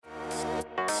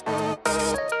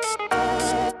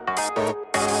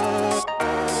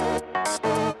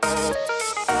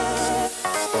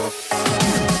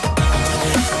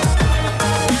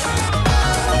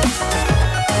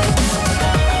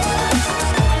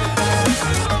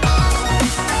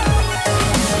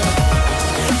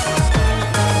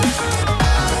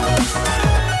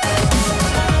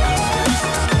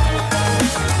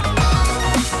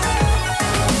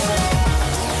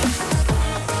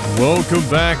Welcome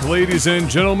back, ladies and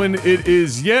gentlemen. It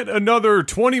is yet another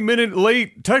 20-minute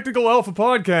late Technical Alpha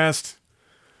podcast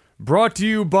brought to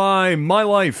you by My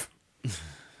Life.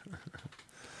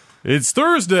 It's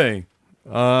Thursday.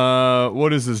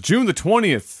 What is this? June the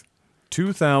 20th,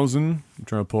 2000. I'm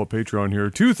trying to pull up Patreon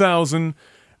here.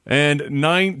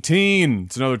 2019.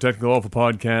 It's another Technical Alpha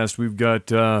podcast. We've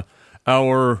got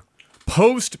our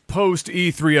post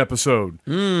E3 episode,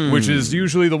 which is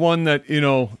usually the one that, you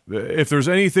know, if there's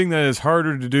anything that is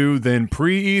harder to do than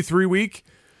pre E3 week,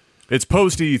 it's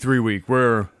post E3 week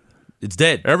where it's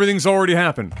dead. Everything's already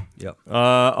happened. Yep.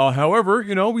 However,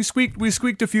 you know, we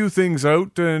squeaked a few things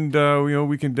out, and you know,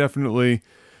 we can definitely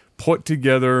put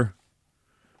together.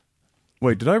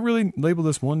 Wait, did I really label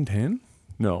this 110?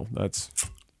 No, that's.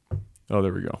 Oh,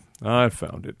 there we go. I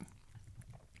found it.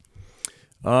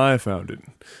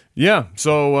 Yeah,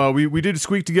 so we did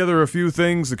squeak together a few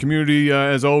things. The community,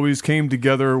 as always, came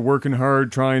together, working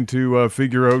hard, trying to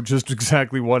figure out just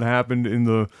exactly what happened in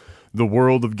the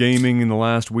world of gaming in the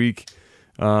last week,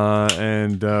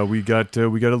 and we got a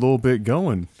little bit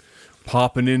going,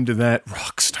 popping into that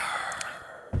Rockstar.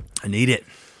 I need it.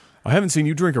 I haven't seen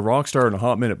you drink a Rockstar in a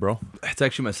hot minute, bro. It's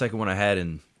actually my second one I had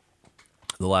in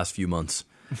the last few months.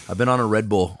 I've been on a Red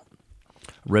Bull,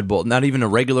 not even a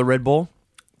regular Red Bull.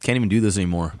 Can't even do this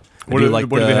anymore. What do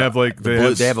they have? Like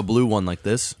they have a blue one like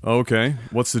this. Okay,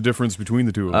 what's the difference between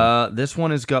the two of them? This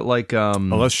one has got like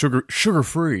that's sugar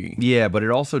free. Yeah, but it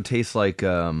also tastes like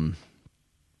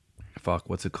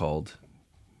what's it called?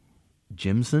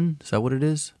 Jimson? Is that what it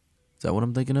is? Is that what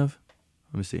I'm thinking of?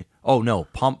 Let me see. Oh no,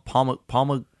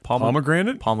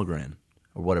 pomegranate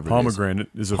or whatever. Pomegranate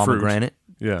is a pomegranate.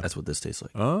 Fruit. Yeah, that's what this tastes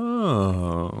like.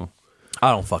 Oh,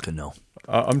 I don't fucking know.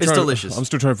 It's delicious. I'm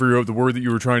still trying to figure out the word that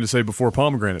you were trying to say before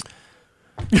pomegranate.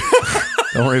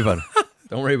 Don't worry about it.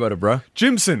 Don't worry about it, bro.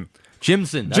 Jimson.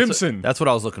 That's what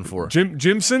I was looking for.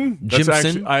 Jimson?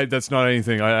 That's not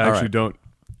anything. I actually don't.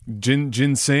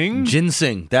 Ginseng?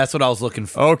 Ginseng. That's what I was looking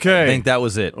for. Okay. I think that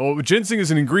was it. Oh, ginseng is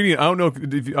an ingredient. I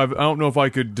don't know if I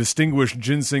could distinguish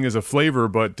ginseng as a flavor,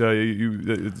 but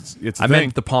it's a I thing.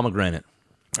 meant the pomegranate.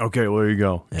 Okay, well, there you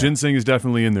go. Yeah. Ginseng is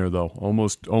definitely in there, though.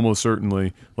 Almost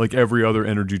certainly, like every other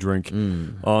energy drink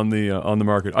on the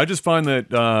market. I just find that,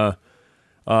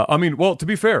 to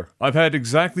be fair, I've had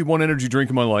exactly one energy drink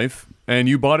in my life, and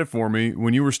you bought it for me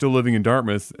when you were still living in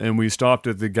Dartmouth, and we stopped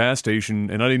at the gas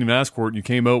station, and I didn't even ask for it, and you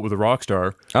came out with a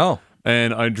Rockstar. Oh.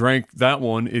 And I drank that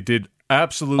one. It did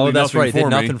absolutely that's nothing right. for me. It did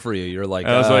nothing for you. You're like,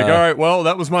 I was like, all right, well,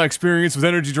 that was my experience with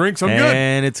energy drinks. I'm good.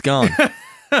 And it's gone.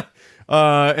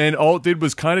 And all it did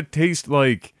was kind of taste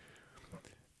like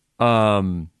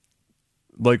Flintstone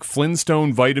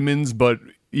vitamins, but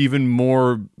even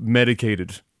more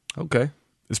medicated. Okay.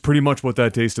 It's pretty much what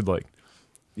that tasted like.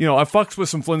 You know, I fucks with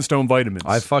some Flintstone vitamins.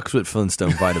 I fucks with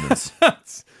Flintstone vitamins.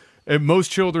 And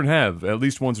most children have, at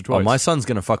least once or twice. Oh, my son's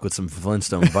going to fuck with some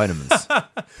Flintstone vitamins.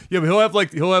 Yeah, but he'll have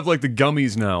like the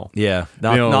gummies now. Yeah.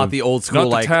 Not the old school,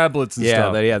 not the tablets and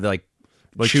stuff. They're like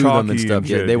chew them and stuff.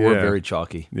 Yeah, they were very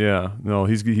chalky. Yeah, no,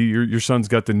 your son's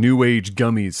got the new age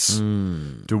gummies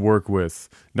to work with.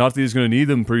 Not that he's going to need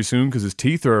them pretty soon because his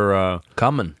teeth are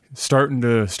coming, starting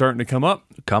to come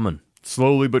up,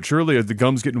 slowly but surely. As the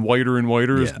gums getting whiter and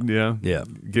whiter,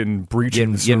 getting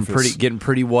breaching, getting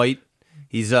pretty white.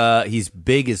 He's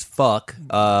big as fuck.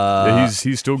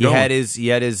 He's still going. He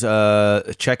had his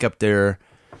checkup there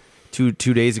 2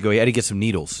 days ago. He had to get some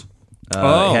needles. He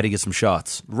had to get some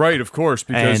shots. Right, of course,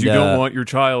 because you don't want your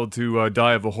child to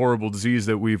die of a horrible disease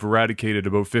that we've eradicated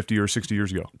about 50 or 60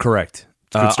 years ago. Correct.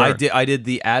 I did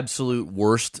the absolute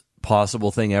worst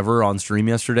possible thing ever on stream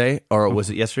yesterday, or was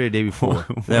it yesterday or the day before?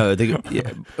 No, I think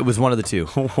it was one of the two.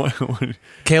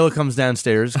 Kayla comes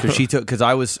downstairs because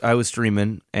I was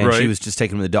streaming and she was just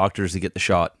taking him to the doctors to get the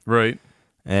shot. Right.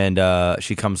 And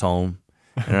she comes home.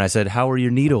 And I said, "How are your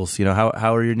needles? You know,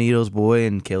 how are your needles, boy?"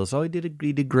 And Kayla said, "Oh, he did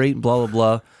great." Blah blah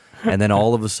blah. And then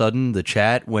all of a sudden, the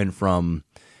chat went from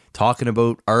talking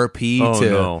about RP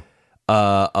to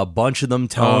a bunch of them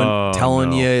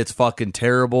telling you it's fucking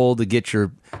terrible to get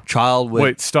your child with.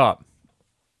 Wait, stop.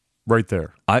 Right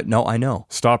there. I know.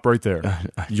 Stop right there.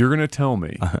 You're gonna tell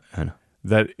me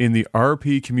that in the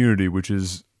RP community, which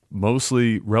is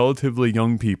mostly relatively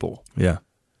young people,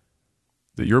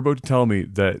 that you're about to tell me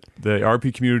that the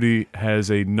RP community has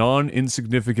a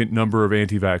non-insignificant number of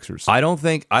anti-vaxxers. I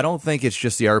don't think it's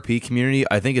just the RP community.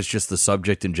 I think it's just the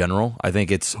subject in general. I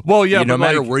think it's no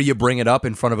matter where you bring it up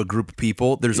in front of a group of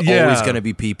people, there's always going to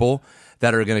be people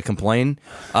that are going to complain.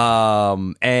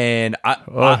 And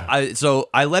so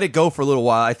I let it go for a little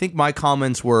while. I think my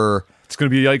comments were, it's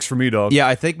going to be yikes for me, dog. Yeah,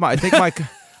 I think my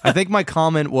I think my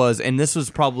comment was, and this was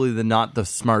probably not the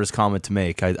smartest comment to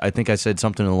make. I think I said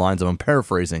something in the lines of, I'm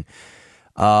paraphrasing.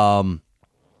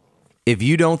 If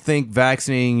you don't think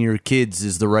vaccinating your kids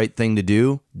is the right thing to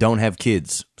do, don't have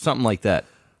kids. Something like that.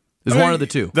 It was one of the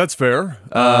two. That's fair.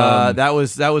 That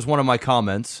was one of my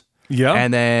comments. Yeah.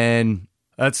 And then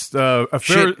that's a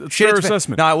fair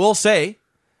assessment. Now, I would say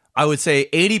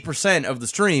 80% of the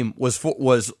stream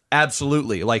was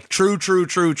absolutely like true. I'm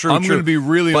going to be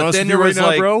really honest with you right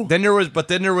now, bro. Then there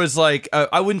was like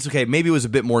I wouldn't okay, maybe it was a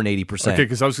bit more than 80%. Okay,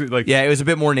 because I was like, yeah, it was a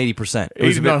bit more than 80%. It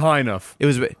was not high enough. It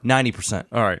was 90%.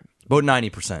 All right, about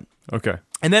 90%. Okay,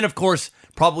 and then of course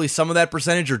probably some of that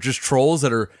percentage are just trolls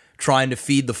that are trying to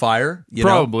feed the fire.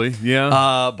 Probably,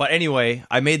 yeah. But anyway,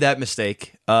 I made that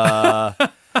mistake.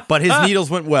 But his needles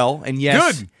went well, and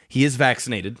yes, Good. He is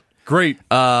vaccinated. Great.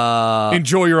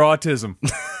 Enjoy your autism.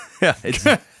 Yeah,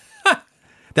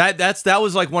 that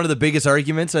was like one of the biggest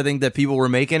arguments I think that people were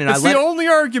making, and it's the only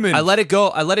argument. I let it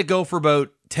go for about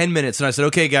 10 minutes, and I said,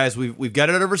 "Okay, guys, we've got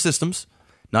it out of our systems.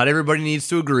 Not everybody needs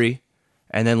to agree,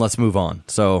 and then let's move on."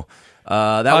 So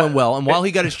that went well. And while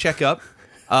he got his checkup,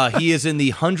 he is in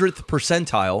the 100th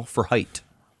percentile for height.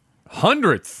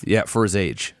 100th, yeah, for his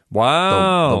age.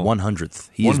 Wow, the 100th.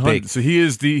 He is big. So he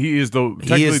is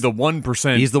technically the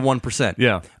 1%. He's the 1%.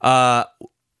 Yeah.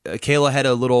 Kayla had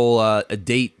a little a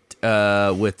date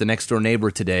with the next door neighbor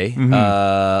today.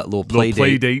 A little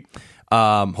play date.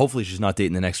 Hopefully she's not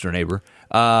dating the next door neighbor.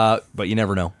 But you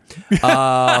never know.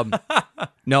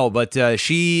 No, but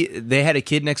they had a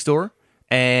kid next door,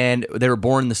 and they were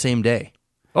born the same day.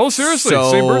 Oh, seriously?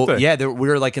 So, same birthday? Yeah, we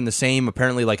were like in the same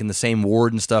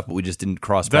ward and stuff, but we just didn't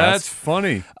cross paths. That's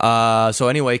funny. So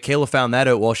anyway, Kayla found that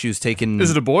out while she was taking...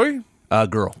 Is it a boy?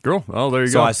 Girl. Girl? Oh, there you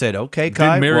go. So I said, okay,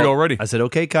 Kai. Married already. I said,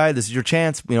 okay, Kai, this is your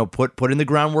chance. Put in the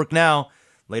groundwork now.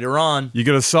 Later on. You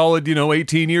get a solid,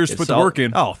 18 years to put the work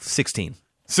in. Oh, 16.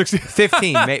 16?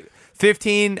 15, maybe.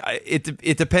 15,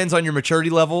 it depends on your maturity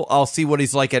level. I'll see what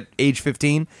he's like at age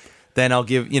 15. Then I'll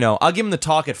give him the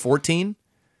talk at 14.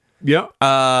 Yeah.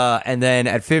 And then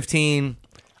at 15,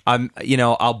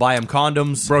 I'll buy him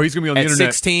condoms. Bro, he's gonna be on the internet.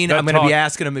 At 16, I'm gonna be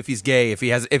asking him if he's gay, if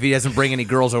he doesn't bring any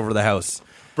girls over to the house.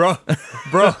 Bro,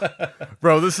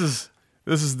 this is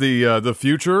the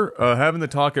future. Having the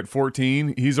talk at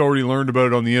 14, he's already learned about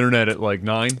it on the internet at like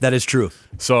 9. That is true.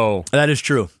 So that is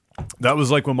true. That was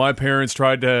like when my parents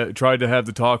tried to have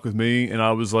the talk with me, and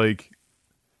I was like,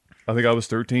 I think I was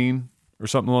 13 or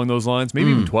something along those lines,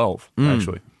 maybe even 12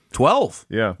 actually. 12?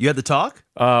 Yeah. You had the talk?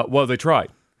 Well, they tried.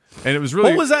 And it was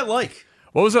really... What was that like?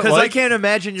 Because I can't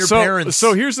imagine your parents...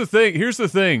 So here's the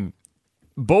thing.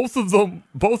 Both of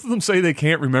them say they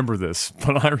can't remember this,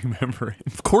 but I remember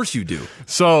it. Of course you do.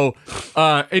 So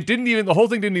the whole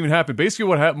thing didn't even happen. Basically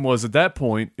what happened was at that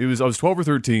point, I was 12 or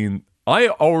 13. I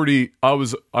already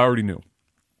knew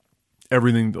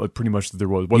everything pretty much that there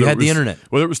was. You had the internet.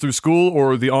 Whether it was through school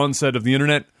or the onset of the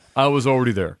internet, I was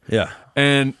already there. Yeah.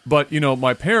 But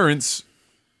my parents,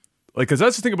 like, because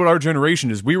that's the thing about our generation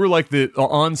is we were like the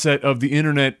onset of the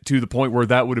internet to the point where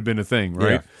that would have been a thing,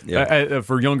 right? Yeah.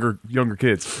 For younger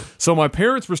kids. So my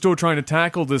parents were still trying to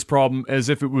tackle this problem as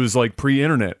if it was like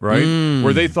pre-internet, right?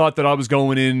 Where they thought that I was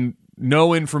going in,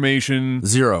 no information,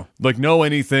 zero, like no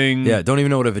anything. Yeah, don't even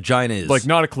know what a vagina is. Like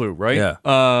not a clue, right?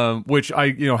 Yeah. Which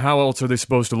how else are they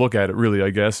supposed to look at it, really?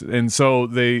 I guess. And so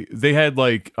they had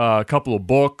like a couple of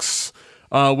books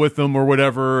with them or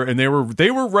whatever, and they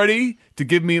were ready to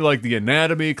give me like the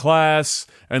anatomy class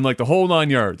and like the whole 9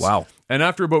 yards. Wow. And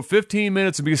after about 15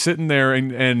 minutes of me sitting there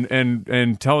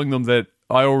and telling them that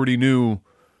I already knew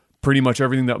pretty much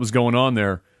everything that was going on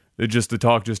there, the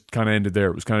talk just kind of ended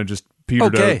there. It was kind of just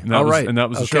petered out. And that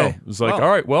was the show. It was like, all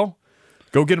right, well,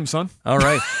 go get him, son. All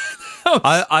right.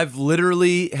 I've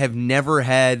literally have never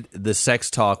had the sex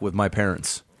talk with my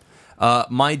parents.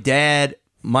 My dad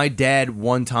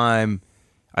one time,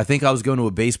 I think I was going to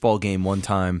a baseball game one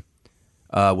time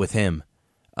with him,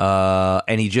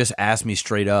 and he just asked me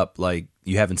straight up, like,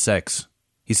 you having sex?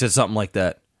 He said something like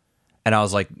that. And I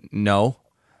was like, no.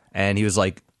 And he was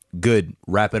like, good,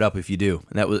 wrap it up if you do.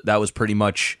 And that was pretty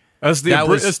much... That's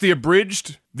the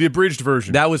abridged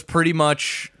version. That was pretty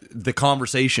much the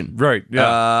conversation. Right,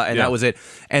 yeah. And that was it.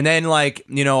 And then, like,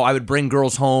 I would bring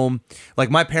girls home.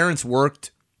 Like, my parents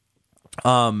worked...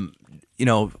 both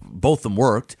of them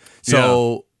worked.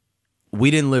 So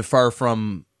we didn't live far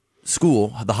from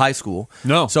school, the high school.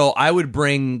 No. So I would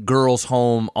bring girls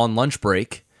home on lunch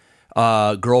break,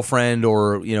 girlfriend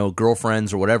or,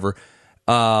 girlfriends or whatever.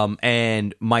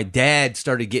 And my dad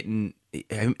started getting,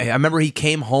 I remember he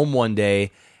came home one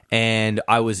day and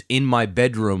I was in my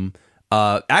bedroom,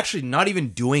 Actually, not even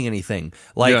doing anything.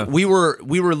 Like Yeah. we were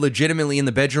legitimately in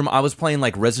the bedroom. I was playing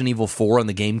like Resident Evil 4 on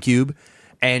the GameCube,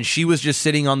 and she was just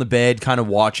sitting on the bed, kind of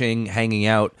watching, hanging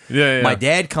out. Yeah. My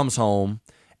dad comes home,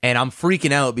 and I'm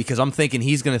freaking out because I'm thinking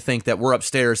he's going to think that we're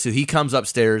upstairs. So he comes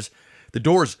upstairs. The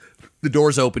door's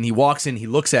open. He walks in. He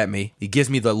looks at me. He gives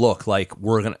me the look like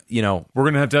we're gonna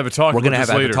have a talk. we're gonna have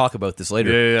later. a talk about this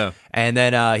later. Yeah. And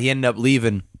then he ended up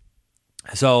leaving.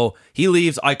 So he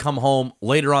leaves. I come home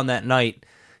later on that night.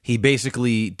 He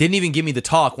basically didn't even give me the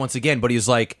talk once again, but he was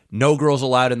like, "No girls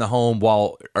allowed in the home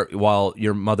while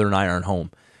your mother and I aren't home."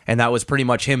 And that was pretty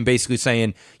much him basically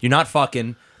saying, "You're not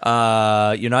fucking.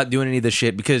 You're not doing any of this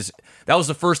shit," because that was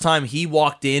the first time he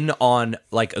walked in on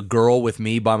like a girl with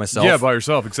me by myself. Yeah, by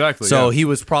yourself, exactly. So he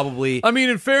was probably. I mean,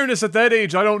 in fairness, at that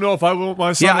age, I don't know if I want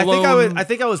my son alone. I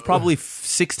think I was probably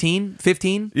 15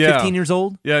 years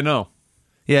old. Yeah, no.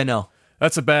 Yeah, no.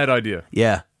 That's a bad idea.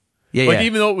 Yeah.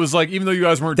 Even though you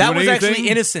guys weren't that doing was anything, actually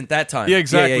innocent that time. Yeah,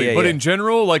 exactly. Yeah, but in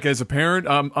general, like as a parent,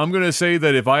 I'm going to say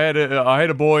that if I had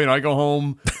a boy and I go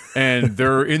home and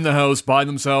they're in the house by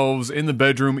themselves in the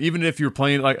bedroom, even if you're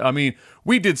playing,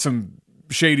 we did some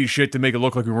shady shit to make it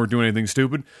look like we weren't doing anything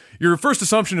stupid. Your first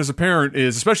assumption as a parent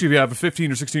is, especially if you have a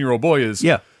 15 or 16-year-old boy, is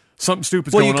something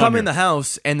stupid's going on. Well, you come here. in the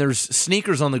house and there's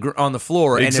sneakers on the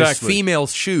floor and there's female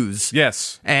shoes.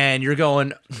 Yes, and you're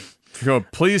going.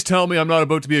 Please tell me I'm not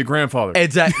about to be a grandfather.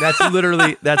 Exactly. That's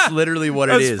literally what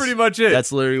it is. That's pretty much it.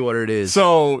 That's literally what it is.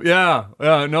 So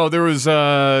no, there was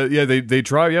they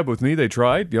tried. Yeah, but with me they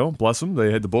tried. Bless them.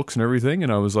 They had the books and everything,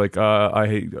 and I was like,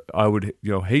 I would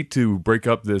hate to break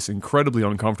up this incredibly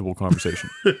uncomfortable conversation.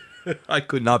 I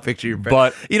could not picture your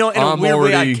parents. But in a weird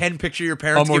way, I can picture your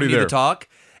parents giving you the talk,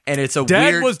 and it's a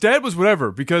Dad was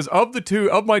whatever, because of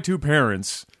my two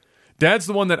parents, Dad's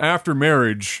the one that after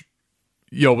marriage,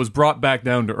 was brought back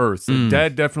down to earth.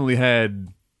 Dad definitely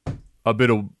had a bit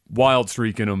of wild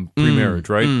streak in him pre-marriage,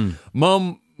 right?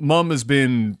 Mom has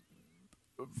been,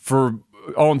 for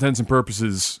all intents and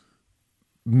purposes,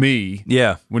 me.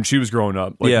 Yeah. When she was growing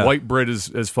up, white bread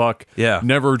as fuck. Yeah.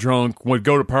 Never drunk. Would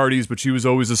go to parties, but she was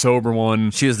always a sober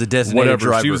one. She was the designated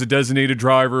driver. She was a designated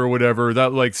driver or whatever.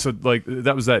 That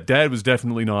that was that. Dad was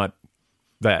definitely not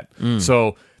that.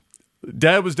 So.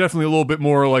 Dad was definitely a little bit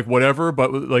more like whatever,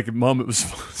 but like Mom, it was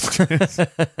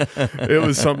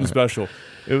something special.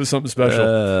 It was something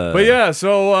special. But yeah,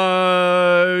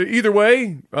 so either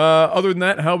way, other than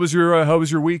that, how was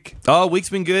your week? Oh, week's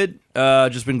been good.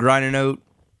 Just been grinding out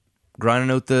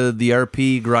the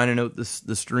RP, grinding out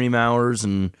the stream hours,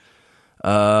 and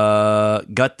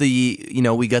got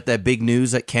we got that big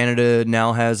news that Canada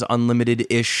now has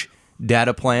unlimited-ish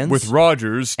data plans with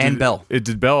Rogers and Bell. It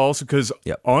did Bell also, because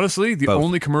honestly, the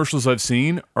only commercials I've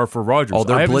seen are for Rogers. Oh,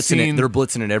 they're blitzing it. They're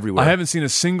blitzing it everywhere. I haven't seen a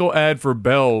single ad for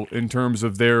Bell in terms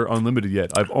of their unlimited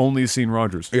yet. I've only seen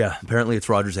Rogers. Yeah, apparently it's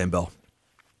Rogers and Bell.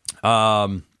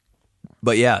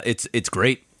 But yeah, it's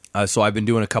great. So I've been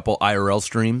doing a couple IRL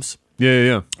streams.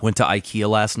 Yeah. Went to IKEA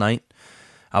last night.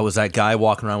 I was that guy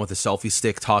walking around with a selfie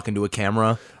stick talking to a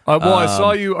camera. I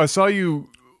saw you.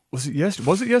 Was it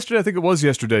yesterday? I think it was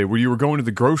yesterday, where you were going to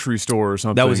the grocery store or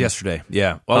something. That was yesterday.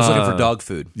 Yeah, I was looking for dog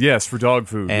food. Yes, for dog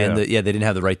food. And they didn't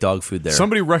have the right dog food there.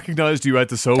 Somebody recognized you at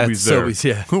the Sobeys there. Sobeys,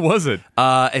 yeah. Who was it?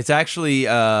 It's actually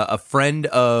a friend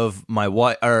of my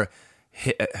wife, or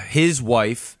his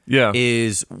wife. Yeah.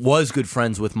 was good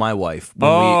friends with my wife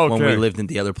when we lived in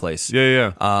the other place.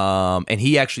 Yeah. And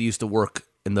he actually used to work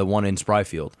in the one in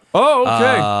Spryfield. Oh,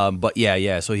 okay. But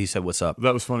yeah. So he said, "What's up?"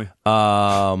 That was funny.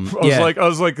 I was like,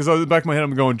 because I was in the back of my head,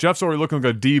 I'm going, Jeff's already looking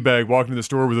like a D-bag walking to the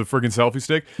store with a friggin' selfie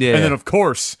stick. Yeah. And then, of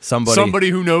course,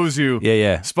 somebody who knows you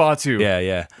spots you.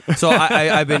 Yeah. So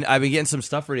I've been getting some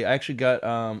stuff ready. I actually got,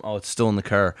 it's still in the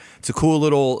car. It's a cool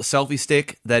little selfie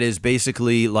stick that is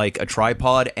basically like a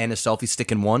tripod and a selfie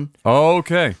stick in one. Oh,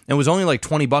 okay. It was only like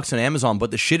 $20 on Amazon,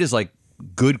 but the shit is like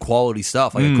good quality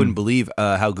stuff. Like I couldn't believe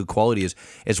how good quality is.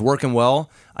 It's working well.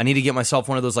 I need to get myself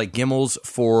one of those like gimbals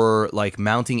for like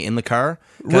mounting in the car.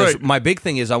 Because my big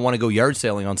thing is I want to go yard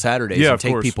sailing on Saturdays and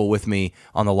take people with me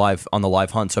on the live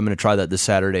hunt. So I'm going to try that this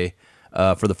Saturday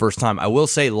for the first time. I will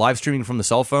say live streaming from the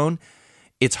cell phone,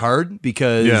 it's hard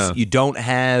because you don't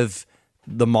have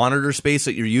the monitor space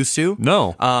that you're used to.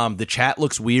 No. The chat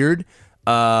looks weird.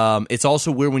 It's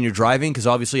also weird when you're driving because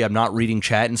obviously I'm not reading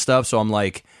chat and stuff. So I'm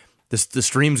like, the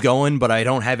stream's going, but I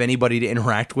don't have anybody to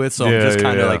interact with, so I'm just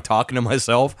kind of like talking to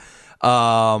myself.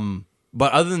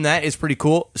 But other than that, it's pretty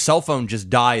cool. Cell phone just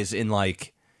dies in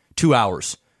like 2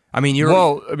 hours. I mean,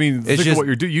 think of what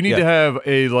you're doing. You need to have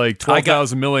a like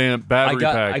 12,000 milliamp battery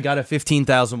pack. I got a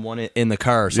 15,000 one in the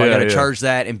car, so I got to charge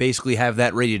that and basically have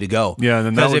that ready to go. Yeah, and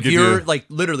then because if you're like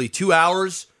literally 2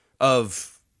 hours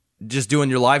of just doing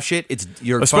your live shit, it's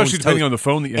your especially phone's depending on the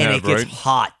phone that you and have, it gets right?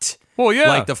 hot. Well, yeah.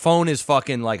 Like the phone is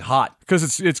fucking like hot.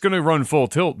 Because it's going to run full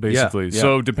tilt, basically. Yeah.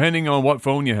 So depending on what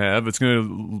phone you have, it's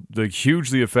going to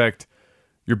hugely affect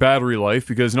your battery life,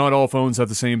 because not all phones have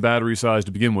the same battery size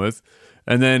to begin with.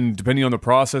 And then depending on the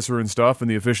processor and stuff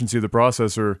and the efficiency of the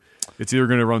processor, it's either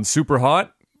going to run super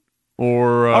hot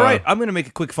or... All right, I'm going to make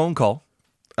a quick phone call.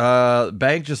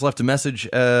 Bank just left a message.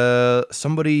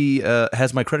 Somebody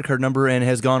has my credit card number and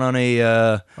has gone on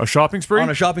a shopping spree? On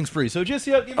a shopping spree. So just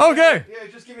give me okay.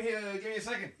 just give me a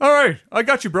second. All right, I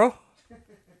got you, bro.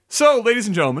 So, ladies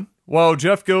and gentlemen, while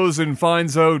Jeff goes and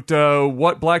finds out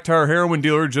what black tar heroin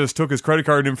dealer just took his credit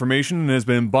card information and has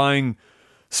been buying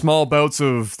small bouts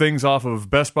of things off of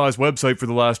Best Buy's website for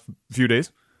the last few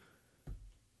days,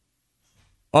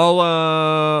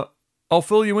 I'll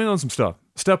fill you in on some stuff.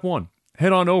 Step 1.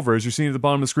 Head on over, as you're seeing at the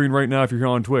bottom of the screen right now if you're here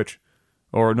on Twitch.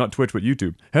 Or not Twitch, but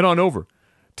YouTube. Head on over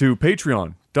to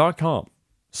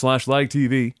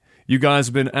patreon.com/lagtv. You guys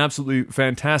have been absolutely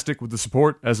fantastic with the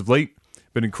support as of late.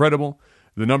 Been incredible.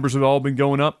 The numbers have all been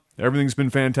going up. Everything's been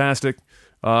fantastic.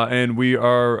 And we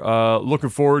are looking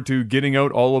forward to getting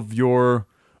out all of your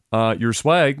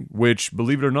swag, which,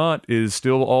 believe it or not, is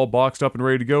still all boxed up and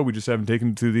ready to go. We just haven't taken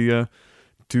it to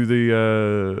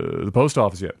the post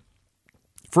office yet.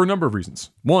 For a number of reasons.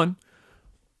 One,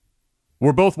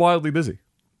 we're both wildly busy.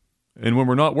 And when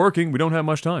we're not working, we don't have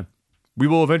much time. We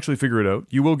will eventually figure it out.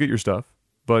 You will get your stuff,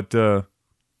 but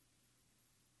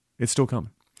it's still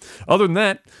coming. Other than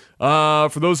that,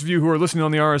 for those of you who are listening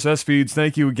on the RSS feeds,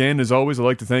 thank you again. As always, I'd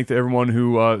like to thank everyone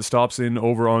who stops in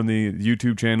over on the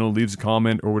YouTube channel, leaves a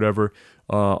comment or whatever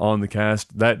on the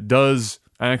cast. That does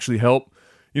actually help.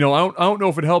 You know, I don't know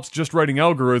if it helps just writing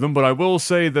algorithm, but I will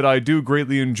say that I do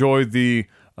greatly enjoy the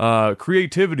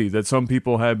creativity that some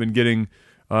people have been getting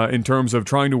in terms of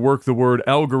trying to work the word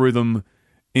algorithm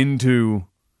into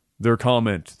their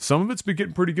comment. Some of it's been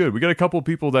getting pretty good. We got a couple of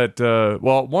people that,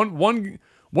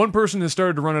 one person has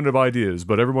started to run out of ideas,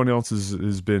 but everyone else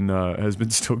has been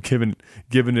still giving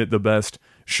it the best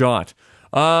shot.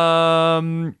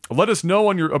 Let us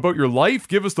know about your life.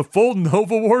 Give us the full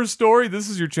Nova Wars story. This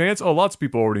is your chance. Oh, lots of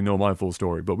people already know my full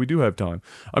story, but we do have time.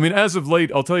 I mean, as of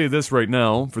late, I'll tell you this right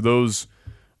now, for those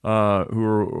who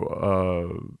are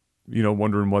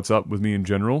wondering what's up with me in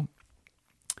general.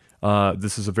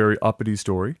 This is a very uppity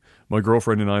story. My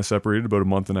girlfriend and I separated about a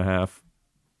month and a half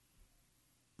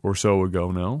or so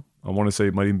ago now. I want to say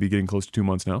it might even be getting close to 2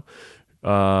 months now.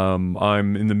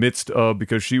 I'm in the midst of,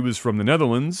 because she was from the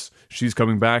Netherlands, she's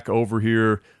coming back over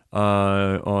here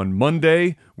on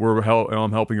Monday.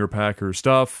 I'm helping her pack her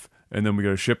stuff, and then we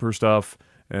got to ship her stuff,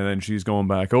 and then she's going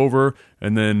back over.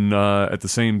 And then at the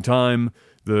same time,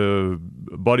 the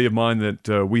buddy of mine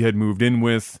that we had moved in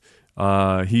with,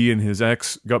 he and his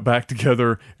ex got back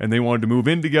together, and they wanted to move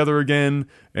in together again,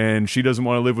 and she doesn't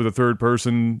want to live with a third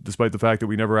person, despite the fact that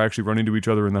we never actually run into each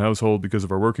other in the household because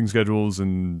of our working schedules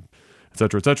and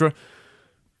etc., etc.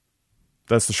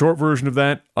 That's the short version of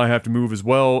that. I have to move as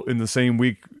well in the same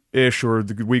week-ish or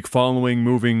the week following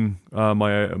moving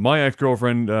my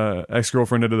ex-girlfriend out of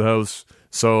the house.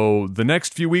 So the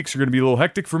next few weeks are going to be a little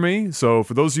hectic for me. So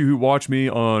for those of you who watch me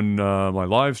on my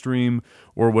live stream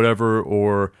or whatever,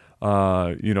 or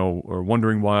or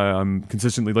wondering why I'm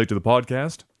consistently late to the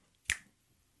podcast,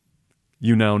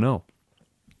 you now know.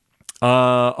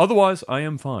 Otherwise, I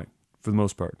am fine for the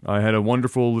most part. I had a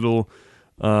wonderful little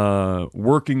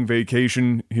working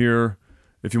vacation here,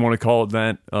 if you want to call it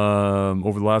that,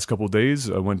 over the last couple of days.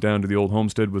 I went down to the old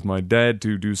homestead with my dad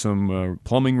to do some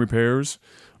plumbing repairs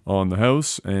on the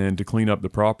house and to clean up the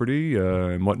property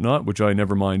and whatnot, which I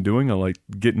never mind doing. I like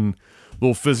getting a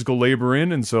little physical labor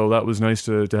in, and so that was nice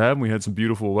to have. We had some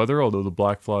beautiful weather, although the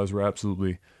black flies were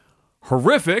absolutely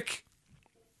horrific.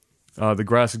 The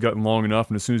grass had gotten long enough,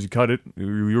 and as soon as you cut it,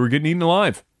 you were getting eaten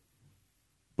alive.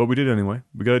 But we did anyway.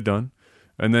 We got it done.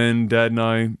 And then Dad and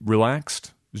I relaxed.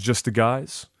 It was just the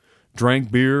guys.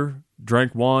 Drank beer,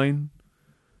 drank wine,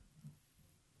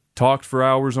 talked for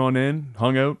hours on end,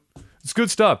 hung out. It's good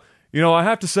stuff. You know, I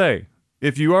have to say,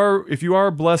 if you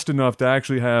are blessed enough to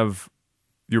actually have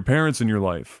your parents in your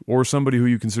life, or somebody who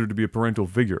you consider to be a parental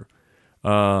figure,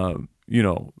 definitely,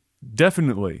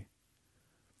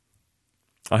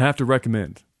 I have to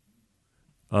recommend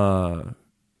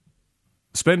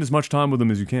spend as much time with them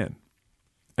as you can,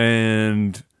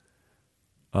 and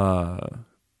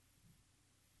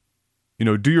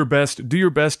do your best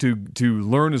to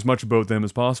learn as much about them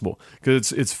as possible,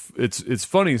 because it's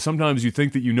funny, sometimes you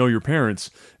think that you know your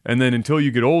parents, and then until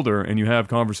you get older and you have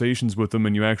conversations with them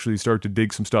and you actually start to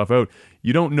dig some stuff out,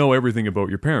 you don't know everything about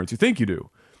your parents. You think you do,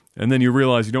 and then you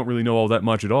realize you don't really know all that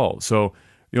much at all. So,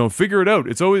 figure it out.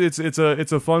 It's always it's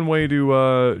a fun way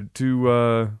to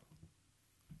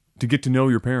get to know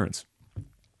your parents,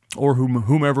 or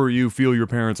whomever you feel your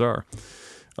parents are.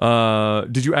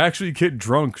 Did you actually get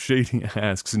drunk? Shady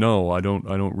asks. No, I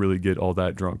don't really get all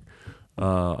that drunk.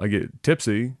 I get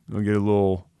tipsy. I get a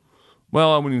little.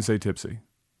 Well, I wouldn't even say tipsy.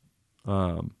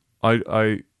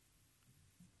 I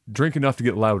drink enough to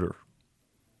get louder,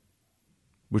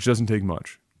 which doesn't take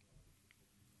much.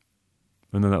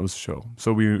 And then that was the show.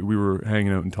 So we were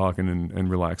hanging out and talking and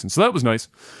relaxing. So that was nice.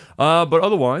 But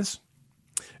otherwise,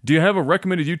 do you have a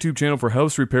recommended YouTube channel for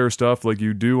house repair stuff like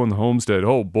you do on the homestead?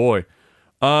 Oh boy.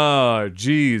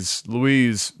 Geez,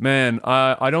 Louise, man,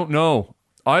 I don't know.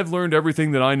 I've learned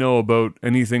everything that I know about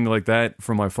anything like that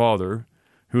from my father,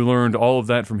 who learned all of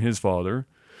that from his father.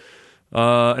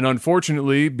 And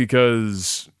unfortunately,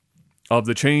 because of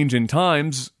the change in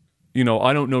times,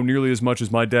 I don't know nearly as much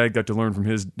as my dad got to learn from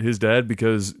his dad,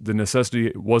 because the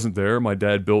necessity wasn't there. My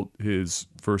dad built his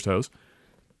first house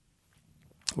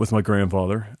with my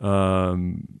grandfather.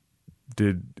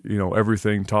 Did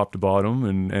everything top to bottom,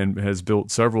 and has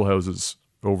built several houses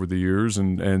over the years,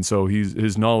 and so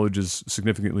his knowledge is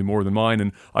significantly more than mine,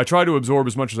 and I try to absorb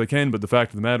as much as I can. But the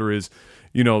fact of the matter is,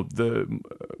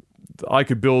 I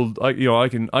could build, I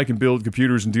can build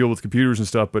computers and deal with computers and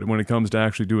stuff, but when it comes to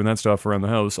actually doing that stuff around the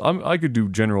house, I could do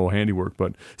general handiwork.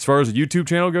 But as far as a YouTube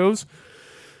channel goes,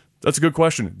 that's a good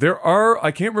question.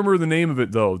 I can't remember the name of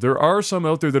it though. There are some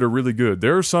out there that are really good.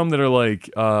 There are some that are like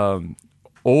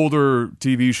older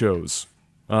TV shows.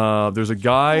 There's a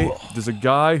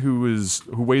guy who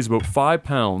weighs about 5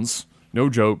 pounds, no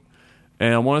joke,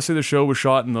 and I want to say the show was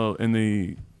shot in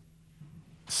the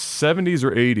 70s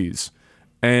or 80s.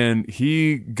 And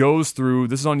he goes through,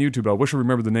 this is on YouTube, I wish I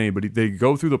remembered the name, but they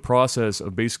go through the process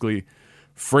of basically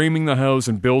framing the house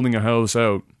and building a house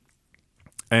out.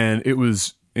 And it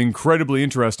was incredibly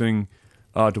interesting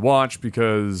to watch,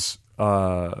 because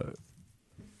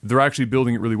they're actually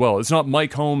building it really well. It's not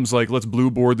Mike Holmes, like, let's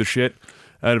blue board the shit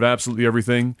out of absolutely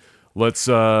everything. Let's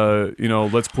put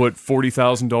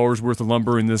 $40,000 worth of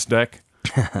lumber in this deck.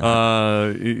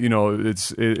 It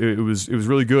was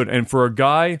really good. And for a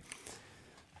guy...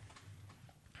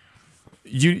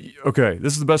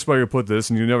 this is the best way to put this,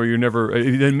 and you'll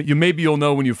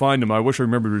know when you find him. I wish I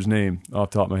remembered his name off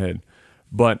the top of my head,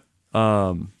 but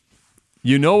a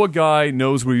guy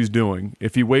knows what he's doing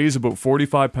if he weighs about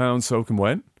 45 pounds soaking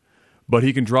wet, but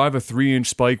he can drive a 3-inch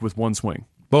spike with one swing.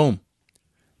 Boom.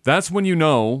 That's when you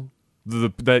know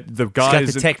that the guy got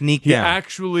the technique down.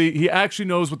 He actually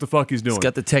knows what the fuck he's doing. He's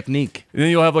got the technique. And then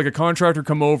you'll have like a contractor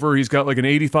come over. He's got like an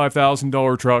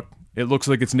 $85,000 truck. It looks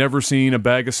like it's never seen a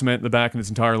bag of cement in the back in its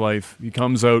entire life. He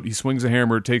comes out, he swings a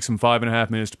hammer. It takes him 5.5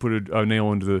 minutes to put a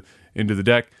nail into the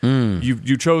deck.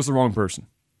 You chose the wrong person.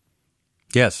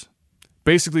 Yes.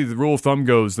 Basically, the rule of thumb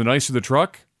goes: the nicer the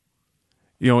truck,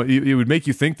 it would make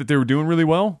you think that they were doing really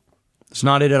well. It's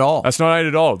not it at all. That's not it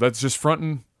at all. That's just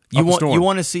fronting. You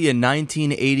want to see a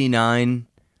 1989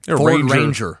 Ford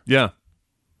Ranger. Yeah.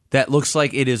 That looks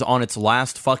like it is on its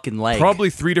last fucking leg. Probably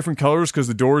 3 different colors, because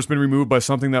the door's been removed by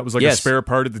something that was like a spare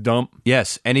part at the dump.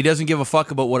 Yes, and he doesn't give a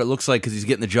fuck about what it looks like because he's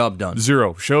getting the job done.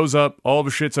 Zero. Shows up, all of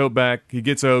his shit's out back. He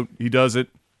gets out, he does it.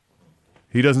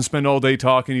 He doesn't spend all day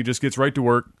talking, he just gets right to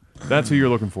work. That's who you're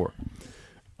looking for.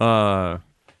 But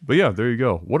yeah, there you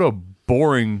go. What a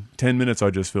boring 10 minutes I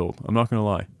just filled. I'm not going to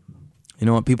lie. You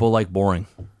know what? People like boring.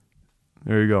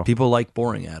 There you go. People like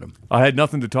boring, Adam. I had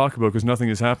nothing to talk about because nothing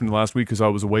has happened last week because I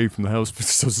was away from the house.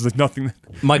 So there's nothing.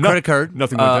 My credit card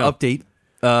nothing went update.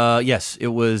 Yes, it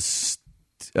was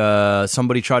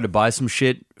somebody tried to buy some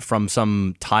shit from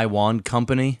some Taiwan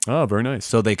company. Oh, very nice.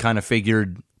 So they kind of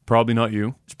figured... Probably not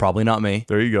you. It's probably not me.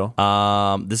 There you go.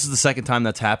 This is the second time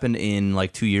that's happened in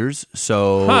like 2 years.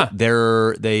 So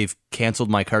they've canceled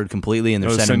my card completely, and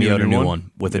they're sending me out a new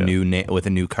one with a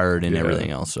new card and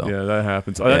everything else. So yeah, that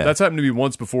happens. That's happened to me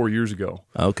once before years ago.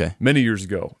 Okay, many years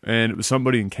ago, and it was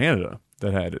somebody in Canada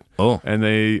that had it. Oh, and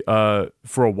they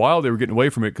for a while they were getting away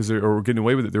from it because they were getting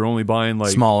away with it. They're only buying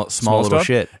like small little stuff,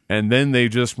 shit, and then they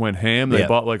just went ham. They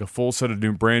bought like a full set of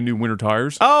brand new winter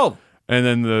tires. Oh. And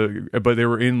then but they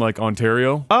were in like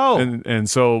Ontario. Oh. And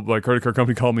so like credit card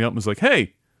company called me up and was like,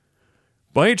 "Hey,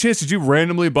 by any chance did you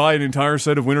randomly buy an entire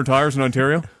set of winter tires in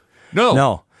Ontario?"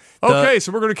 No. Okay,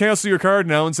 so we're going to cancel your card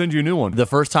now and send you a new one. The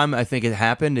first time I think it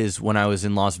happened is when I was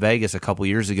in Las Vegas a couple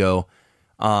years ago.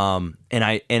 And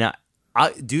I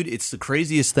dude, it's the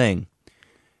craziest thing.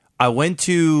 I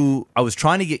was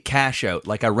trying to get cash out.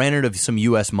 Like I ran out of some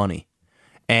US money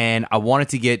and I wanted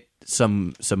to get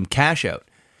some cash out.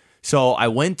 So I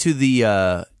went to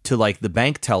the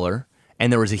bank teller,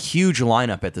 and there was a huge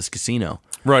lineup at this casino.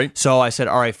 Right. So I said,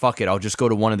 all right, fuck it. I'll just go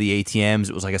to one of the ATMs.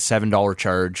 It was like a $7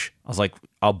 charge. I was like,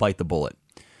 I'll bite the bullet.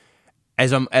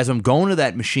 As I'm going to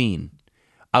that machine,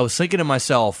 I was thinking to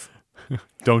myself,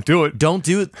 don't do it. Don't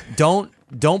do it.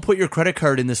 Don't put your credit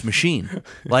card in this machine.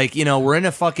 Like, we're in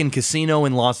a fucking casino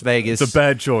in Las Vegas. It's a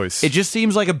bad choice. It just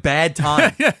seems like a bad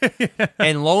time.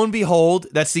 And lo and behold,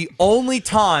 that's the only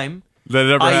time that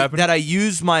it ever happened? That I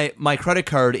used my credit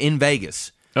card in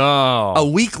Vegas. Oh. A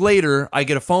week later, I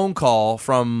get a phone call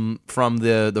from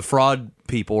the fraud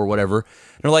people or whatever.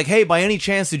 And they're like, hey, by any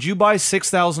chance, did you buy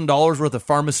 $6,000 worth of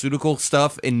pharmaceutical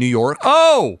stuff in New York?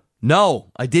 Oh!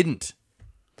 No, I didn't.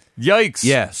 Yikes.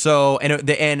 Yeah, so,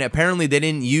 and apparently they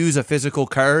didn't use a physical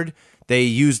card. They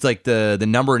used like the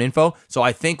number and info. So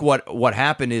I think what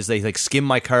happened is they like skimmed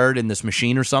my card in this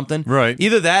machine or something. Right.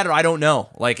 Either that or I don't know.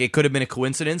 Like it could have been a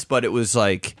coincidence, but it was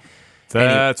like...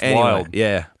 That's wild.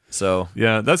 Yeah. So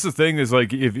yeah, that's the thing is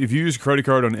like if you use a credit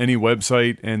card on any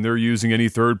website and they're using any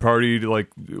third party to like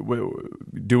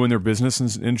doing their business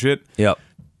and shit. Yep.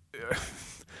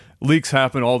 Leaks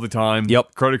happen all the time.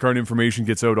 Yep. Credit card information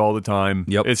gets out all the time.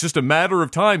 Yep. It's just a matter of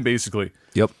time, basically.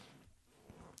 Yep.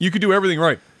 You could do everything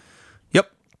right. Yep.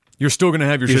 You're still going to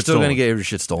have your shit stolen. You're still going to get your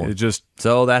shit stolen. It just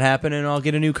so that happened, and I'll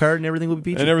get a new card, and everything will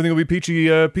be peachy. And everything will be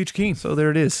peachy, peach keen. So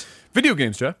there it is. Video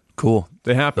games, Jeff. Cool.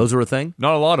 They happen. Those are a thing?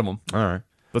 Not a lot of them. All right.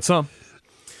 But some.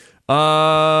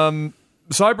 Cyberpunk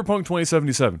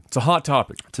 2077. It's a hot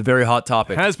topic. It's a very hot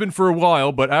topic. Has been for a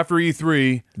while, but after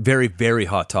E3... Very, very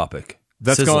hot topic.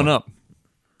 That's Sizzling. gone up.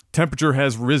 Temperature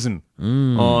has risen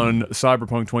on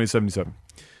Cyberpunk 2077.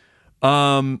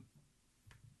 I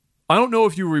don't know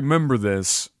if you remember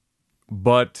this,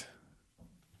 but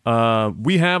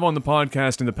we have on the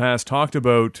podcast in the past talked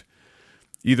about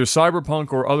either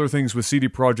Cyberpunk or other things with CD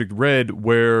Projekt Red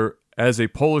where as a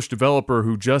Polish developer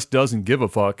who just doesn't give a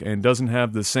fuck and doesn't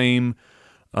have the same,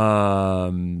 I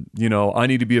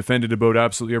need to be offended about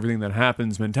absolutely everything that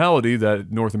happens mentality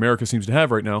that North America seems to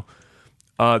have right now,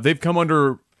 they've come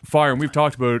under fire, and we've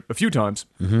talked about it a few times,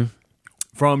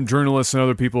 from journalists and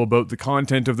other people about the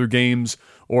content of their games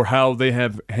or how they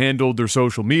have handled their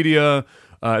social media,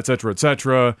 et cetera, et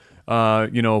cetera.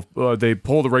 They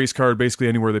pull the race card basically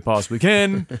anywhere they possibly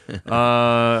can,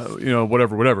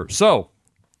 whatever. So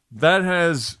that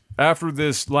has, after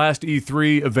this last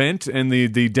E3 event and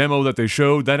the demo that they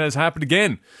showed, that has happened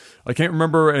again. I can't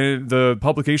remember the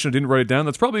publication. I didn't write it down.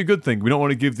 That's probably a good thing. We don't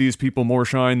want to give these people more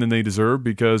shine than they deserve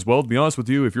because, well, to be honest with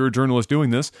you, if you're a journalist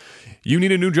doing this, you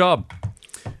need a new job.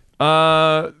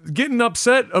 Getting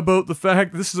upset about the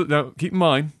fact, now keep in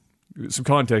mind, some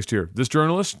context here. This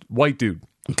journalist, white dude.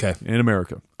 Okay. In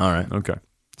America. All right. Okay.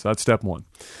 So that's step one.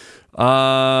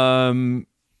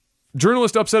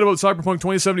 Journalist upset about Cyberpunk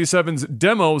 2077's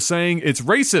demo saying it's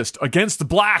racist against the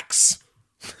blacks.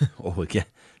 Oh, again.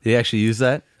 Did he actually use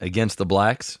that against the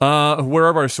blacks?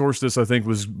 Wherever I sourced this, I think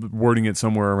was wording it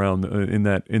somewhere around in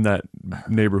that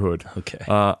neighborhood. Okay.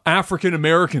 African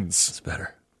Americans. That's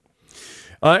better.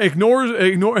 Ignore,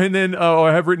 and then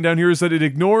I have written down here is that it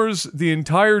ignores the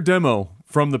entire demo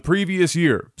from the previous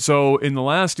year. So in the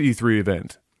last E3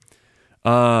 event.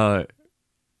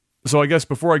 So I guess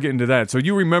before I get into that, so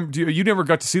you remember you never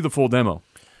got to see the full demo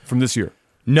from this year.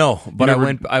 No, but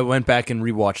I went back and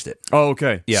rewatched it. Oh,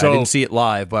 okay. Yeah, so, I didn't see it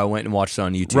live, but I went and watched it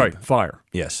on YouTube. Right, fire.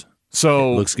 Yes.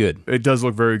 So it looks good. It does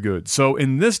look very good. So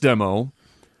in this demo,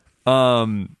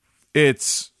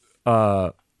 it's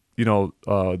a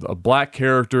black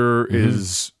character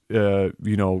is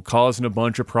causing a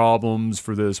bunch of problems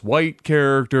for this white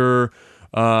character,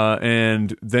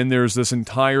 and then there's this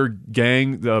entire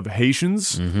gang of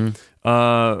Haitians.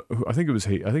 I think it was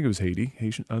Haiti.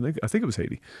 Haitian. I think it was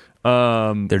Haiti.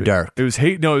 They're dark. It was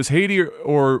Haiti. No, it was Haiti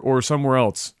or somewhere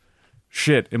else.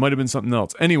 Shit, it might have been something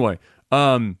else. Anyway,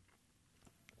 but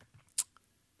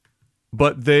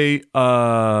they.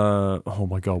 Oh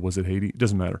my God, was it Haiti? It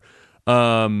doesn't matter.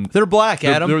 They're black,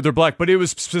 Adam. They're black, but it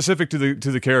was specific to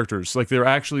the characters. Like they're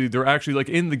actually like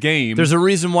in the game. There's a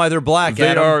reason why they're black.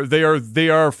 Adam. They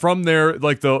are from there.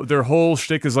 Like their whole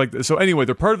shtick is like. So anyway,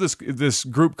 they're part of this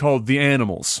group called the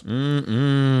Animals.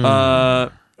 And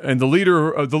the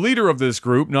leader of this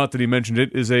group, not that he mentioned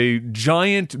it, is a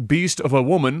giant beast of a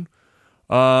woman,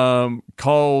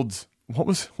 called what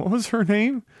was her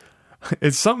name?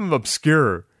 It's something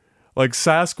obscure. Like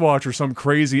Sasquatch or some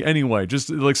crazy, anyway, just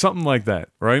like something like that,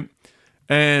 right?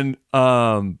 And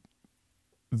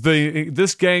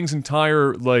this gang's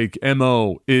entire like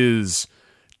MO is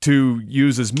to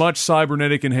use as much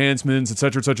cybernetic enhancements, et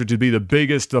cetera, to be the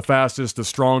biggest, the fastest, the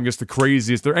strongest, the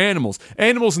craziest. They're animals.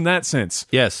 Animals in that sense.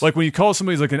 Yes. Like when you call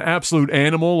somebody like an absolute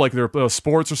animal, like they're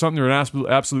sports or something, they're an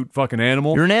absolute fucking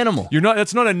animal. You're an animal. You're not.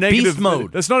 That's not a negative. Beast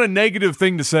mode. That's not a negative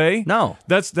thing to say. No.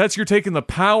 That's you're taking the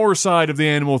power side of the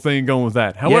animal thing and going with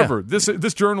that. However,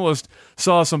 this journalist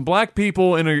saw some black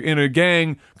people in a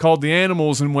gang called the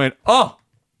Animals and went, "Oh,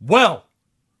 well,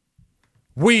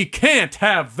 we can't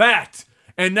have that."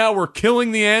 And now we're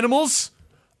killing the animals?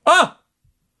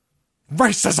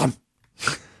 Racism!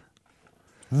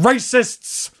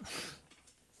 Racists!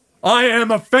 I am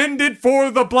offended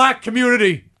for the black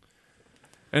community!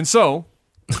 And so,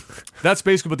 that's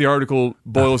basically what the article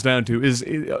boils down to, is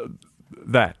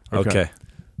that. Okay.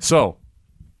 So,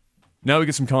 now we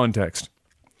get some context.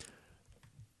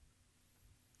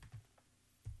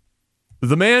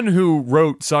 The man who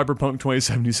wrote Cyberpunk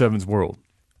 2077's world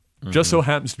just so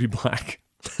happens to be black.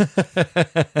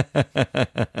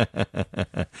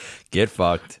 Get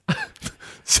fucked.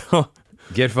 So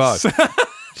get fucked.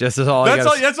 Just as all.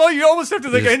 That's all. You almost have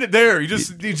to end it there. You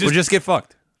just get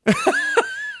fucked.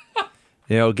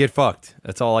 Get fucked.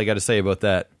 That's all I got to say about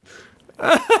that.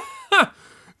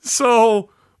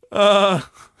 So that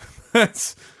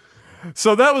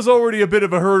was already a bit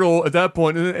of a hurdle at that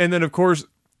point, and then of course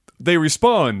they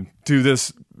respond to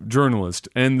this journalist,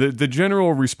 and the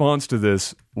general response to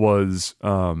this was,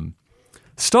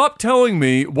 stop telling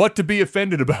me what to be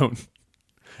offended about.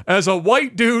 As a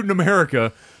white dude in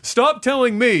America, stop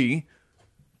telling me,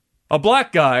 a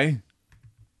black guy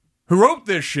who wrote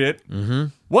this shit,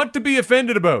 what to be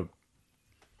offended about.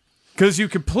 Because you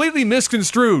completely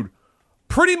misconstrued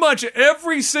pretty much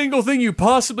every single thing you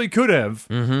possibly could have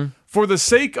for the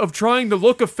sake of trying to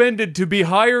look offended to be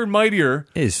higher and mightier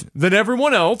than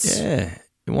everyone else. Yeah.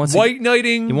 He wants white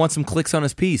knighting. He wants some clicks on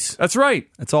his piece. That's right.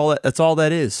 That's all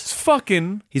that is. It's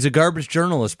fucking He's a garbage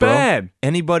journalist, bro. bad.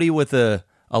 Anybody with a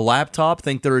laptop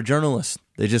think they're a journalist.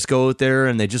 They just go out there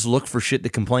and they just look for shit to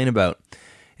complain about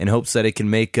in hopes that it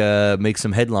can make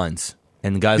some headlines.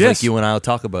 And guys like you and I will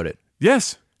talk about it.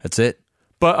 Yes. That's it.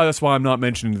 But that's why I'm not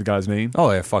mentioning the guy's name.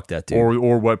 Oh, yeah, fuck that dude.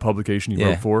 Or what publication he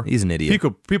wrote for. He's an idiot.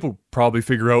 People probably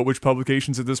figure out which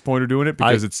publications at this point are doing it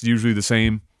because it's usually the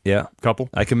same couple.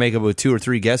 I can make up with 2 or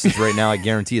 3 guesses right now. I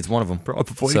guarantee it's one of them.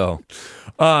 Probably. So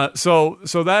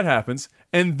that happens.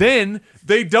 And then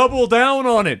they double down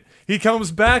on it. He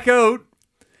comes back out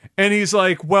and he's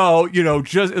like, well,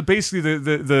 just basically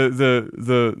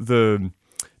the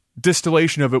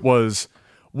distillation of it was,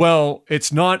 well,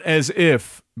 it's not as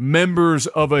if members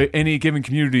of any given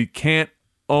community can't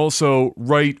also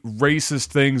write racist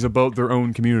things about their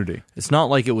own community. It's not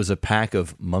like it was a pack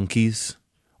of monkeys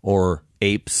or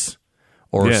apes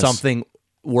or something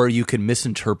where you can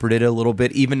misinterpret it a little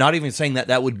bit. Even not even saying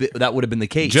that would have been the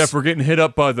case. Jeff, we're getting hit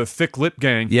up by the thick lip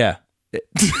gang. Yeah.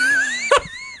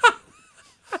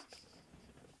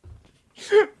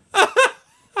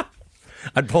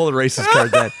 I'd pull the racist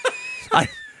card then.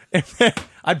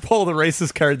 I'd pull the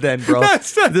racist card then, bro.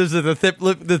 This is the thick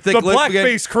lip, the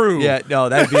blackface crew. Yeah, no,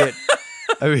 that'd be it.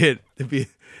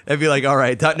 That'd be like, all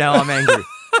right, now I'm angry.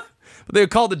 But they were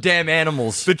called the damn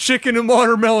Animals. The chicken and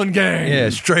watermelon gang. Yeah,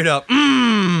 straight up.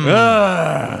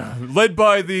 Led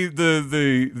by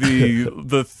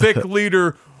the thick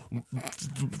leader,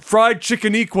 Fried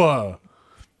Chickeniqua.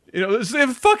 It's the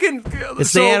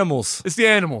Animals. It's the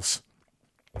Animals.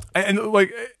 And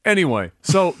anyway,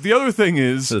 so the other thing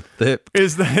is that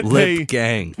lip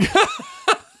gang.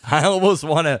 I almost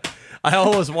want to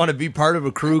be part of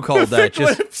a crew called that.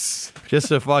 Just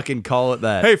to fucking call it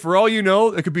that. Hey, for all you know,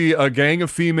 it could be a gang of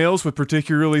females with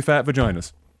particularly fat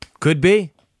vaginas. Could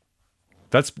be.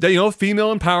 That's female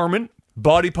empowerment,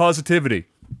 body positivity.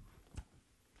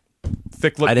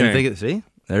 Thick lip. I didn't gang. think it. See,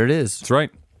 there it is. That's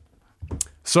right.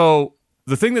 So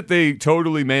the thing that they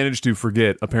totally managed to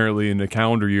forget, apparently in the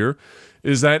calendar year,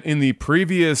 is that in the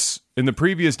previous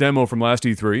demo from last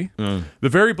E3, the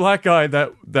very black guy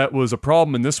that was a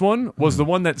problem in this one was the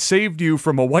one that saved you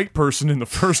from a white person in the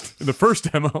first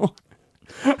demo,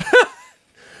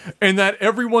 and that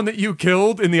everyone that you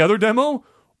killed in the other demo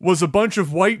was a bunch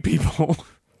of white people.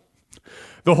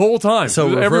 The whole time.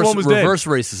 So everyone was dead. Reverse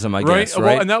racism, I guess, right?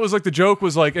 Well, and that was like the joke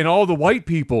was like, and all the white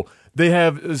people, they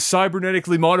have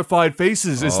cybernetically modified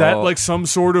faces. Is that like some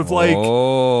sort of like...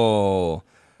 Oh.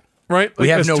 Right? Like we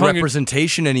have no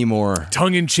representation anymore.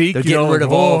 Tongue in cheek. They're getting rid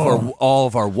of all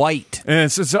of our white. And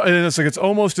it's like it's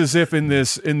almost as if in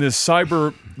this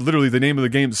cyber, literally the name of the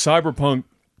game, Cyberpunk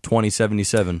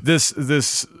 2077. This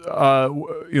anything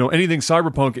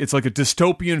cyberpunk, it's like a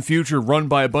dystopian future run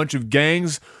by a bunch of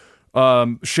gangs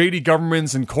shady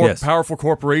governments and powerful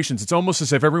corporations. It's almost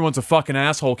as if everyone's a fucking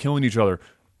asshole killing each other.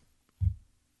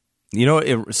 You know,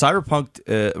 Cyberpunk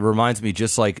reminds me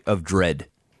just like of Dread.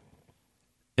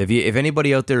 If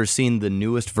anybody out there has seen the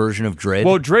newest version of Dread,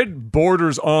 well, Dread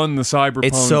borders on the Cyberpunk.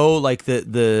 It's so like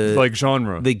the like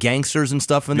genre, the gangsters and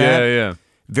stuff in that. Yeah.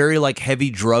 Very like heavy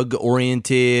drug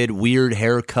oriented, weird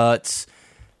haircuts,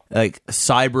 like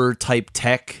cyber type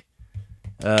tech.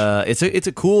 It's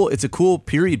a cool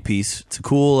period piece. It's a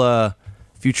cool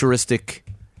futuristic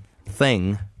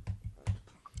thing.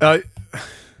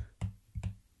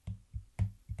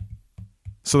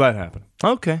 So that happened.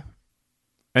 Okay.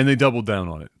 And they doubled down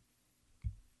on it.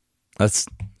 It's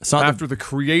not after the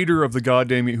creator of the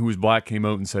goddamn Who Was Black came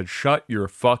out and said, "Shut your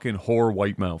fucking whore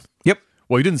white mouth." Yep.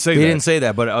 Well, he didn't say that. He didn't say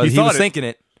that, but he was thinking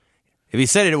it. If he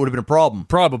said it, it would have been a problem.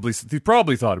 He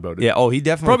probably thought about it. Yeah. Oh, he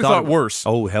definitely thought worse.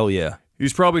 Oh, hell yeah.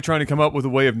 He's probably trying to come up with a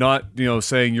way of not,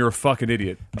 saying you're a fucking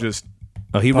idiot. Just.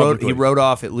 He wrote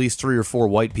off at least 3 or 4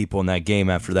 white people in that game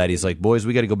after that. He's like, boys,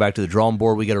 we got to go back to the drawing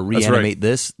board. We got to reanimate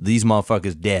this. These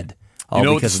motherfuckers dead. You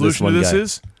know what the solution to this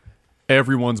is?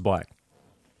 Everyone's black.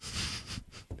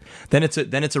 Then it's a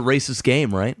racist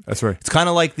game, right? That's right. It's kind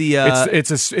of like the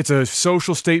it's a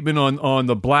social statement on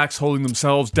the blacks holding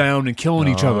themselves down and killing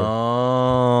each other.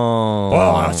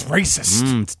 Oh, that's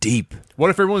racist. It's deep. What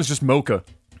if everyone's just mocha?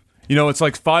 It's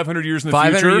like 500 years in the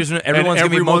future. 500 years, everyone's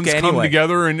going to be mocha come anyway.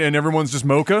 Together and everyone's just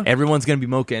mocha. Everyone's going to be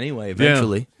mocha anyway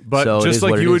eventually. Yeah. But so just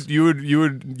like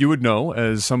you would know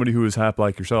as somebody who is half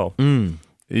black yourself,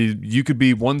 you could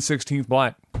be 1/16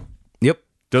 black. Yep.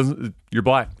 You're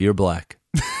black. You're black.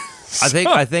 I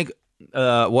think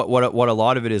what a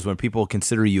lot of it is when people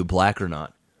consider you black or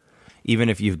not. Even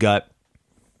if you've got,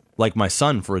 like my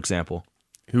son, for example,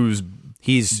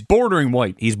 he's bordering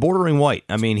white. He's bordering white.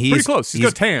 I mean, he's pretty close. He's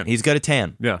got a tan. He's got a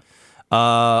tan. Yeah.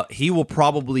 He will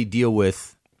probably deal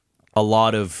with a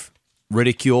lot of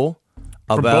ridicule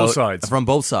from both sides. From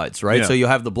both sides, right? Yeah. So you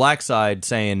have the black side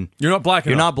saying, "You're not black.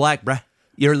 You're not black, bruh.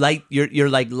 You're light. You're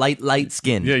like light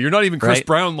skin. Yeah, you're not even Chris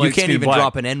Brown. You can't even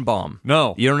drop an N-bomb.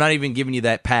 No, you're not even giving you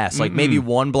that pass. Like maybe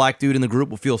one black dude in the group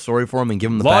will feel sorry for him and give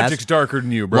him the Logic's pass. darker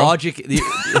than you, bro. Logic.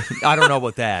 I don't know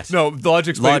about that. No,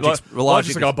 Logic's like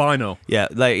albino. Yeah,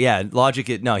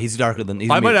 Logic. No, he's darker than.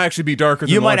 I might actually be darker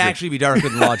than you. Logic. Might actually be darker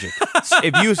than Logic.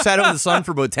 If you sat out in the sun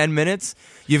for about 10 minutes,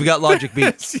 you've got Logic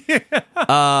beat.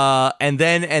 Yeah. And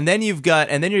then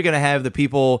you're gonna have the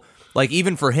people like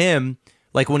even for him.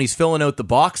 Like when he's filling out the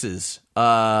boxes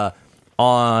on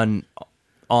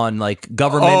like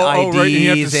government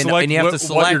IDs, right. and you have to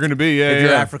select what you're going to be. if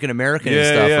you're African American and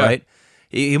stuff, right?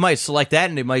 He might select that,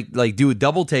 and he might like do a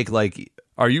double take. Like,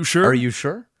 are you sure? Are you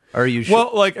sure? Are you sure?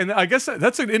 Well, like, and I guess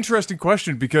that's an interesting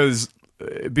question because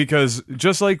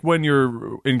just like when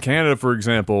you're in Canada, for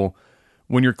example,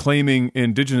 when you're claiming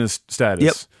Indigenous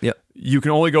status, yep. you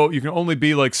can only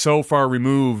be like so far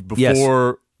removed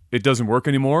before. It doesn't work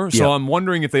anymore. So I'm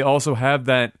wondering if they also have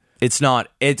that. It's not.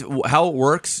 How it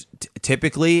works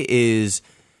typically is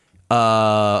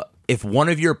if one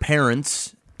of your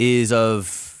parents is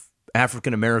of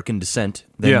African American descent,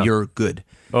 then you're good.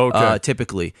 Okay.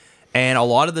 Typically. And a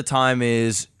lot of the time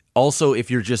is also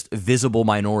if you're just a visible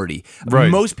minority.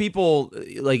 Right. Most people,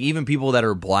 like even people that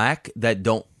are black that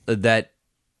don't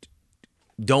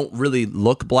really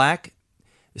look black,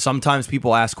 sometimes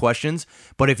people ask questions,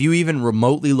 but if you even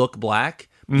remotely look black,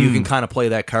 you can kind of play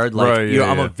that card like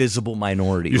I'm a visible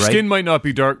minority. Your skin might not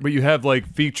be dark, but you have like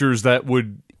features that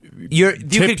would you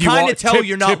can kind of tell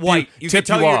you're not white. You tip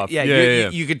can tell you off.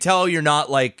 You can tell you're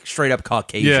not like straight up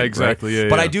Caucasian. Yeah, exactly. Right? Yeah,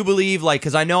 but I do believe like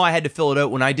because I know I had to fill it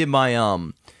out when I did my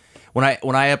when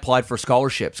I applied for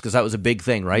scholarships because that was a big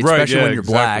thing, right? Especially when you're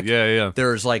black. Yeah.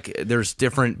 There's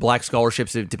different black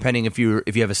scholarships depending if you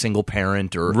have a single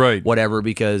parent or whatever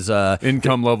because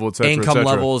income level, etc. Income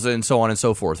levels and so on and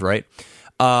so forth, right?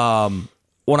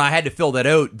 When I had to fill that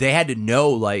out, they had to know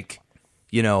like,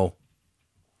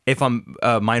 if I'm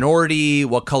a minority,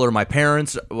 what color are my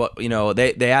parents,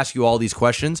 they ask you all these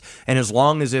questions, and as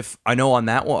long as if I know on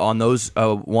that one, on those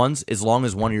ones, as long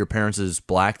as one of your parents is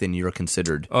black, then you're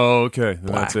considered. Oh, okay, then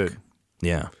black. that's it.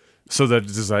 Yeah. So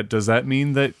does that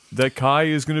mean that Kai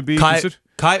is going to be considered?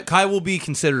 Kai will be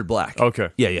considered black. Okay.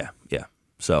 Yeah.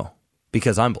 So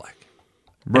because I'm black,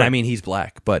 right. And I mean he's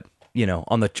black, but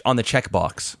on the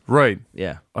checkbox, right?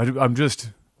 Yeah. I'm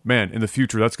just. Man, in the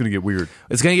future, that's going to get weird.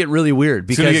 It's going to get really weird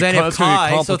because then if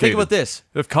Kai, so think about this: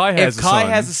 if Kai has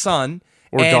a son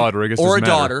or daughter, I guess, or a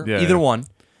daughter, either one,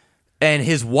 and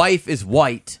his wife is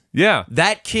white,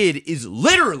 that kid is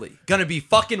literally going to be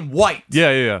fucking white.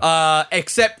 Yeah.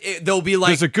 Except there'll be like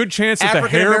there's a good chance that the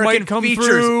hair might come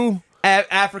through.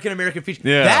 African American feature.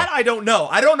 Yeah. That I don't know.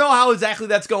 I don't know how exactly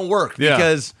that's going to work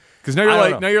because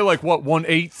now you're like what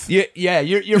 1/8? Yeah,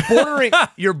 you're bordering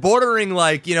you're bordering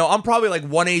like, I'm probably like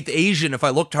 1/8 Asian if I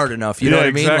looked hard enough. You know what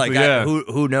I mean? Exactly, like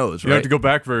who knows? You Right? don't have to go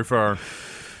back very far.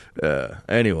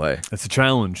 Anyway, It's a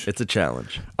challenge. it's a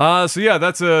challenge. So yeah,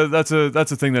 that's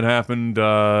a thing that happened,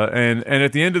 and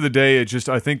at the end of the day,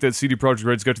 I think that CD Projekt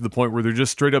Red's got to the point where they're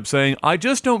just straight up saying, "I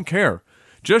just don't care,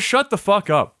 just shut the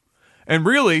fuck up," and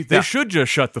really, they should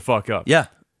just shut the fuck up. Yeah.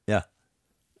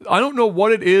 I don't know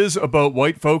what it is about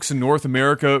white folks in North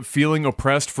America feeling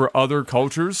oppressed for other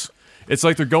cultures. It's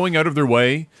like they're going out of their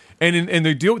way, and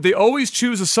they always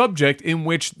choose a subject in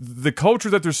which the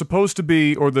culture that they're supposed to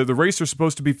be, or the race they're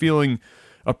supposed to be feeling,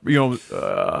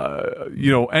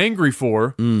 angry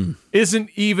for, isn't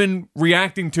even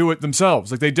reacting to it themselves.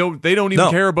 Like they don't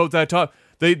even care about that topic.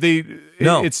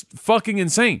 It's fucking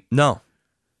insane. No.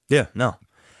 Yeah, no.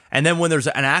 And then when there's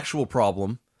an actual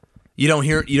problem, you don't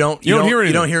hear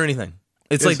anything.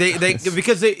 It's like they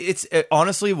because it's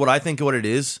honestly what I think what it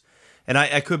is, and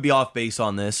I could be off base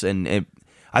on this, and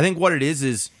I think what it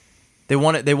is they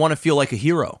want to feel like a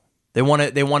hero. They want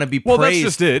to be praised. Well, that's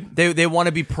just it. They want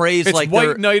to be praised. It's like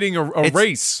white knighting a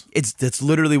race. That's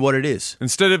literally what it is.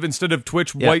 Instead of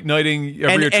Twitch white knighting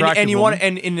every attractive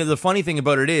woman. And the funny thing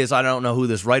about it is, I don't know who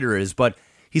this writer is, but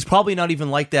he's probably not even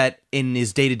like that in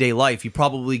his day-to-day life. He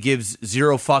probably gives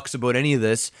zero fucks about any of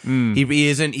this.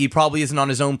 He probably isn't on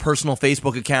his own personal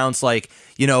Facebook accounts, like,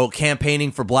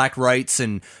 campaigning for black rights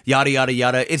and yada yada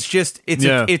yada. It's just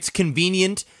it's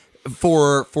convenient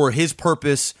for his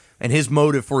purpose and his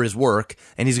motive for his work,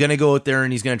 and he's going to go out there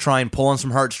and he's going to try and pull on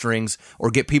some heartstrings or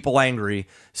get people angry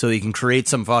so he can create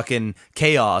some fucking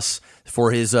chaos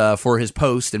for his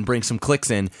post and bring some clicks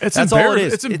in. That's all it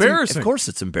is. It's embarrassing. Of course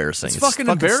it's embarrassing. It's fucking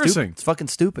embarrassing. It's fucking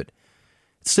stupid.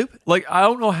 It's stupid. Like, I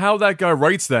don't know how that guy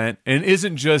writes that and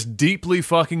isn't just deeply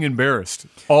fucking embarrassed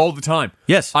all the time.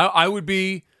 Yes. I would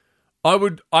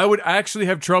actually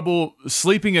have trouble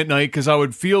sleeping at night because I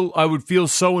would feel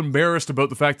so embarrassed about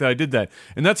the fact that I did that.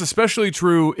 And that's especially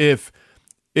true if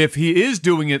he is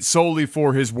doing it solely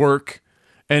for his work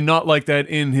and not like that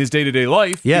in his day-to-day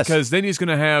life. Yes. Because then he's going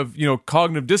to have,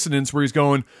 cognitive dissonance where he's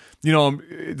going,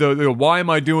 why am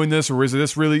I doing this, or is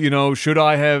this really, should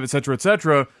I have, et cetera, et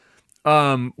cetera.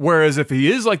 Whereas if he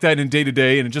is like that in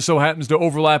day-to-day and it just so happens to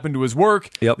overlap into his work,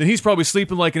 then he's probably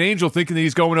sleeping like an angel thinking that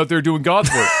he's going out there doing God's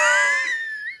work.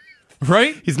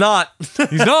 Right? He's not.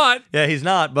 He's not. Yeah, he's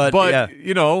not. But yeah.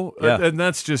 And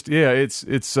that's just it's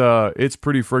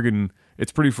pretty friggin'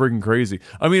 crazy.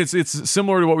 I mean, it's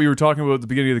similar to what we were talking about at the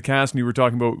beginning of the cast, and you were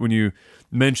talking about when you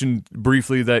mentioned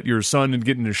briefly that your son and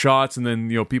getting his shots, and then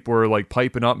people are like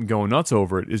piping up and going nuts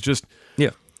over it. It's just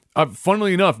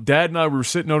funnily enough, Dad and I were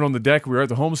sitting out on the deck. We were at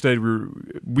the homestead.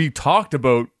 We talked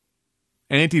about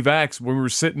anti-vax when we were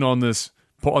sitting on the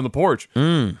porch.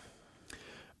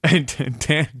 And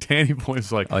Danny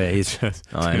Boy's like, oh yeah, he's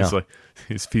like,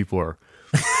 these people are.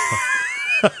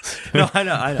 No, I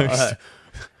know.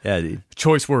 Yeah, dude.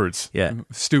 Choice words. Yeah,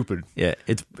 stupid. Yeah,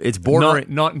 it's bordering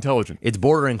not intelligent. It's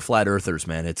bordering flat earthers,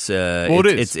 man. It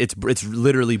is. It's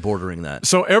literally bordering that.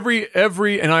 So every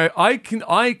and I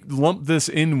lump this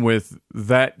in with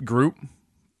that group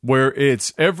where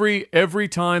it's every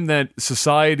time that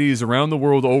societies around the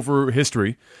world over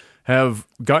history have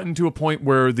gotten to a point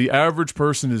where the average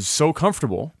person is so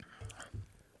comfortable,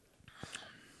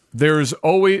 there's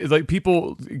always like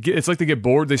people. It's like they get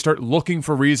bored. They start looking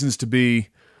for reasons to be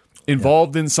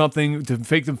involved in something to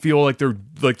make them feel like they're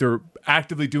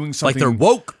actively doing something. Like they're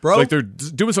woke, bro. Like they're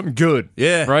doing something good.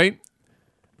 Yeah. Right.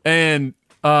 And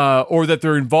or that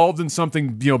they're involved in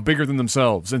something bigger than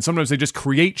themselves. And sometimes they just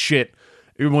create shit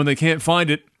when they can't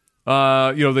find it.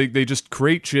 They just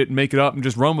create shit and make it up and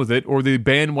just run with it, or they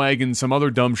bandwagon some other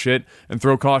dumb shit and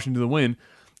throw caution to the wind.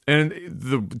 And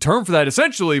the term for that,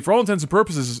 essentially, for all intents and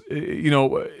purposes,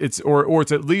 it's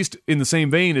at least in the same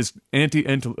vein as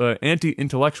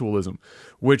anti-intellectualism,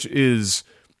 which is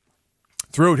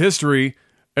throughout history,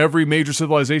 every major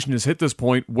civilization has hit this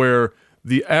point where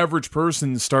the average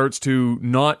person starts to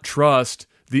not trust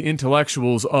the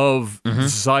intellectuals of the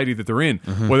society that they're in,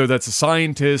 whether that's a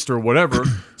scientist or whatever.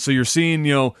 So you're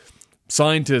seeing,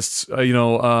 scientists,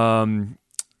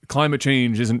 climate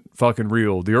change isn't fucking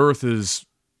real. The earth is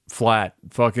flat.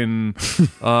 Fucking,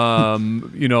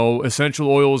 essential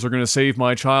oils are going to save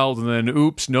my child. And then,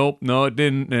 oops, nope, no, it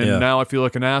didn't. And now I feel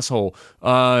like an asshole.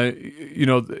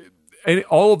 And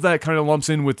all of that kind of lumps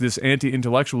in with this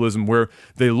anti-intellectualism where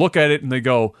they look at it and they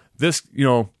go, this,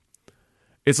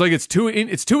 it's like it's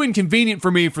too inconvenient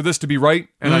for me for this to be right,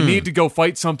 and I need to go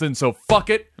fight something. So fuck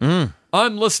it.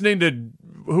 I'm listening to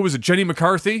who was it, Jenny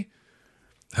McCarthy,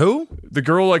 Who? The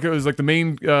girl, like it was like the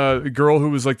main girl who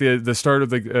was like the start of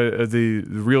the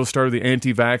real start of the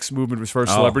anti-vax movement as far as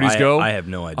celebrities go. I have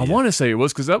no idea. I want to say it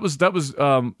was because that was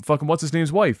fucking what's his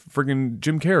name's wife, friggin'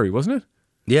 Jim Carrey, wasn't it?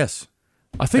 Yes.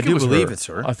 I think it was believe her. it's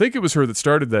her. I think it was her that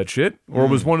started that shit, or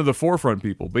was one of the forefront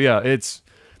people. But yeah, it's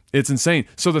insane.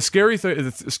 So the scary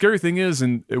thing is,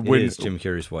 and when it is Jim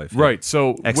Carrey's wife, right?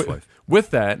 So ex-wife.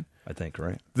 With that. I think,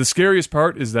 right? The scariest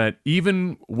part is that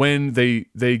even when they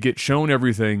get shown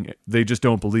everything, they just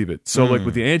don't believe it. So, like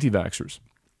with the anti-vaxxers,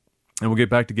 and we'll get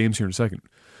back to games here in a second.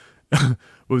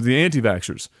 With the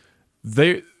anti-vaxxers,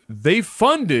 they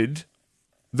funded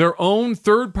their own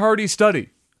third-party study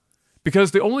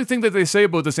because the only thing that they say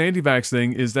about this anti-vax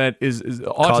thing is that is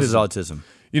autism. Causes autism.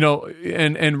 You know,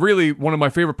 and really one of my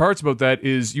favorite parts about that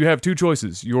is you have two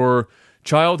choices. Your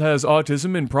child has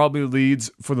autism and probably leads,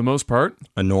 for the most part,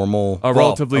 a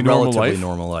relatively normal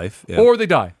life, yeah. or they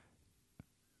die.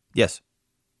 Yes.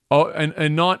 Oh,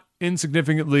 and not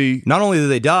insignificantly. Not only do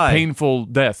they die, painful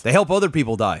death. They help other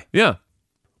people die. Yeah.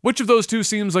 Which of those two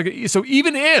seems like so?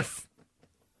 Even if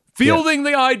fielding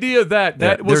the idea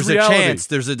that was there's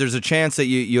reality, there's a chance that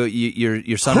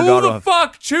your son or who daughter. Who the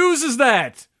fuck chooses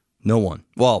that? No one.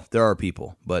 Well, there are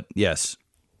people, but yes.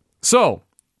 So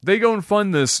they go and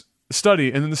fund this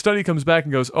study, and then the study comes back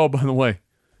and goes, oh, by the way,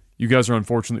 you guys are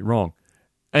unfortunately wrong.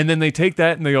 And then they take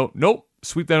that and they go, nope,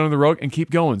 sweep that under the rug and keep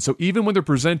going. So even when they're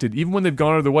presented, even when they've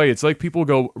gone out of their way, it's like people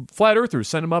go, flat earthers,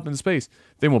 send them up in space.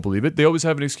 They won't believe it. They always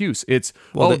have an excuse. It's,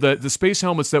 the space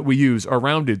helmets that we use are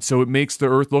rounded, so it makes the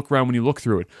Earth look round when you look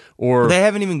through it. Or they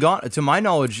haven't even gone, to my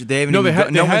knowledge, they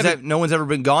haven't no one's ever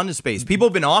been gone to space. People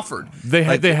have been offered. They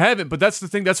haven't, but that's the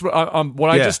thing. That's what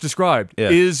I just described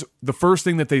is the first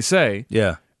thing that they say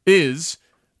is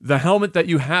the helmet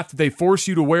that they force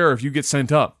you to wear if you get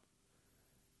sent up.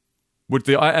 What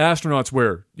the astronauts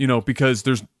wear, because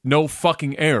there's no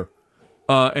fucking air.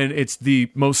 And it's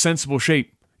the most sensible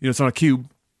shape. It's on a cube.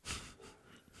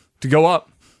 To go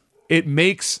up, it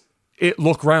makes it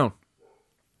look round.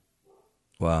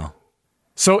 Wow.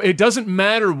 So it doesn't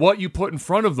matter what you put in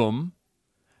front of them.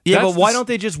 Yeah, but why don't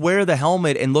they just wear the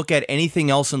helmet and look at anything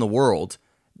else in the world?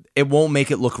 It won't make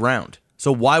it look round.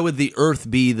 So why would the Earth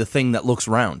be the thing that looks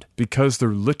round? Because they're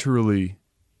literally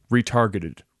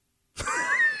retargeted.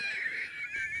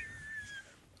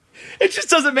 It just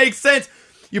doesn't make sense.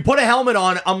 You put a helmet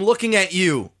on, I'm looking at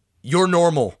you. You're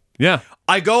normal. Yeah.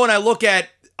 I go and I look at,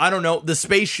 I don't know, the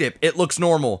spaceship. It looks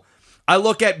normal. I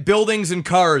look at buildings and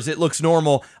cars. It looks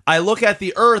normal. I look at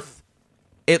the Earth.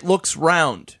 It looks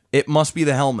round. It must be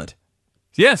the helmet.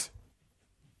 Yes.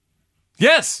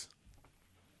 Yes.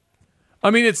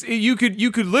 I mean, you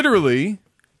could literally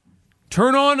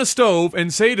turn on a stove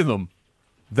and say to them,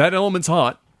 that element's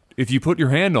hot. If you put your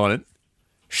hand on it,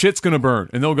 shit's going to burn.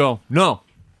 And they'll go, no,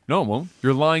 it won't.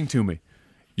 You're lying to me.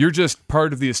 You're just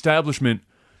part of the establishment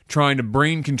trying to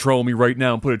brain control me right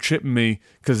now and put a chip in me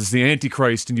because it's the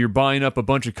Antichrist and you're buying up a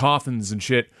bunch of coffins and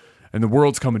shit and the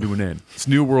world's coming to an end. It's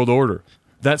New World Order.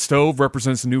 That stove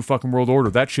represents the new fucking world order.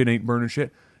 That shit ain't burning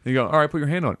shit. And you go, all right, put your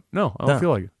hand on it. No, I don't feel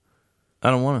like it.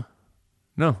 I don't want to.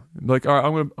 No. Like, all right,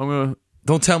 I'm gonna.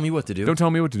 Don't tell me what to do. Don't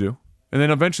tell me what to do. And then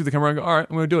eventually they come around and go, all right,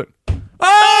 I'm going to do it.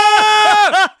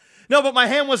 Ah! No, but my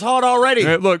hand was hot already.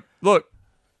 Hey, look.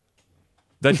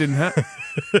 That didn't happen.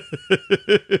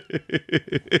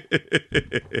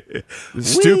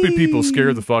 Stupid people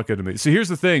scare the fuck out of me. So here's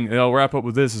the thing, and I'll wrap up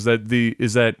with this: is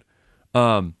that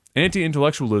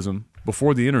anti-intellectualism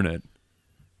before the internet,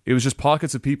 it was just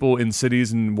pockets of people in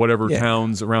cities and whatever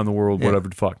towns around the world, whatever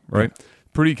the fuck, right?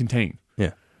 Pretty contained.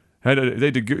 Yeah, they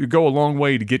had to go a long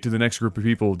way to get to the next group of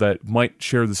people that might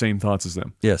share the same thoughts as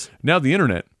them. Yes. Now the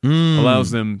internet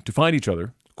allows them to find each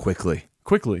other quickly,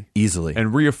 easily,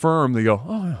 and reaffirm. They go,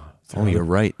 oh, you're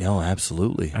right. No,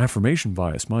 absolutely. Affirmation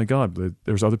bias. My God, but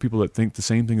there's other people that think the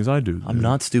same thing as I do. I'm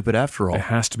not stupid after all. It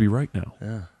has to be right now.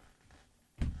 Yeah.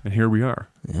 And here we are.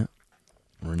 Yeah.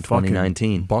 We're in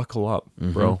 2019. Buckle up,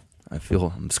 bro.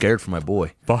 I'm scared for my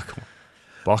boy.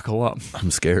 Buckle up.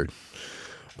 I'm scared.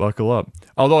 Buckle up.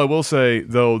 Although I will say,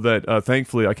 though, that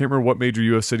thankfully, I can't remember what major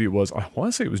U.S. city it was. I want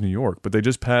to say it was New York, but they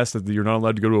just passed that you're not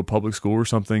allowed to go to a public school or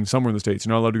something. Somewhere in the States,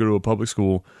 you're not allowed to go to a public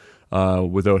school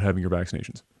without having your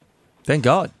vaccinations. Thank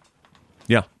God.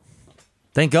 Yeah.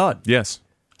 Thank God. Yes.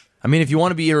 I mean, if you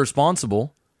want to be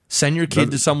irresponsible, send your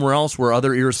kid to somewhere else where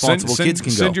other irresponsible kids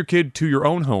can go. Send your kid to your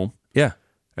own home. Yeah.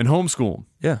 And homeschool them.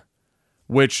 Yeah.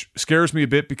 Which scares me a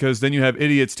bit because then you have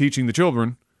idiots teaching the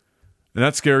children, and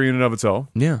that's scary in and of itself.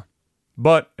 Yeah.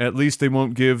 But at least they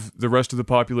won't give the rest of the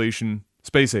population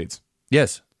space aids.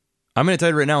 Yes. I'm going to tell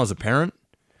you right now, as a parent,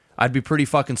 I'd be pretty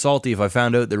fucking salty if I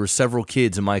found out there were several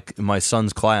kids in my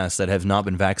son's class that have not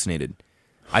been vaccinated.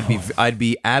 I'd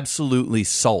be absolutely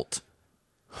salt.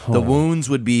 The wounds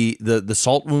would be the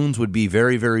salt wounds would be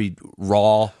very, very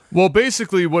raw. Well,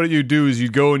 basically, what you do is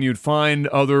you'd go and you'd find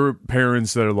other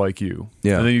parents that are like you,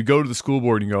 and then you go to the school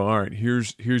board and you go, all right,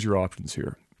 here's your options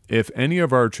here. If any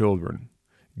of our children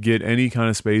get any kind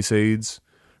of space aids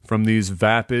from these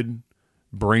vapid,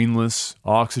 brainless,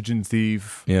 oxygen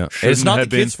thief, it's not the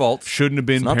kid's fault. Shouldn't have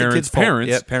been parents.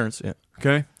 Parents. Yeah.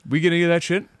 Okay, we get any of that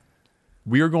shit.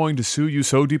 We are going to sue you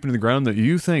so deep into the ground that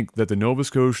you think that the Nova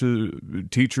Scotia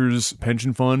Teachers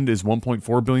Pension Fund is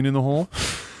 $1.4 billion in the hole.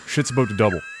 Shit's about to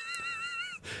double.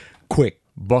 Quick,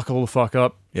 buckle the fuck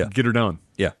up. Yeah, get her done.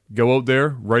 Yeah, go out there,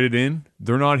 write it in.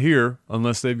 They're not here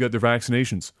unless they've got their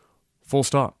vaccinations. Full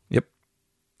stop. Yep.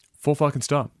 Full fucking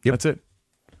stop. Yep. That's it.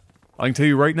 I can tell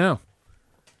you right now.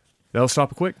 That'll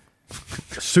stop it quick.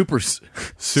 Super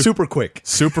quick.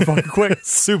 Super fucking quick.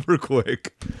 Super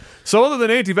quick. So other than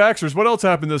anti-vaxxers, what else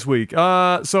happened this week?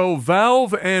 So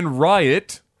Valve and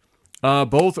Riot,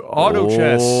 both auto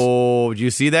chess. Oh, did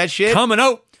you see that shit? Coming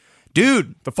out.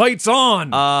 Dude. The fight's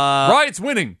on. Riot's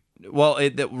winning. Well,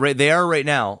 they are right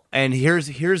now. And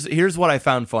here's what I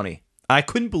found funny. I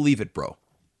couldn't believe it, bro.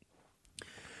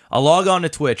 I log on to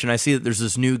Twitch and I see that there's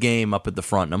this new game up at the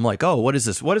front. And I'm like, oh, what is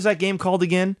this? What is that game called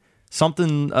again?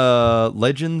 Something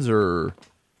Legends or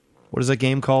what is that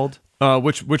game called?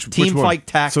 Which Team one? Fight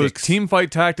Tactics. So Team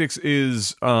Fight Tactics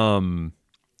is I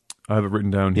have it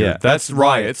written down here. Yeah, that's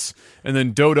Riots. And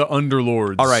then Dota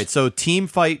Underlords. All right, so Team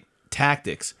Fight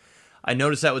Tactics. I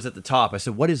noticed that was at the top. I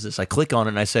said, what is this? I click on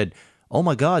it and I said, oh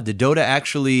my god, did Dota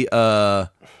actually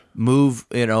move,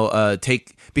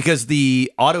 take, because the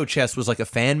auto chess was like a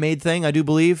fan-made thing, I do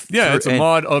believe. Yeah, it's a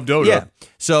mod of Dota. Yeah.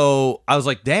 So I was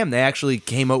like, damn, they actually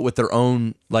came out with their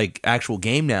own like actual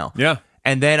game now. Yeah.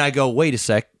 And then I go, wait a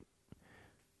sec.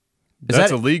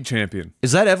 That's a league champion.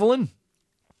 Is that Evelyn?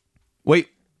 Wait,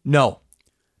 no.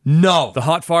 The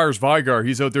Hot Fires Vygar,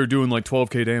 he's out there doing like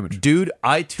 12k damage. Dude,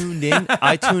 I tuned in.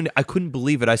 I couldn't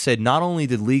believe it. I said, not only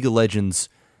did League of Legends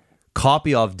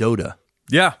copy off Dota.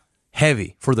 Yeah.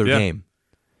 Heavy for their game.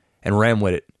 And ran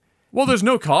with it. Well, there's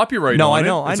no copyright no, on I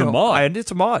know, it. It's I know. a mod.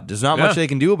 It's a mod. There's not much they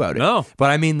can do about it. No.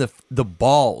 But I mean, the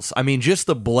balls. I mean, just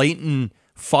the blatant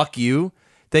fuck you.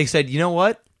 They said, you know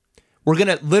what? We're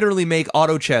going to literally make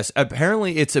auto chess.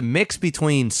 Apparently, it's a mix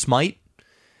between Smite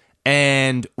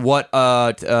and what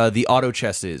the auto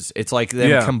chess is. It's like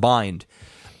them combined.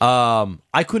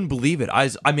 I couldn't believe it. I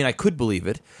could believe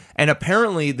it. And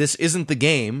apparently, this isn't the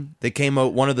game. They came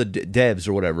out, one of the devs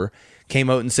or whatever, came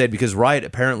out and said, because Riot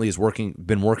apparently has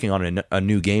been working on a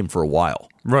new game for a while.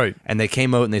 Right. And they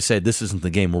came out and they said, this isn't the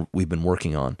game we've been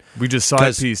working on. We just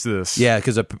side-pieced this. Yeah,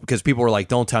 because people were like,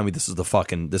 don't tell me this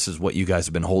is what you guys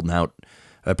have been holding out.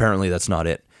 Apparently, that's not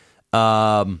it.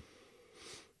 Wow.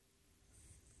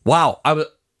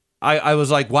 I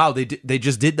was like, wow, they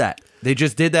just did that. They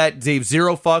just did that. They have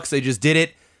zero fucks. They just did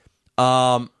it.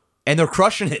 And they're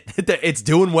crushing it. It's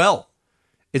doing well.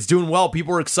 It's doing well.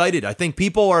 People are excited. I think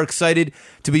people are excited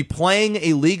to be playing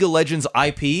a League of Legends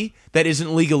IP that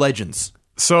isn't League of Legends.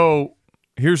 So,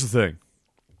 here's the thing.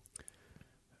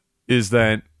 Is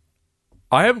that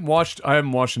I haven't watched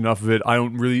enough of it. I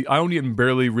don't even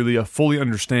barely really fully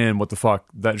understand what the fuck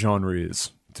that genre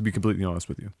is, to be completely honest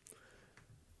with you.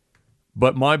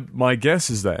 But my guess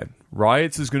is that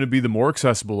Riot's is going to be the more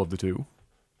accessible of the two.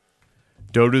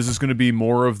 Dota's is going to be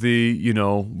more of the,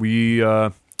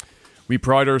 we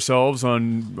pride ourselves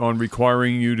on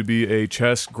requiring you to be a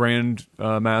chess grand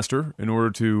master in order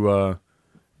to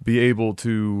be able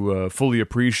to fully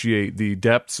appreciate the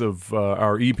depths of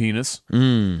our e-penis.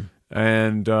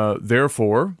 And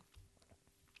therefore,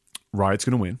 Riot's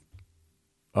going to win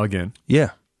again.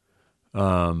 Yeah.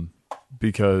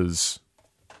 Because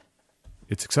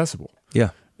it's accessible. Yeah.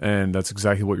 And that's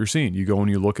exactly what you're seeing. You go and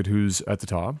you look at who's at the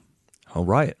top. Oh,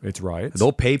 Riot. It's Riot.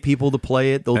 They'll pay people to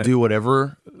play it. They'll do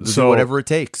whatever. Do whatever it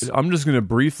takes. I'm just going to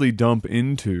briefly dump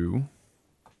into,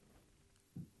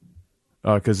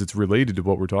 because it's related to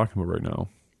what we're talking about right now.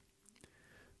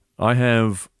 I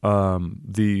have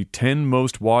the 10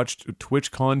 most watched Twitch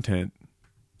content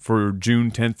for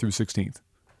June 10th through 16th.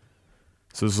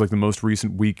 So this is like the most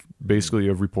recent week, basically,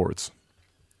 of reports.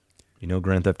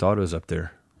 Grand Theft Auto's up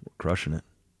there. We're crushing it.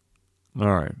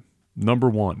 All right. Number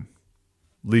 1,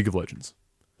 League of Legends.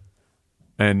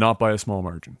 And not by a small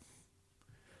margin.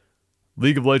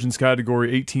 League of Legends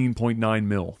category, 18.9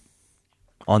 mil.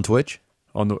 On Twitch?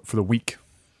 For the week.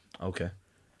 Okay.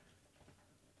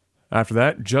 After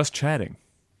that, Just Chatting.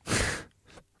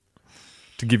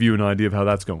 To give you an idea of how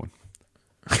that's going.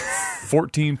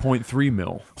 14.3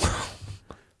 mil.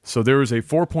 So there is a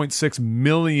 4.6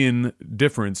 million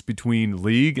difference between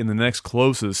League and the next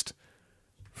closest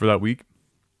for that week.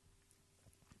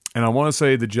 And I want to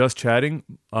say the Just Chatting.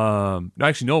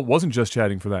 Actually, no, it wasn't Just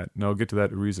Chatting for that. No, I'll get to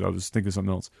that reason. I was thinking of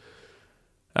something else.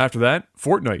 After that,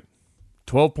 Fortnite,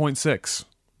 12.6.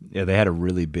 Yeah, they had a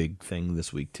really big thing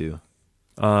this week too.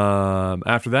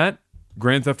 After that,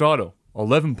 Grand Theft Auto,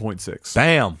 11.6.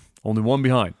 Bam! Only one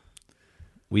behind.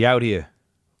 We out here.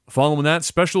 Following that,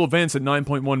 Special Events at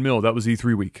 9.1 mil. That was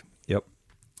E3 week. Yep.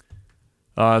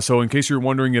 So in case you're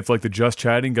wondering if like the Just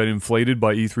Chatting got inflated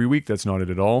by E3 week, that's not it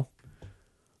at all.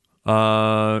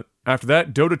 After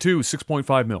that, Dota 2,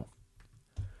 6.5 mil.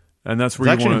 And that's where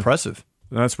It's actually impressive.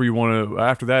 That's where you want to.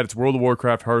 After that, it's World of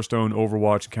Warcraft, Hearthstone,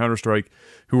 Overwatch, and Counter-Strike,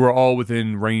 who are all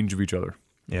within range of each other.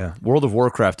 Yeah, World of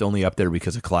Warcraft only up there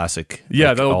because of Classic. Yeah,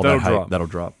 like, that'll drop. That'll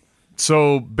drop.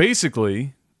 So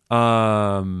basically,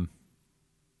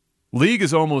 League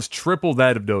is almost triple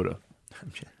that of Dota.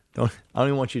 I don't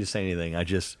even want you to say anything. I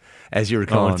just, as you were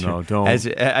going through. No, don't. I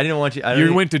didn't want you.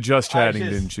 You went to Just Chatting,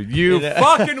 didn't you? You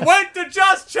fucking went to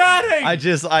Just Chatting!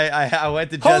 I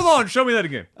went to Just... Hold on, show me that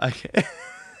again.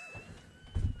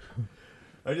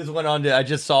 I just went on to, I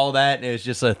just saw that, and it was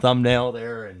just a thumbnail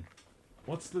there, and...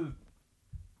 What's the...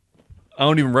 I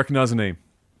don't even recognize the name.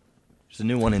 There's a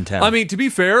new one in town. I mean, to be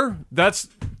fair, that's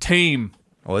tame.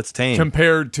 Oh, it's tame.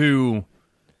 Compared to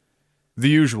the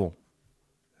usual.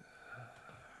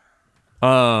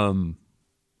 I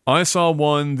saw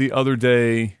one the other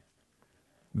day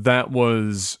that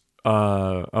was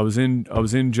I was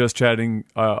in Just Chatting.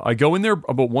 I go in there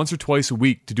about once or twice a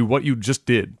week to do what you just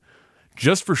did.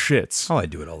 Just for shits. Oh, I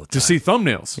do it all the time. To see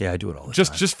thumbnails. Yeah, I do it all the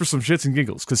time. Just for some shits and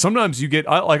giggles. Because sometimes you get,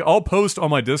 I'll post on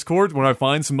my Discord when I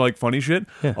find some like funny shit.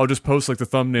 Yeah. I'll just post like the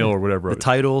thumbnail or whatever. The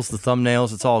titles, the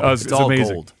thumbnails, it's all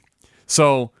amazing. Gold.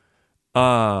 So,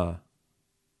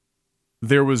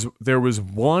 there was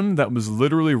one that was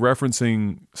literally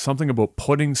referencing something about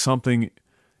putting something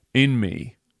in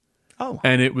me. Oh.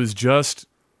 And it was just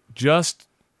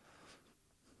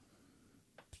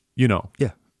you know.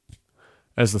 Yeah.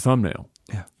 As the thumbnail.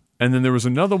 Yeah. And then there was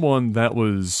another one that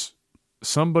was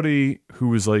somebody who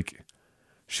was like,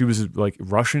 she was like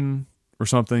Russian or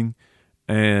something,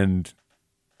 and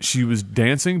she was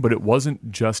dancing, but it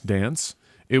wasn't just dance.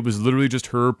 It was literally just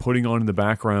her putting on in the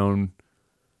background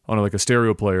on like a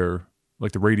stereo player,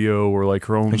 like the radio or like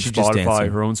her own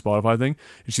Spotify thing.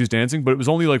 And she was dancing, but it was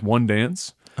only like one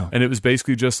dance. Oh. And it was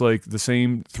basically just like the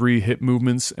same 3 hip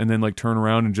movements and then like turn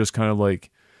around and just kind of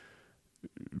like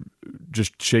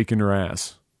just shaking her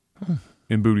ass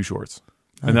in booty shorts.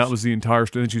 Nice. And that was the entire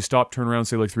then she stopped, turn around,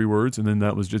 say like 3 words, and then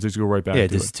that was just go right back to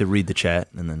just it. To read the chat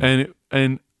and then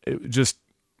and it just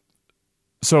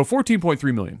so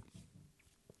 14.3 million.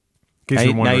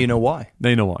 Now you know why.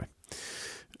 They know why.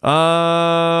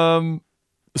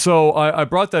 So I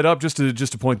brought that up just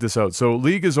to point this out. So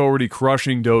League is already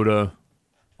crushing Dota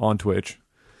on Twitch.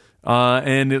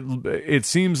 And it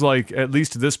seems like, at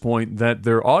least to this point, that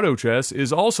their auto chess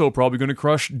is also probably going to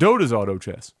crush Dota's auto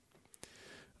chess.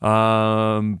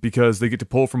 Because they get to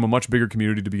pull from a much bigger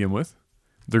community to begin with.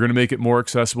 They're going to make it more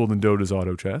accessible than Dota's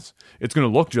auto chess. It's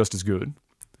going to look just as good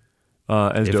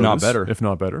as Dota's. If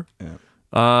not better.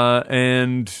 Yeah.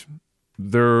 And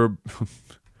they're...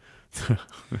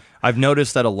 I've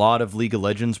noticed that a lot of League of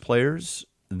Legends players...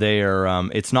 They're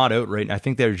it's not out right now. I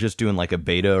think they're just doing like a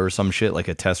beta or some shit, like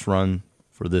a test run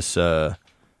for this. It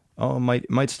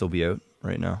might still be out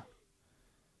right now.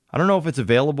 I don't know if it's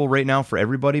available right now for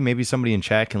everybody. Maybe somebody in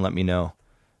chat can let me know.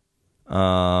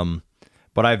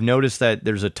 But I've noticed that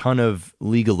there's a ton of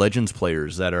League of Legends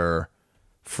players that are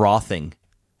frothing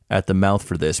at the mouth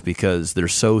for this because they're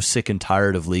so sick and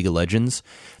tired of League of Legends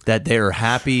that they're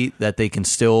happy that they can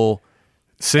still...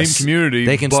 Same community,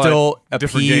 they can but still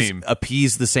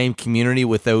appease the same community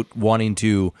without wanting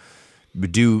to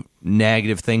do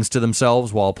negative things to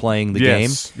themselves while playing the game.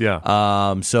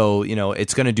 Yeah. So,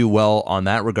 it's going to do well on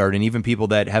that regard. And even people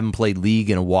that haven't played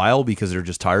League in a while because they're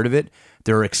just tired of it,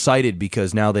 they're excited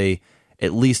because now they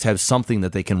at least have something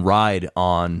that they can ride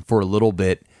on for a little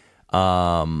bit.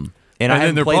 And I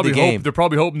haven't played the game. They're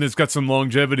probably hoping it's got some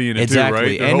longevity in it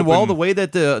exactly. too, right? The way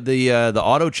that the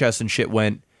auto chess and shit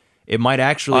went, it might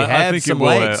actually have some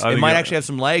legs. It might actually have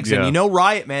some legs. Yeah. And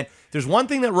Riot, man, there's one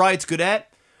thing that Riot's good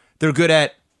at. They're good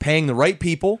at paying the right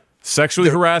people. Sexually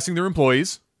harassing their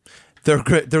employees. They're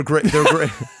great. They're great.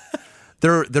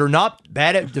 They're not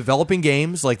bad at developing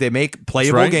games. Like, they make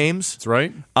playable games. That's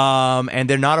right. And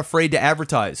they're not afraid to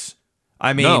advertise.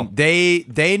 I mean,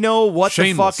 they know what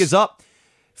the fuck is up.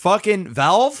 Fucking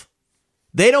Valve,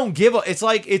 they don't give a... It's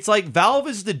like Valve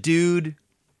is the dude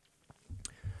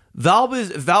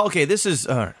Okay, this is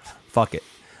fuck it.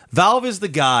 Valve is the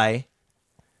guy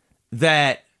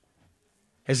that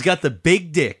has got the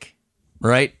big dick,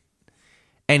 right?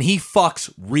 And he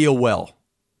fucks real well.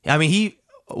 I mean,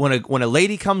 when a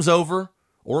lady comes over,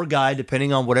 or a guy,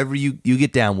 depending on whatever you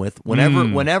get down with,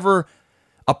 whenever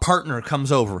a partner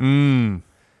comes over,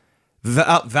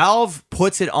 Valve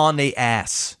puts it on the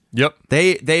ass. Yep.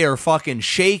 They are fucking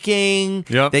shaking.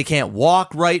 Yep. They can't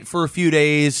walk right for a few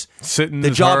days. Sitting the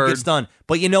is job hard. gets done.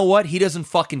 But you know what? He doesn't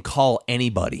fucking call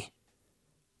anybody.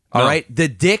 All right? The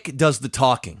dick does the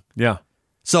talking. Yeah.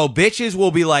 So bitches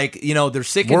will be like, they're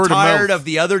sick and Word of tired mouth. of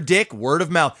the other dick. Word of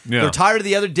mouth. Yeah. They're tired of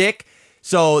the other dick.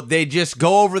 So they just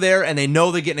go over there and they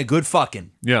know they're getting a good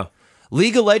fucking. Yeah.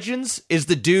 League of Legends is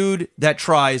the dude that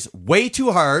tries way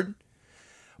too hard,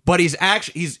 but he's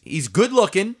good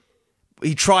looking.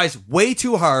 He tries way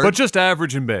too hard. But just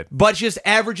average in bed.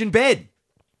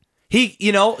 He,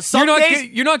 some days...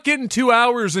 You're not getting 2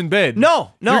 hours in bed.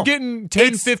 No. You're getting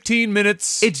 10, 15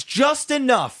 minutes. It's just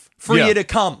enough for you to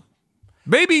come.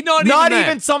 Maybe not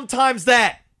even sometimes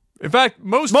that. In fact,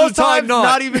 most of the time, times,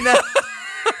 not even that.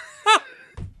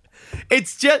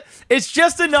 It's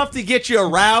just enough to get you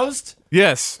aroused.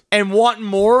 Yes. And wanting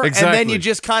more. Exactly. And then you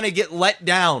just kind of get let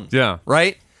down. Yeah.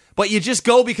 Right? But you just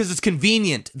go because it's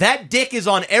convenient. That dick is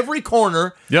on every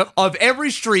corner of every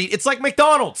street. It's like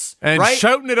McDonald's. And right?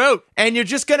 shouting it out. And you're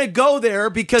just going to go there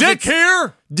because Dick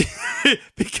here!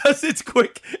 because it's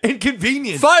quick and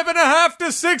convenient. 5.5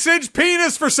 to 6 inch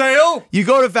penis for sale. You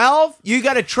go to Valve, you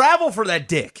got to travel for that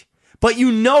dick. But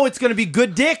you know it's going to be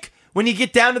good dick when you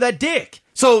get down to that dick.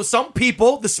 So some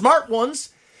people, the smart ones,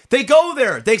 they go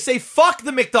there. They say, fuck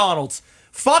the McDonald's.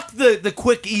 Fuck the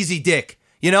quick, easy dick.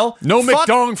 No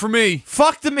McDong for me.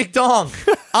 Fuck the McDong.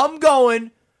 I'm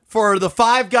going for the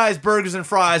Five Guys burgers and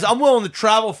fries. I'm willing to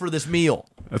travel for this meal.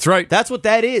 That's right. That's what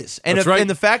that is. And and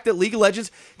the fact that League of Legends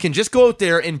can just go out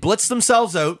there and blitz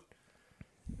themselves out,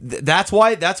 that's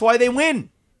why they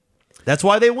win. That's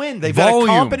why they win. They've got a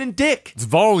competent dick. It's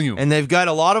volume. And they've got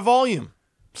a lot of volume.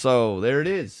 So there it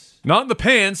is. Not in the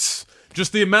pants,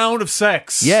 just the amount of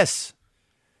sex. Yes.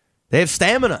 They have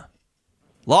stamina.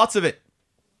 Lots of it.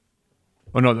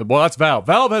 Oh, no. Well, that's Valve.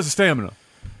 Valve has a stamina.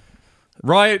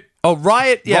 Riot. Oh,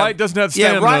 Riot. Yeah. Riot doesn't have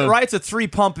stamina. Yeah, Riot's a 3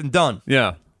 pump and done.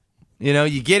 Yeah.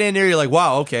 You get in there, you're like,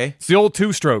 wow, okay. It's the old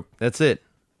 2-stroke. That's it.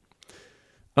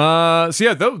 So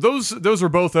yeah, those are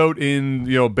both out in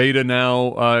beta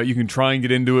now. You can try and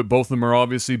get into it. Both of them are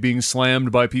obviously being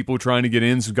slammed by people trying to get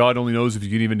in. So God only knows if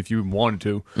you even wanted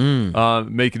to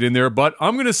make it in there. But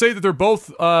I'm going to say that they're both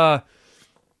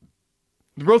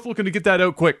looking to get that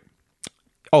out quick.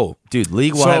 Oh, dude,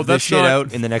 League will have this shit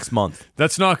out in the next month.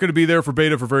 That's not going to be there for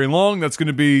beta for very long. That's going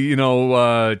to be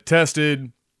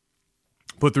tested,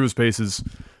 put through its paces,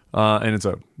 and it's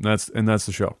out. That's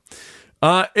the show.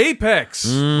 Apex,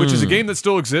 which is a game that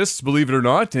still exists, believe it or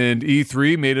not, and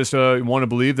E3 made us want to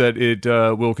believe that it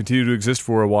will continue to exist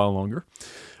for a while longer.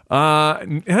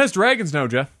 It has dragons now,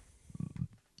 Jeff.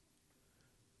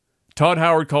 Todd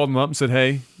Howard called him up and said,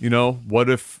 "Hey, what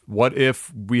if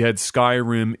we had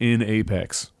Skyrim in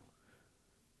Apex?"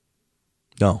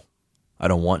 No, I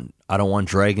don't want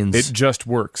dragons. It just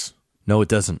works. No, it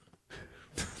doesn't.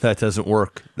 That doesn't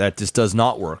work. That just does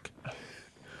not work.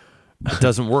 It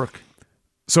doesn't work.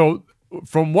 So,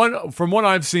 from what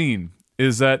I've seen,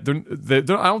 is that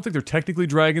they're I don't think they're technically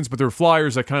dragons, but they're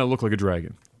flyers that kind of look like a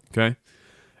dragon. Okay,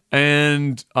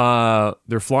 and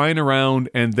they're flying around,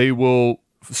 and they will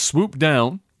swoop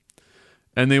down,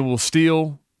 and they will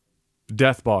steal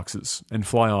death boxes and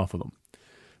fly off of them.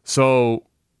 So,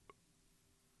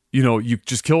 you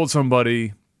just killed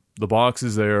somebody, the box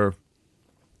is there,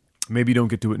 maybe you don't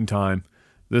get to it in time.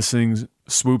 This thing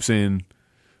swoops in,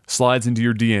 slides into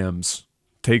your DMs,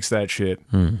 takes that shit,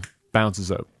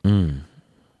 bounces out.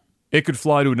 It could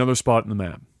fly to another spot in the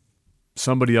map.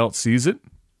 Somebody else sees it,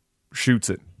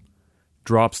 shoots it,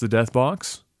 drops the death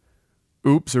box.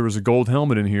 Oops, there was a gold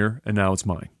helmet in here, and now it's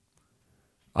mine.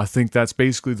 I think that's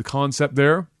basically the concept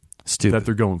there. Stupid. That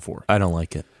they're going for. I don't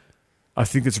like it. I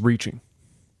think it's reaching.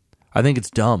 I think it's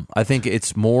dumb. I think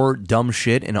it's more dumb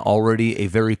shit in already a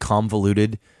very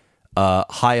convoluted,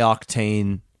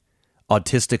 high-octane,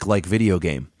 autistic-like video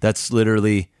game. That's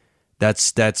literally...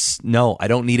 No, I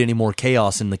don't need any more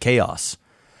chaos in the chaos.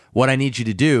 What I need you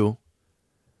to do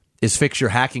is fix your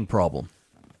hacking problem.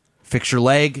 Fix your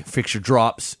lag, fix your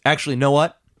drops. Actually, you know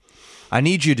what? I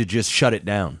need you to just shut it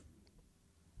down.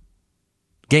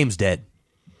 Game's dead.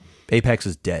 Apex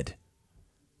is dead.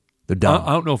 They're done.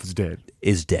 I don't know if it's dead.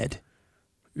 Is dead.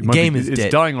 Game is dead.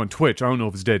 It's dying on Twitch. I don't know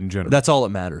if it's dead in general. That's all that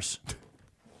matters.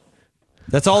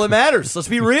 That's all that matters. Let's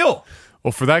be real.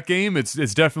 Well, for that game, it's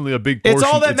definitely a big portion. It's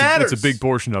all that matters. It's a big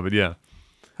portion of it, yeah.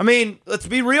 I mean, let's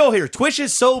be real here. Twitch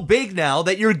is so big now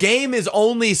that your game is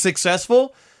only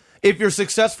successful if you're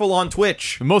successful on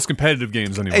Twitch. The most competitive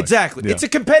games, anyway. Exactly. Yeah. It's a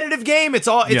competitive game. It's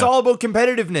all about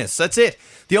competitiveness. That's it.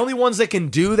 The only ones that can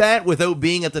do that without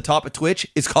being at the top of Twitch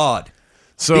is COD.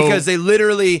 Because they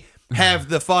literally have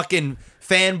the fucking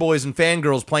fanboys and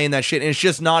fangirls playing that shit, and it's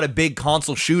just not a big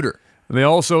console shooter. And they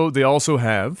also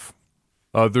have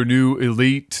their new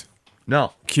Elite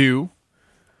queue.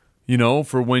 You know,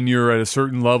 for when you're at a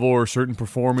certain level or a certain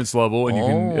performance level, and you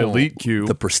can elite queue.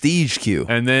 The prestige queue.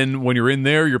 And then when you're in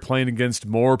there, you're playing against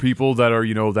more people that are,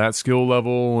 that skill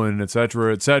level, and et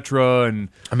cetera, and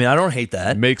I mean, I don't hate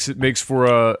that. Makes for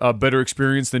a better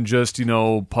experience than just,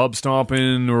 pub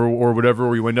stomping or whatever,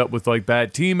 where you end up with like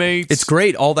bad teammates. It's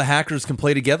great. All the hackers can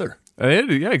play together.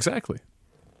 Yeah, exactly.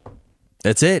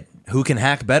 That's it. Who can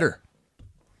hack better?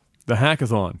 The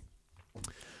hackathon.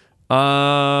 But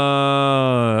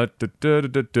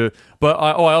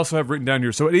I also have written down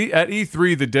here. So at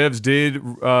E3, the devs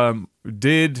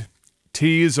did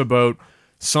tease about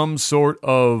some sort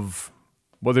of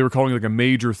what they were calling like a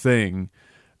major thing,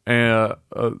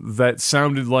 that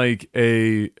sounded like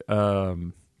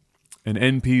an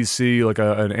NPC, like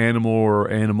an animal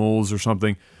or animals or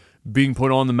something, being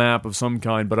put on the map of some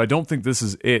kind. But I don't think this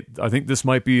is it. I think this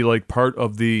might be like part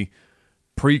of the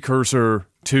precursor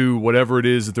to whatever it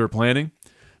is that they're planning.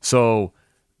 So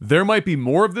there might be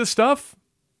more of this stuff.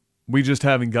 We just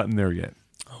haven't gotten there yet.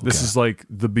 Okay. This is like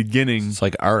the beginning. It's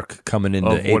like Ark coming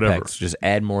into Apex. Whatever. Just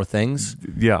add more things.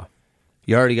 Yeah.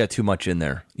 You already got too much in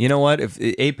there. You know what? If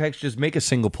Apex, just make a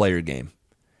single player game.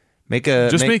 Make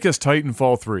us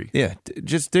Titanfall 3. Yeah.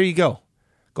 Just there you go.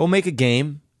 Go make a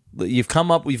game. We've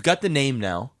got the name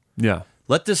now. Yeah.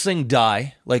 Let this thing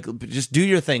die. Like, just do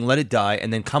your thing. Let it die,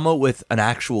 and then come out with an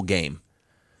actual game.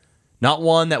 Not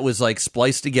one that was like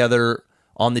spliced together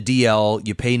on the DL.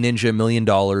 You pay Ninja $1 million,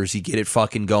 you get it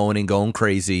fucking going and going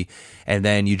crazy, and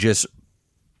then you just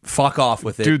fuck off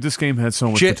with it. Dude, this game had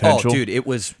so much potential. Oh, dude, it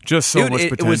was just so much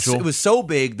potential. It was so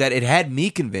big that it had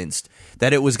me convinced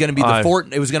that it was going to be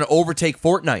it was going to overtake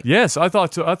Fortnite. Yes, I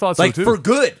thought so. Like too. For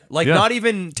good, not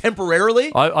even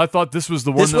temporarily. I thought this was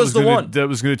the one that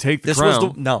was going to take the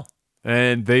crown. No,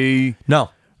 and they.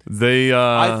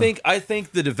 I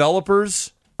think the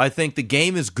developers. I think the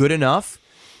game is good enough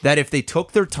that if they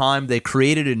took their time, they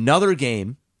created another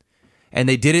game, and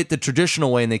they did it the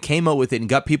traditional way, and they came out with it and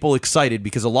got people excited,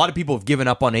 because a lot of people have given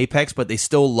up on Apex, but they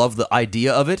still love the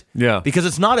idea of it. Yeah. Because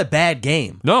it's not a bad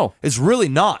game. No. It's really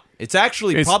not. It's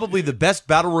actually probably the best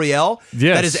battle royale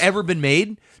that has ever been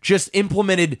made, just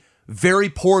implemented very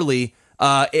poorly,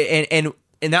 and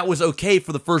that was okay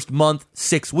for the first month,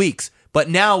 6 weeks. But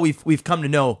now we've come to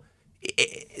know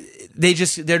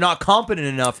they're not competent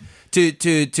enough to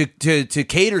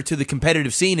cater to the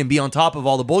competitive scene and be on top of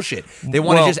all the bullshit. They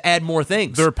want to just add more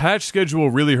things. Their patch schedule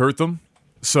really hurt them.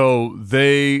 So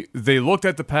they looked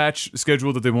at the patch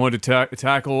schedule that they wanted to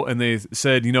tackle, and they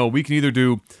said, we can either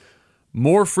do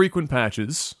more frequent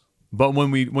patches, but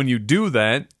when you do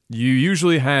that, you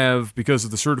usually have, because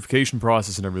of the certification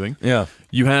process and everything,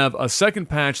 you have a second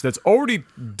patch that's already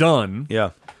done. Yeah.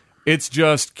 It's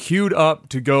just queued up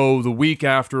to go the week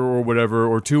after or whatever,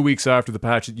 or 2 weeks after the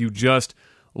patch that you just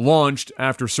launched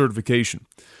after certification.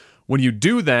 When you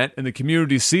do that and the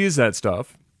community sees that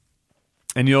stuff,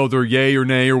 and they're yay or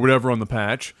nay or whatever on the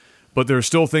patch, but there are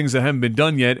still things that haven't been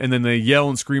done yet, and then they yell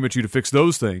and scream at you to fix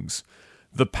those things,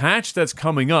 the patch that's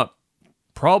coming up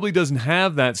probably doesn't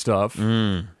have that stuff.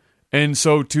 And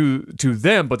so to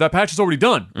them, but that patch is already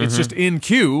done. Mm-hmm. It's just in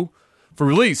queue for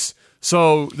release.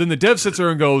 So then the dev sits there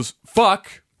and goes,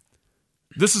 fuck,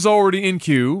 this is already in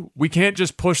queue. We can't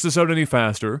just push this out any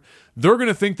faster. They're going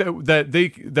to think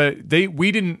that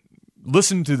we didn't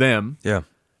listen to them. Yeah.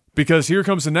 Because here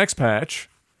comes the next patch,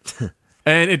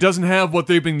 and it doesn't have what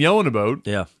they've been yelling about.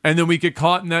 Yeah. And then we get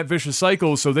caught in that vicious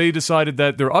cycle, so they decided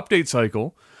that their update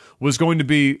cycle was going to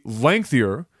be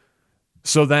lengthier,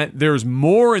 so that there's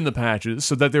more in the patches,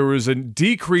 so that there was a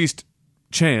decreased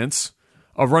chance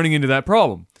of running into that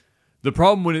problem. The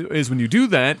problem is when you do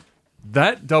that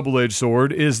double-edged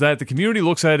sword is that the community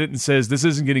looks at it and says this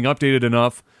isn't getting updated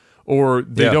enough, or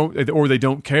they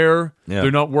don't care, they're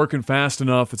not working fast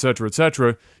enough, etc.,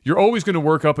 etc. You're always going to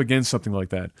work up against something like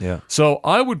that. Yeah. So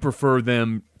I would prefer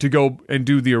them to go and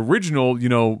do the original,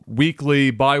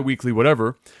 weekly, bi-weekly,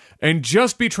 whatever, and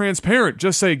just be transparent.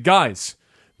 Just say, guys,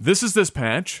 this is this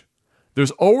patch.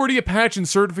 There's already a patch in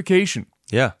certification.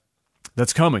 Yeah.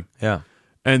 That's coming. Yeah.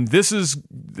 And this is,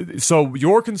 so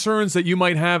your concerns that you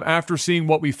might have after seeing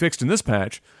what we fixed in this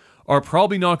patch are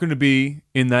probably not going to be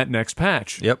in that next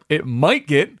patch. Yep. It might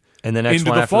get And the next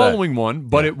into one the after that. following one,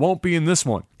 but it won't be in this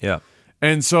one. Yeah.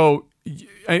 And so,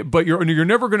 but you're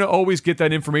never going to always get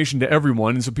that information to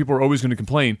everyone, and so people are always going to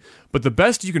complain. But the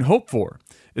best you can hope for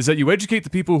is that you educate the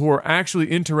people who are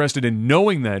actually interested in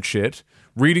knowing that shit,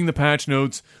 reading the patch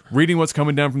notes, reading what's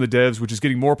coming down from the devs, which is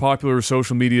getting more popular.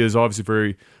 Social media is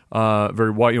obviously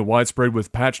very widespread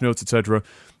with patch notes, etc.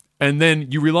 And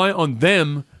then you rely on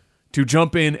them to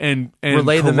jump in and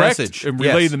relay the message. And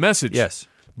relay the message. Yes.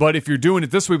 But if you're doing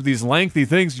it this way with these lengthy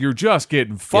things, you're just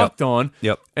getting fucked on.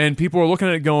 Yep. And people are looking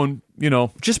at it going,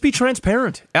 Just be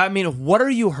transparent. I mean, what are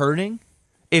you hurting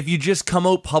if you just come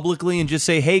out publicly and just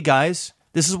say, hey, guys,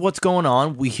 this is what's going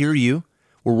on. We hear you.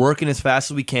 We're working as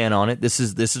fast as we can on it. This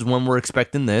is when we're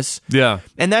expecting this. Yeah.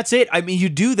 And that's it. I mean, you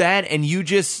do that and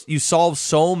you solve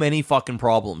so many fucking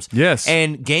problems. Yes.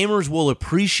 And gamers will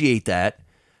appreciate that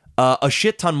a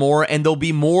shit ton more, and they'll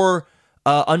be more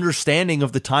understanding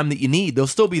of the time that you need. There'll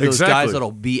still be those guys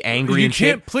that'll be angry and shit.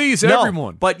 You can't please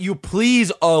everyone. But you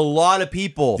please a lot of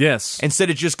people. Yes. Instead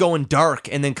of just going dark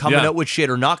and then coming out with shit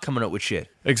or not coming out with shit.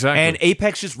 Exactly. And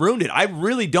Apex just ruined it. I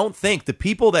really don't think the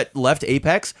people that left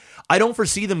Apex, I don't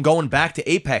foresee them going back to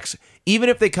Apex, even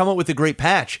if they come up with a great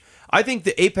patch. I think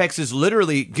the Apex is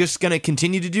literally just going to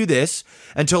continue to do this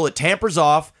until it tampers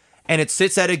off and it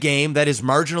sits at a game that is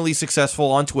marginally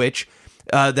successful on Twitch.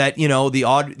 That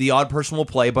the odd person will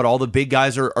play, but all the big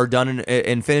guys are done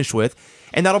and finished with,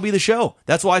 and that'll be the show.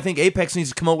 That's why I think Apex needs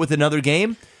to come out with another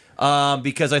game,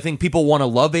 because I think people want to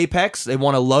love Apex. They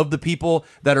want to love the people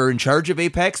that are in charge of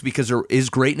Apex because there is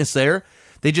greatness there.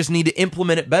 They just need to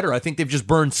implement it better. I think they've just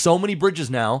burned so many bridges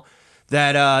now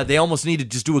that they almost need to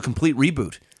just do a complete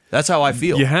reboot. That's how I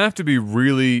feel. You have to be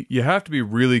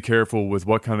really careful with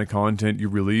what kind of content you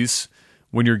release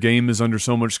when your game is under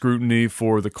so much scrutiny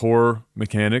for the core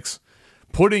mechanics.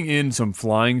 Putting in some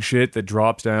flying shit that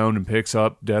drops down and picks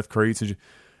up death crates.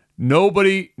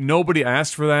 Nobody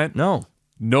asked for that. No.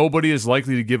 Nobody is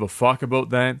likely to give a fuck about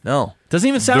that. No. Doesn't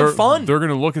even sound fun. They're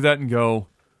going to look at that and go,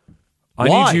 I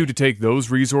need you to take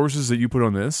those resources that you put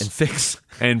on this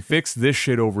and fix this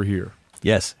shit over here.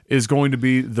 Yes. Is going to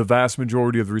be the vast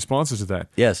majority of the responses to that.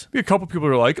 Yes. Be a couple people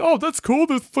are like, oh, that's cool.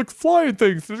 There's like flying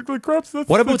things. There's like crap.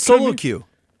 What about solo queue?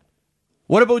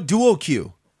 What about duo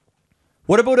queue?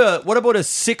 What about a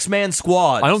 6-man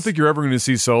squad? I don't think you're ever going to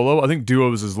see solo. I think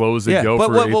duo is as low as they go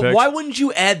for Apex. Why wouldn't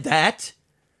you add that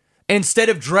instead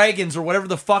of dragons or whatever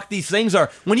the fuck these things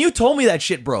are? When you told me that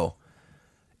shit, bro,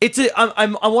 I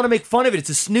want to make fun of it. It's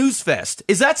a snooze fest.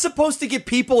 Is that supposed to get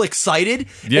people excited?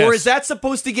 Yes. Or is that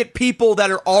supposed to get people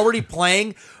that are already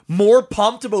playing more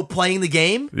pumped about playing the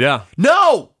game? Yeah.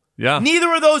 No. Yeah.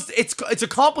 Neither of those. It's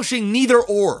accomplishing neither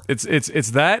or.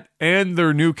 It's that and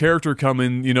their new character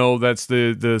coming, that's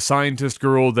the scientist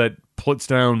girl that puts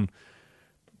down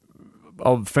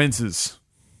fences.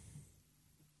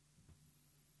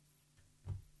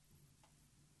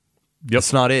 Yep.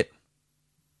 That's not it.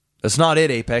 That's not it,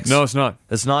 Apex. No, it's not.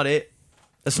 That's not it.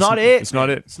 That's not it. It's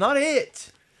not it. It's not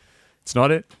it. It's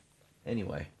not it.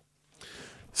 Anyway.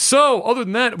 So, other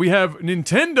than that, we have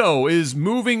Nintendo is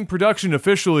moving production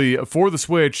officially for the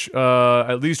Switch,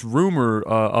 at least rumor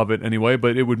of it anyway,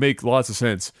 but it would make lots of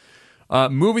sense.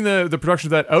 Moving the production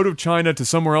of that out of China to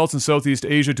somewhere else in Southeast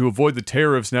Asia to avoid the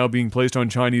tariffs now being placed on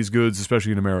Chinese goods,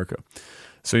 especially in America.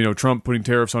 So, Trump putting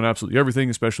tariffs on absolutely everything,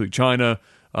 especially China.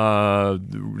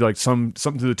 Like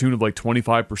something to the tune of like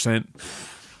 25%,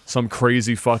 some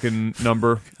crazy fucking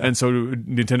number. And so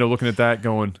Nintendo looking at that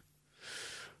going,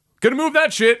 gonna move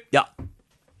that shit. Yeah.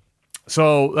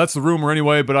 So that's the rumor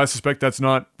anyway, but I suspect that's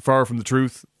not far from the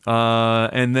truth.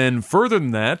 And then further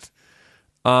than that,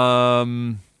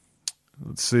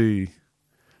 let's see.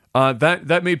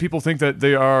 That made people think that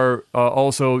they are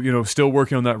also still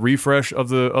working on that refresh of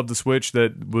the Switch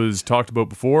that was talked about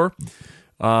before.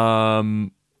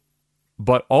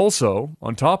 But also,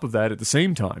 on top of that, at the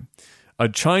same time, a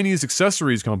Chinese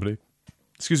accessories company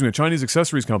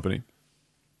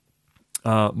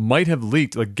might have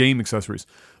leaked, like game accessories,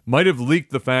 might have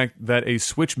leaked the fact that a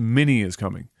Switch Mini is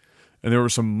coming. And there were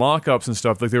some mock-ups and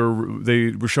stuff, like they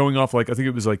were showing off, like, I think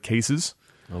it was like cases.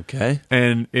 Okay.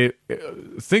 And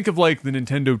think of like the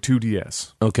Nintendo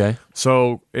 2DS. Okay.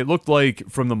 So it looked like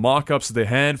from the mock-ups that they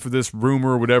had for this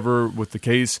rumor or whatever with the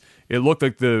case, it looked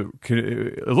like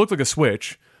a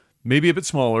Switch, maybe a bit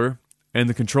smaller, and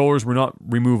the controllers were not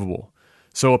removable.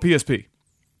 So a PSP,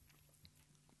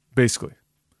 basically.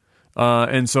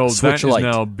 And so Switch that is Lite.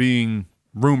 now being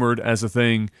rumored as a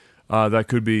thing that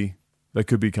could be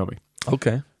coming.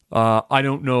 Okay. I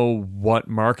don't know what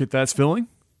market that's filling.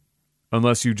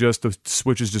 Unless the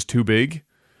Switch is just too big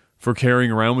for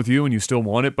carrying around with you, and you still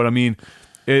want it. But I mean,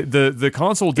 the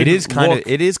console didn't it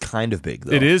is kind of big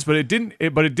though. It is, but it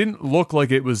didn't look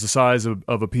like it was the size of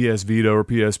a PS Vita or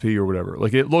PSP or whatever.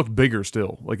 Like it looked bigger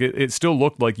still. Like it still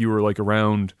looked like you were like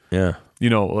around. Yeah.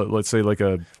 Let's say like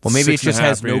a. Well, maybe it just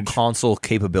has no inch. console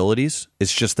capabilities.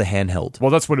 It's just the handheld.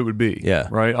 Well, that's what it would be. Yeah.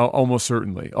 Right. Almost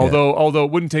certainly. Although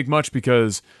it wouldn't take much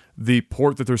because the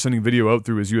port that they're sending video out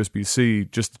through is USB-C,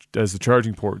 just as the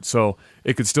charging port. So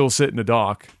it could still sit in a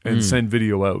dock and send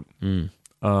video out.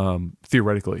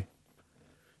 Theoretically.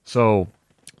 So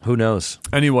who knows?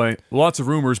 Anyway, lots of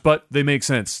rumors, but they make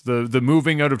sense. The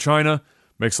moving out of China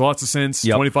makes lots of sense.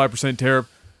 25% tariff.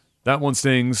 That one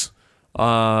stings.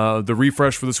 The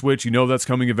refresh for the Switch, that's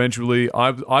coming eventually.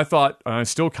 I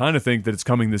still kind of think that it's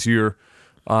coming this year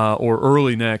or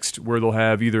early next, where they'll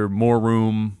have either more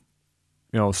room,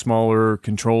 smaller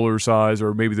controller size,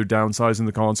 or maybe they're downsizing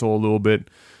the console a little bit.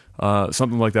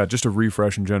 Something like that, just a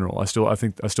refresh in general. I still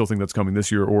think that's coming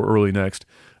this year or early next.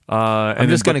 I'm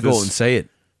just going to go and say it.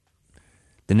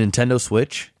 The Nintendo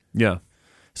Switch,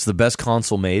 it's the best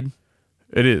console made.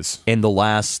 It is in the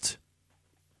last.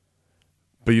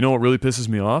 But you know what really pisses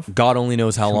me off? God only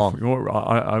knows how long. You know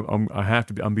what, I have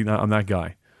to be. I'm that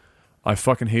guy. I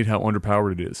fucking hate how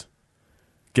underpowered it is.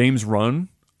 Games run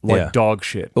like dog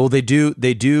shit. Well, they do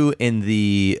in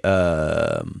the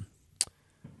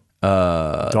dock.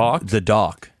 The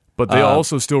dock. But they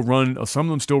also still run. Some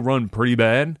of them still run pretty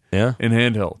bad. Yeah. In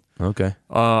handheld. Okay.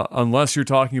 Unless you're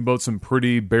talking about some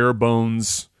pretty bare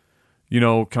bones,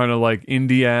 kind of like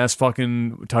indie ass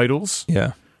fucking titles.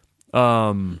 Yeah.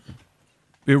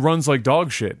 It runs like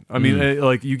dog shit. I mean,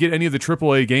 like you get any of the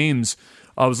AAA games.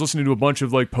 I was listening to a bunch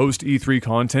of like post E3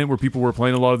 content where people were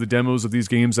playing a lot of the demos of these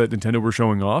games that Nintendo were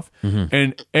showing off,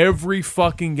 and every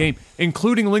fucking game,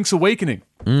 including Link's Awakening,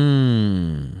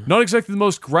 not exactly the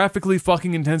most graphically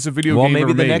fucking intensive video game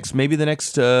ever made. Maybe the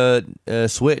next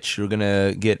Switch, we're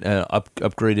gonna get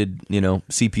upgraded,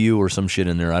 CPU or some shit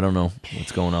in there. I don't know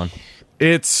what's going on.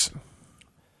 It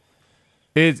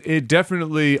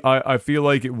definitely. I feel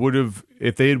like it would have,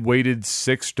 if they had waited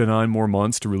 6 to 9 more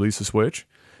months to release a Switch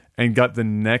and got the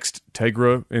next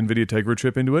NVIDIA Tegra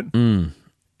chip into it,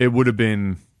 it would have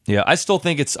been. Yeah, I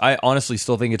honestly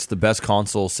still think it's the best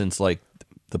console since like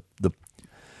the.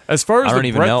 As far as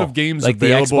the breadth of games like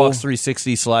available, the Xbox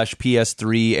 360 /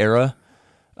 PS3 era,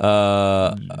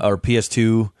 or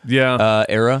PS2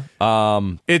 era.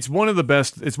 It's one of the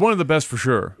best. It's one of the best for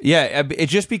sure. Yeah,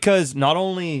 it's just because not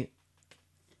only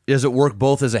does it work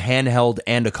both as a handheld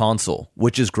and a console,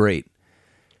 which is great,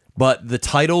 but the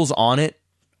titles on it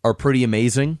are pretty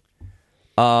amazing.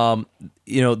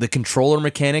 The controller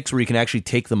mechanics where you can actually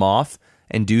take them off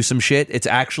and do some shit, it's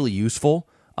actually useful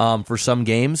for some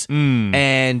games.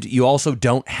 And you also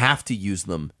don't have to use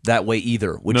them that way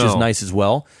either, which is nice as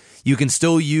well. You can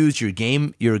still use your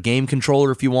game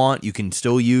controller if you want. You can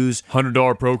still use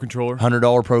 $100 Pro controller.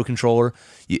 $100 Pro controller.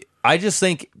 I just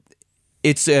think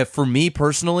it's for me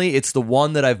personally, it's the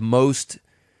one that I've most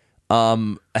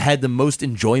had the most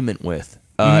enjoyment with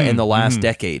in the last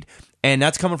decade. And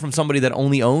that's coming from somebody that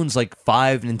only owns like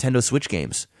 5 Nintendo Switch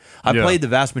games. I played the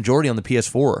vast majority on the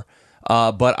PS4,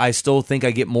 but I still think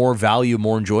I get more value,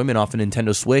 more enjoyment off a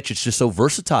Nintendo Switch. It's just so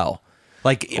versatile.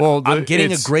 Like, I'm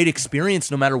getting a great experience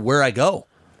no matter where I go.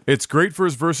 It's great for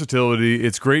its versatility.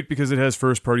 It's great because it has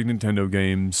first-party Nintendo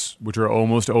games, which are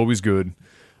almost always good.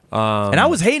 And I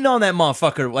was hating on that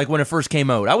motherfucker like when it first came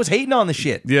out. I was hating on the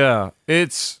shit. Yeah, there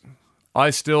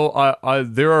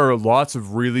are lots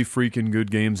of really freaking good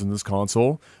games in this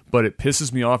console, but it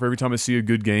pisses me off every time I see a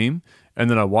good game and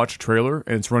then I watch a trailer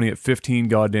and it's running at 15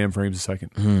 goddamn frames a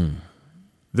second.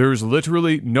 There's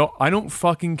literally I don't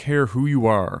fucking care who you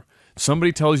are.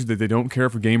 Somebody tells you that they don't care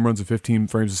if a game runs at 15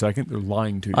 frames a second, they're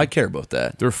lying to you. I care about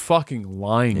that. They're fucking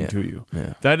lying to you.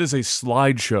 Yeah. That is a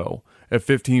slideshow at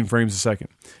 15 frames a second.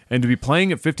 And to be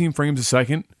playing at 15 frames a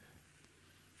second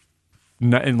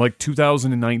in like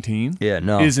 2019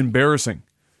 is embarrassing.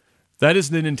 That is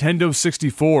the Nintendo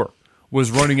 64 was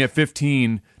running at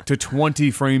 15 to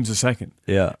 20 frames a second.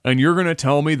 Yeah. And you're going to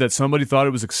tell me that somebody thought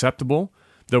it was acceptable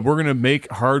that we're going to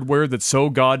make hardware that's so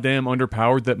goddamn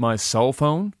underpowered that my cell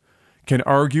phone can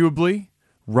arguably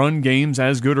run games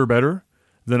as good or better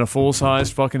than a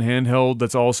full-sized fucking handheld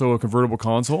that's also a convertible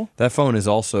console? That phone is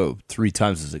also 3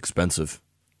 times as expensive.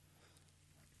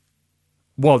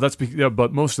 Well,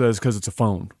 but most of that is because it's a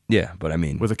phone. Yeah, but I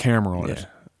mean, with a camera on it.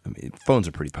 I mean, phones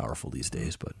are pretty powerful these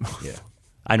days, but yeah.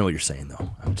 I know what you're saying,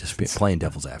 though. I'm just playing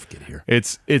devil's advocate here.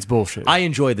 It's bullshit. I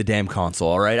enjoy the damn console,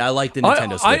 all right? I like the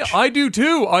Nintendo Switch. I do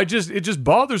too. It just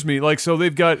bothers me. Like, so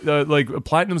they've got like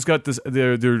Platinum's got this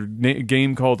their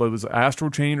game called it was Astro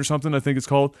Chain or something, I think it's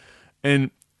called, and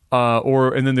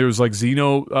then there was like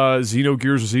Xenogears or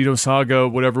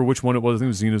Xenosaga, whatever, which one it was. I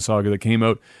think it was Xenosaga that came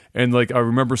out, and like I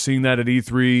remember seeing that at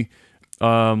E3,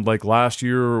 like last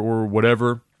year or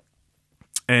whatever,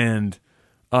 and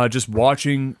just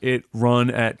watching it run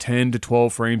at 10 to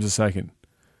 12 frames a second,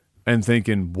 and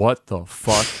thinking, what the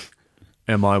fuck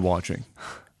am I watching?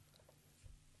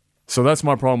 So that's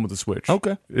my problem with the Switch.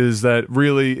 Okay, is that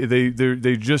really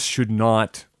they just should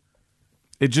not.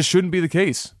 It just shouldn't be the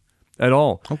case at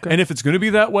all. Okay. And if it's going to be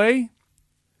that way,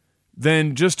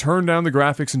 then just turn down the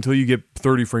graphics until you get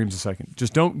 30 frames a second.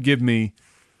 Just don't give me...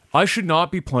 I should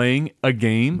not be playing a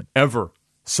game ever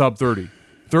sub 30.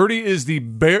 30 is the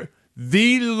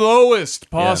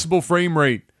lowest possible frame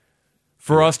rate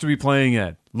for us to be playing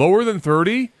at. Lower than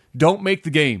 30, don't make the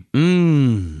game.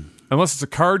 Unless it's a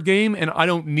card game and I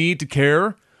don't need to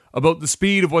care about the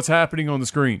speed of what's happening on the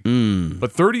screen.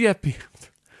 But 30 FPS...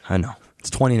 I know. It's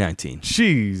 2019.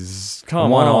 Jeez, come I on,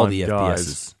 want all the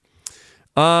guys.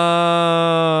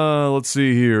 FPSs. Let's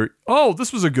see here. Oh,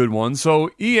 this was a good one. So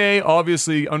EA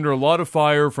obviously under a lot of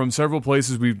fire from several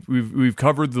places. We've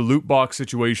covered the loot box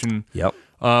situation. Yep.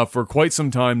 For quite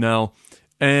some time now,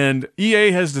 and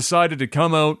EA has decided to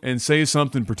come out and say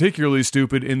something particularly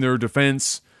stupid in their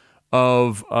defense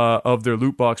of their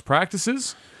loot box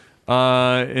practices.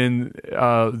 And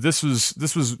this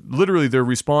was literally their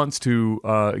response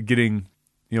to getting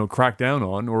cracked down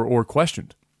on or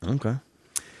questioned. Okay.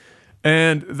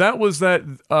 And that was that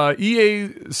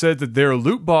EA said that their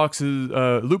loot boxes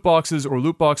or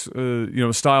loot box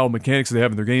style mechanics that they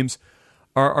have in their games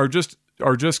are just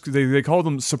they call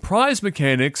them surprise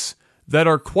mechanics that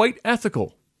are quite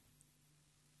ethical.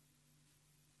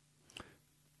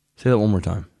 Say that one more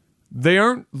time. They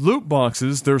aren't loot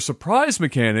boxes, they're surprise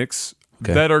mechanics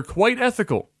that are quite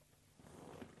ethical.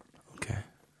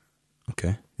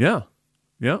 Okay. Yeah.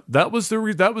 That was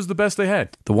the best they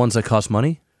had. The ones that cost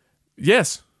money?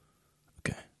 Yes.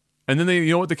 Okay. And then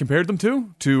they what they compared them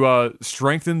to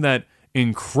strengthen that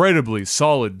incredibly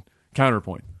solid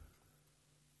counterpoint.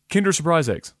 Kinder Surprise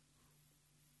eggs.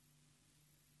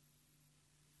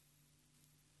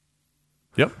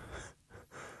 Yep.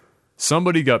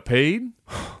 Somebody got paid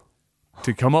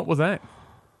to come up with that.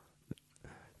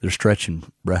 They're stretching,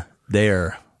 bruh.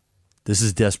 This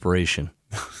is desperation.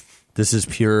 This is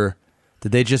pure.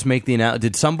 Did they just make the announcement?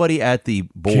 Did somebody at the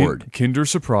board... Kinder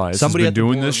Surprise somebody has been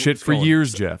doing this shit for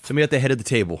years, Jeff. Somebody at the head of the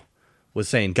table was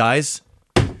saying, guys,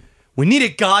 we need a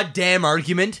goddamn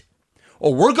argument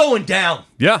or we're going down.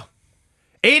 Yeah.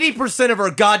 80% of our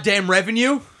goddamn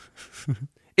revenue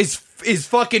is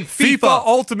fucking FIFA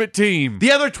Ultimate Team.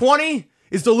 The other 20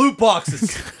 is the loot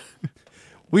boxes.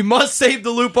 We must save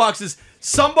the loot boxes.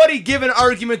 Somebody give an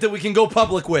argument that we can go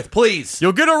public with, please.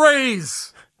 You'll get a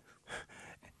raise.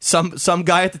 Some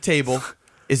guy at the table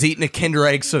is eating a Kinder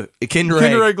Egg.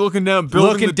 Kinder Egg looking down,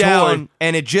 building the toy.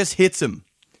 And it just hits him.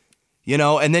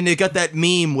 And then they got that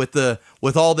meme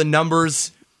with all the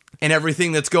numbers and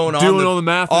everything that's going on. Doing all the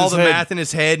math math in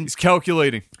his head. He's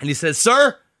calculating. And he says,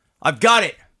 "Sir, I've got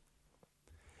it.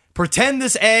 Pretend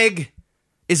this egg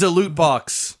is a loot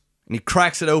box." And he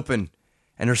cracks it open,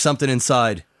 and there's something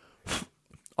inside.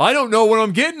 I don't know what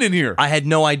I'm getting in here. I had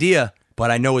no idea, but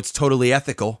I know it's totally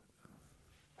ethical.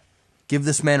 Give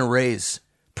this man a raise.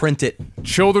 Print it.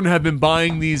 Children have been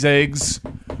buying these eggs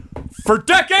for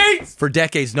decades. For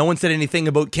decades. No one said anything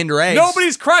about Kinder Eggs.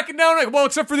 Nobody's cracking down on it. Well,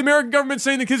 except for the American government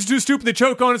saying the kids are too stupid, they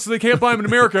choke on it, so they can't buy them in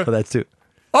America. That's too.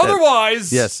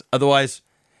 Otherwise... Yes. Otherwise,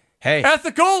 hey.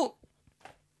 Ethical.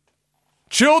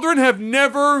 Children have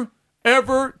never,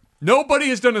 ever... Nobody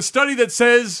has done a study that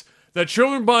says that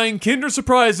children buying Kinder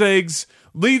Surprise eggs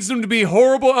leads them to be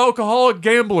horrible alcoholic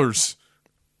gamblers.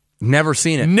 Never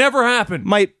seen it. Never happened.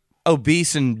 Might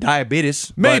obese and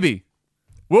diabetes. Maybe.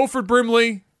 Wilford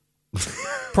Brimley,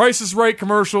 Price is Right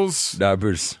commercials.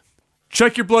 Diabetes.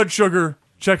 Check your blood sugar.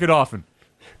 Check it often.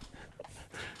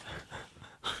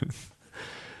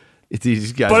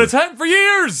 These guys but it's happened for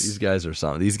years. These guys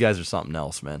are something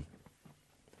else, man.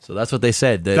 So that's what they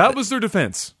said. That was their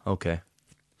defense. Okay.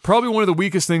 Probably one of the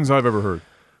weakest things I've ever heard.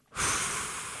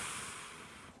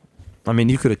 I mean,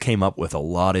 you could have came up with a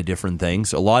lot of different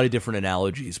things, a lot of different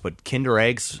analogies, but Kinder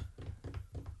Eggs...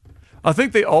 I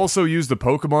think they also used the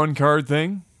Pokemon card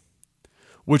thing,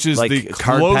 which is like the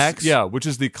card packs? Yeah, which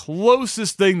is the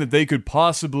closest thing that they could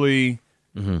possibly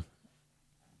come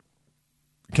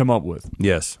up with.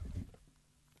 Yes.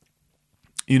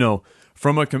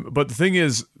 But the thing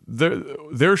is,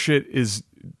 their shit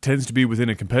tends to be within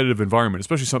a competitive environment,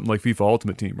 especially something like FIFA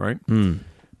Ultimate Team, right?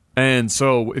 And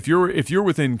so if you're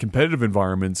within competitive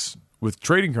environments with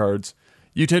trading cards,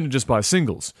 you tend to just buy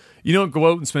singles. You don't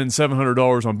go out and spend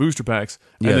 $700 on booster packs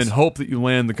and then hope that you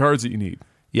land the cards that you need.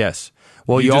 Yes.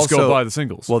 Well, you just also go buy the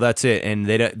singles. Well, that's it, and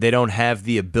they don't have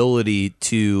the ability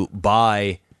to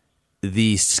buy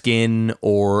the skin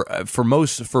or for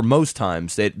most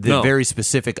times the very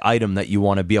specific item that you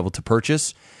want to be able to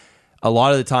purchase. A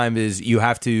lot of the time is you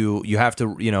have to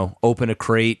open a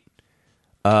crate,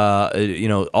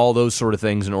 all those sort of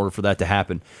things in order for that to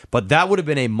happen. But that would have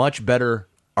been a much better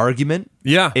argument.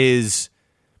 Yeah, is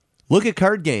look at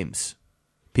card games.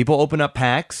 People open up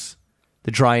packs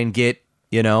to try and get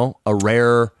a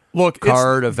rare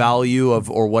card, a value of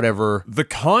or whatever. The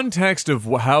context of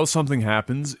how something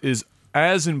happens is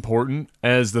as important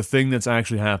as the thing that's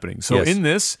actually happening. So in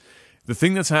this, the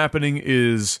thing that's happening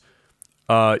is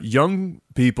young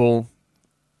people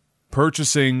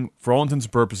purchasing, for all intents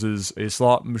and purposes, a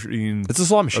slot machine. It's a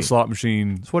slot machine. A slot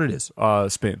machine. That's what it is.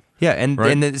 Spin. Yeah, and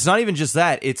it's not even just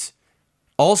that. It's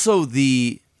also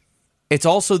the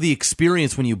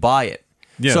experience when you buy it.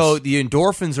 Yes. So the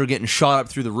endorphins are getting shot up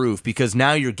through the roof because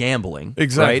now you're gambling.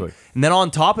 Exactly. Right? And then on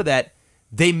top of that,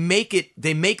 they make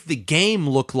the game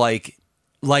look like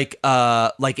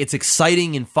it's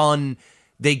exciting and fun.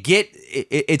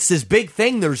 It's this big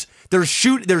thing. There's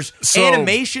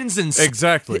animations and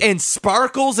and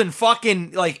sparkles and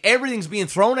fucking everything's being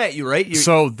thrown at you, right?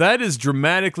 So that is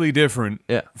dramatically different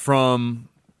from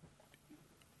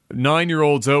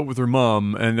 9-year-olds out with their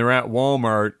mom and they're at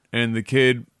Walmart and the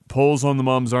kid pulls on the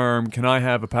mom's arm. Can I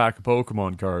have a pack of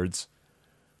Pokemon cards?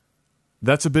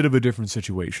 That's a bit of a different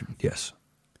situation. Yes.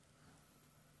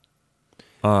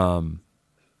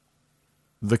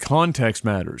 The context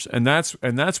matters, and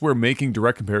that's where making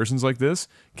direct comparisons like this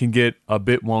can get a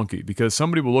bit wonky because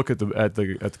somebody will look at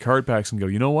the card packs and go,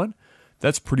 you know what?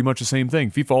 That's pretty much the same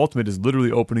thing. FIFA Ultimate is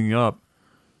literally opening up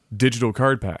digital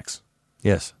card packs.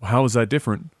 Yes. How is that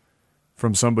different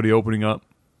from somebody opening up,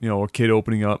 a kid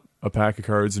opening up a pack of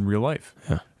cards in real life?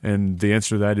 Yeah. And the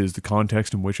answer to that is the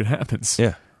context in which it happens.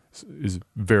 Yeah. Is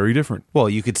very different. Well,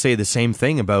 you could say the same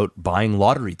thing about buying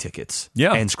lottery tickets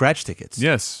and scratch tickets.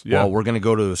 Yes. Yeah. Well, we're going to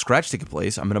go to a scratch ticket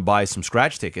place. I'm going to buy some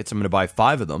scratch tickets. I'm going to buy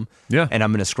 5 of them. Yeah. And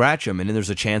I'm going to scratch them, and then there's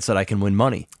a chance that I can win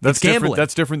money. That's gambling. Different.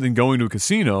 That's different than going to a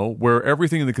casino where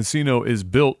everything in the casino is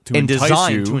built to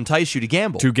designed to entice you to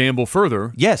gamble. To gamble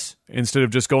further. Yes. Instead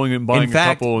of just going and buying a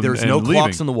couple and there's and no leaving.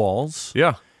 Clocks on the walls.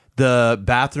 Yeah. The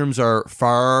bathrooms are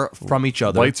far from each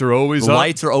other. Lights are always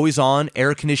Lights are always on.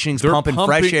 Air conditioning's pumping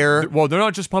fresh air. Well, they're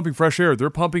not just pumping fresh air. They're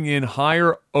pumping in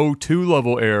higher O2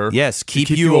 level air. Yes, keep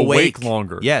you awake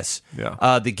longer. Yes.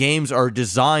 Yeah. The games are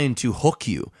designed to hook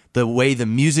you. The way the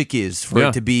music is for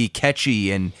it to be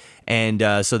catchy and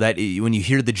so that when you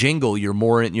hear the jingle, you're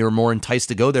more enticed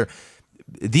to go there.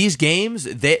 These games,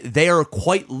 they are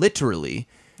quite literally.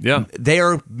 Yeah, they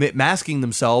are masking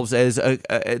themselves as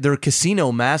they're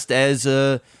casino masked as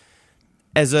a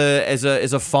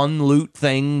fun loot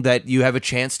thing that you have a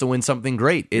chance to win something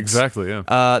great. Exactly. Yeah,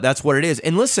 that's what it is.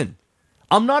 And listen,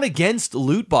 I'm not against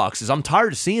loot boxes. I'm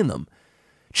tired of seeing them.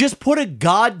 Just put a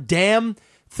goddamn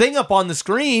thing up on the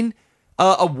screen,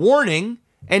 a warning,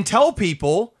 and tell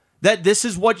people that this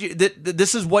is what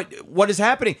this is what is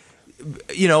happening.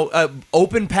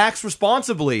 Open packs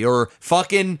responsibly, or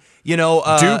fucking,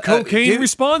 do cocaine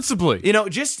responsibly.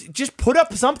 Just put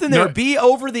up something there. No. Be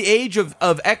over the age of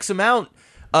X amount,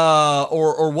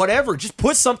 or whatever. Just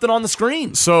put something on the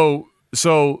screen. So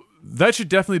that should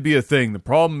definitely be a thing. The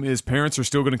problem is parents are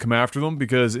still going to come after them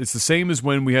because it's the same as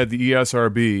when we had the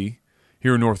ESRB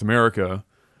here in North America,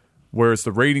 where it's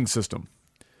the rating system.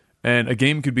 And a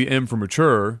game could be M for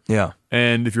mature. Yeah.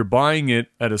 And if you're buying it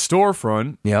at a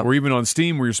storefront, or even on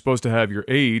Steam where you're supposed to have your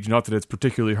age, not that it's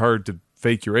particularly hard to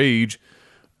fake your age,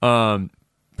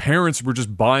 parents were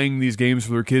just buying these games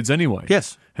for their kids anyway.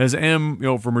 Yes. Has M,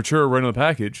 for mature right on the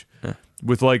package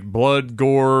with blood,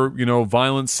 gore,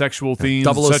 violence, sexual themes,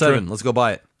 007. Let's go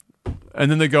buy it.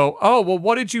 And then they go, oh, well,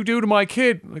 what did you do to my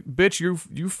kid? Bitch, you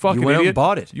fucking went idiot. Out and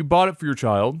bought it. You bought it for your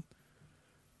child.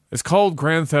 It's called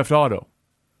Grand Theft Auto.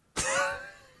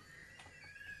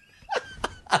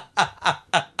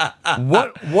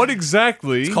 What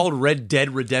exactly? It's called Red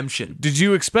Dead Redemption. Did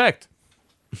you expect?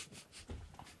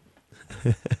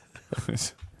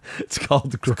 It's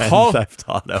called Grand Theft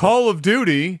Auto. Call of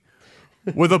Duty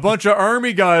with a bunch of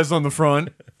army guys on the front.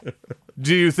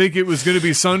 Do you think it was going to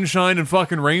be sunshine and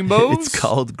fucking rainbows? It's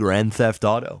called Grand Theft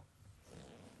Auto.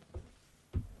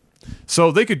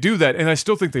 So they could do that, and I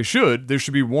still think they should. There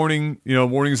should be warnings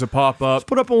that pop up, Just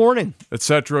put up a warning,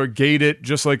 etc. Gate it,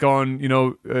 just like on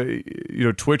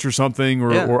Twitch or something,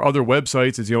 or other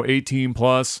websites. It's 18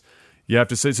 plus. You have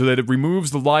to say so that it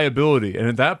removes the liability, and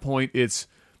at that point, it's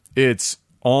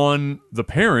on the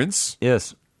parents.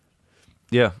 Yes.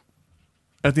 Yeah.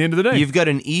 At the end of the day, You've got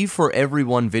an E for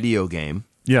Everyone video game.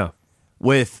 Yeah.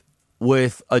 With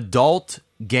adult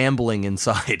gambling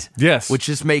inside. Yes. Which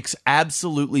just makes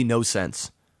absolutely no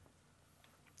sense.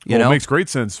 You It know? makes great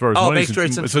sense as far as it money's makes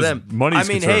great sense for them. Money's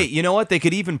concerned. Hey, you know what? They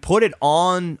could even put it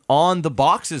on the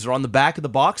boxes or on the back of the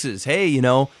boxes. Hey,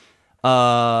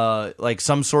 like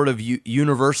some sort of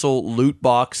universal loot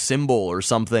box symbol or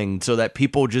something, so that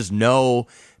people just know,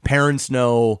 parents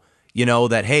know,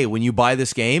 that, hey, when you buy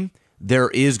this game, there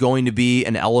is going to be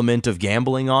an element of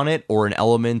gambling on it, or an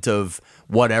element of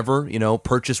whatever,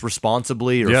 purchase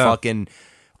responsibly, or fucking,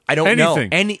 I don't anything.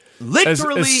 know.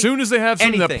 Literally, as soon as they have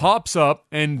something anything that pops up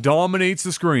and dominates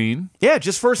the screen, yeah,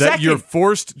 just for a that second,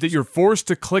 you're forced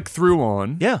to click through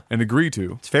on, and agree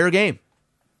to. It's fair game.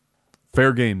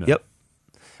 Fair game now. Yep.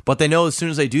 But they know as soon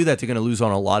as they do that, they're going to lose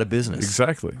on a lot of business.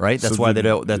 Exactly. Right. That's why they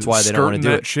don't. That's why they don't want to do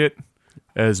that it. shit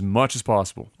as much as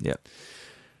possible. Yeah.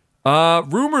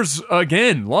 Rumors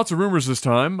again. Lots of rumors this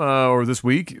time or this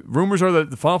week. Rumors are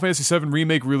that the Final Fantasy VII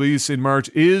remake release in March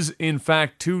is in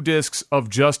fact 2 discs of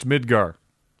just Midgar.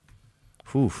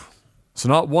 Oof. So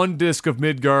not 1 disc of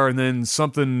Midgar and then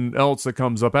something else that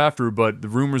comes up after. But the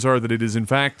rumors are that it is in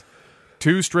fact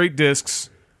 2 straight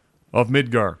discs of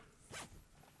Midgar.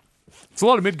 It's a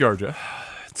lot of Midgar, Jeff.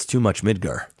 It's too much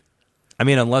Midgar. I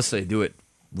mean, unless they do it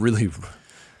really.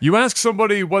 You ask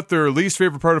somebody what their least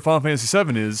favorite part of Final Fantasy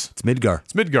VII is. It's Midgar.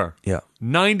 It's Midgar. Yeah.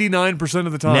 99%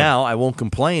 of the time. Now, I won't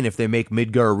complain if they make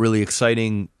Midgar a really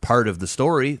exciting part of the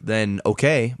story, then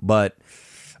okay. But,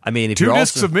 I mean, if 2 you're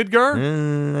discs also, of Midgar?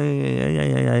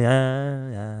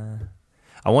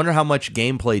 I wonder how much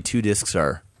gameplay 2 discs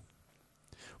are.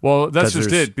 Well, that's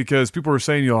just there's- it, because people were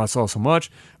saying, I saw so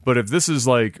much. But if this is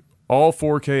like all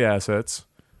 4K assets,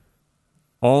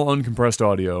 all uncompressed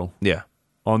audio Yeah.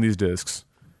 on these discs,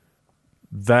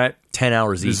 that 10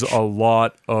 hours is each. a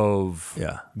lot of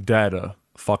data.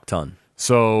 Fuck ton.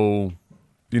 So,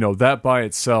 that by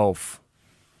itself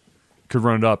could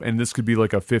run it up. And this could be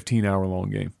like a 15-hour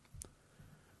long game,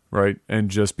 right? And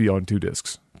just be on 2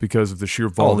 discs because of the sheer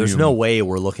volume. Oh, there's no way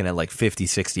we're looking at like 50,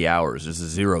 60 hours. There's a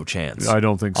zero chance. I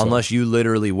don't think so. Unless you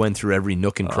literally went through every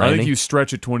nook and cranny. I think you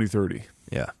stretch it 20-30.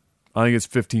 Yeah. I think it's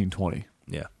 15-20.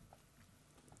 Yeah.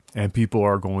 And people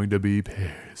are going to be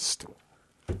pissed.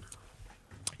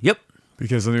 Yep.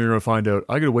 Because then you're going to find out,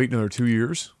 I got to wait another 2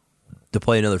 years. To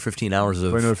play another 15 hours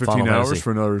of Play another 15 Final hours Fantasy.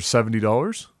 for another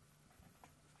 $70.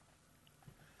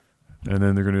 And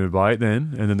then they're going to buy it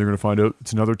then. And then they're going to find out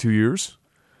it's another 2 years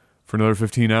for another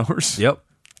 15 hours. Yep.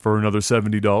 For another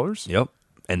 $70. Yep.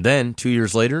 And then 2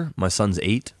 years later, my son's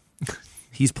 8.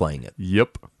 He's playing it.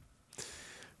 Yep.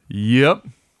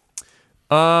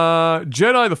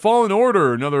 Jedi: The Fallen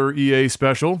Order, another EA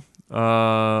special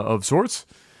of sorts,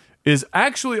 is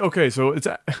actually okay. So it's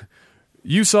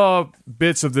you saw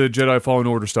bits of the Jedi Fallen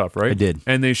Order stuff, right? I did,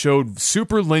 and they showed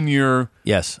super linear,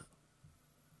 yes,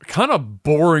 kind of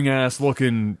boring ass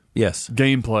looking, yes,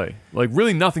 gameplay. Like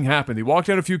really nothing happened. They walked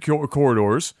down a few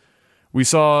corridors. We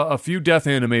saw a few death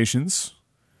animations.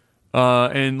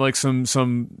 And like some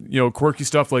quirky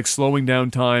stuff like slowing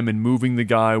down time and moving the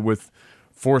guy with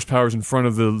force powers in front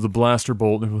of the blaster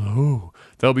bolt. Ooh,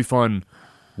 that'll be fun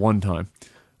one time.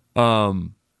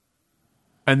 And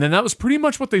then that was pretty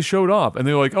much what they showed off. And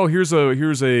they were like, oh, here's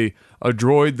a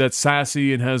droid that's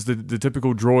sassy and has the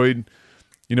typical droid,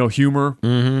 humor.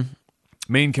 Mm-hmm.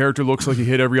 Main character looks like he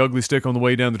hit every ugly stick on the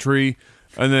way down the tree.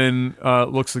 And then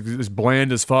looks like he's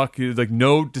bland as fuck. Like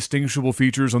no distinguishable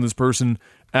features on this person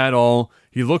at all.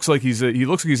 He looks like he's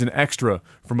an extra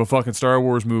from a fucking Star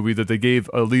Wars movie that they gave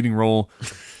a leading role.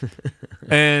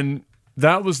 And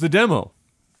that was the demo.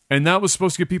 And that was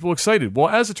supposed to get people excited. Well,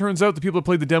 as it turns out, the people that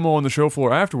played the demo on the show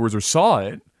floor afterwards or saw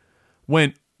it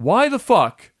went, why the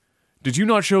fuck did you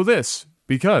not show this?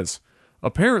 Because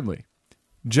apparently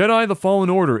Jedi: The Fallen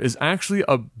Order is actually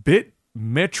a bit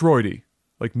Metroidy.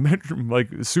 Like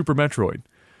Super Metroid,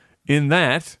 in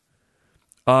that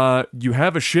you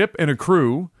have a ship and a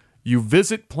crew, you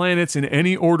visit planets in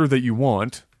any order that you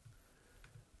want,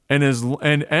 and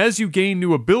as you gain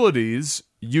new abilities,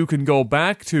 you can go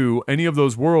back to any of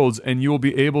those worlds, and you will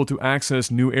be able to access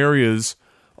new areas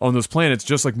on those planets.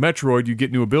 Just like Metroid, you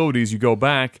get new abilities, you go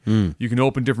back, you can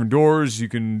open different doors, you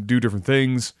can do different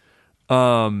things.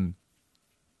 Why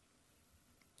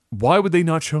would they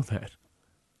not show that?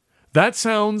 That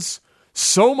sounds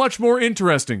so much more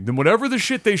interesting than whatever the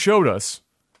shit they showed us,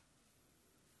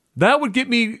 that would get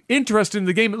me interested in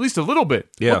the game at least a little bit.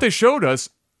 Yeah. What they showed us,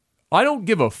 I don't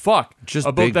give a fuck Just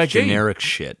about big that game. generic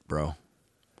shit, bro.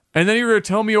 And then you're going to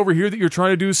tell me over here that you're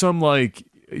trying to do some, like,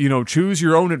 you know, choose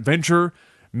your own adventure,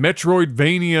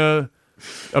 Metroidvania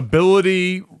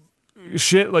ability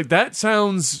shit. Like, that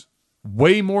sounds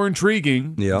way more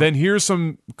intriguing than here's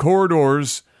some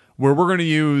corridors where we're going to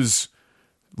use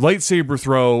lightsaber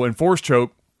throw and force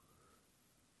choke.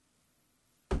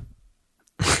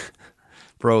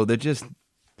 Bro, they're just...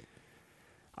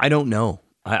 I don't know.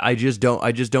 I just don't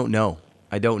know.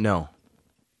 I don't know.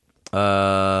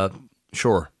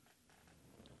 Sure.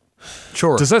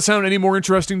 Does that sound any more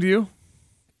interesting to you?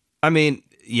 I mean,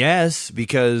 yes,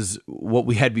 because what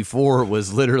we had before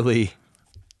was literally...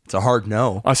 It's a hard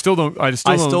no. I still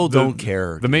don't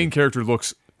care. The main character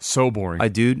looks so boring.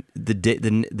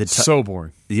 So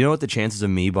boring. You know what the chances of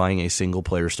me buying a single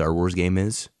player Star Wars game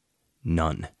is?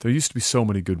 None. There used to be so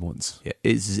many good ones. Yeah,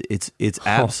 it's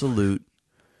absolute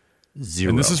zero.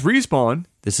 And this is Respawn.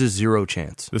 This is zero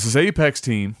chance. This is Apex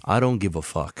Team. I don't give a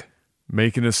fuck.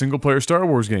 Making a single player Star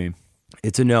Wars game.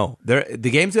 It's a no. The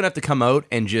game's gonna have to come out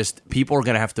and just people are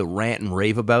gonna have to rant and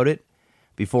rave about it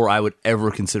before I would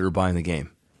ever consider buying the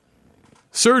game.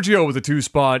 Sergio with a 2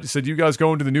 spot said, "You guys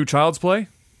going to the new Child's Play?"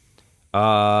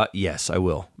 Yes, I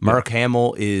will. Mark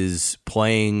Hamill is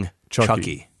playing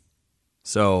Chucky.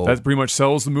 So that pretty much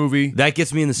sells the movie. That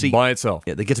gets me in the seat by itself.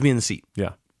 Yeah, that gets me in the seat.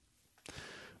 Yeah.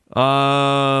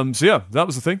 So yeah, that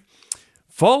was the thing.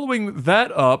 Following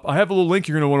that up, I have a little link.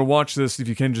 You're going to want to watch this if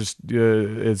you can. Just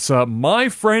it's My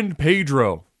Friend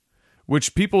Pedro,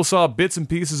 which people saw bits and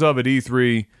pieces of at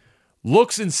E3.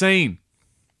 Looks insane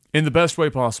in the best way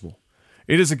possible.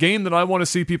 It is a game that I want to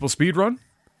see people speedrun.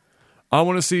 I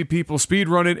want to see people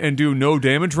speedrun it and do no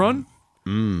damage run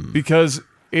because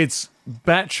it's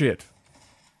batshit.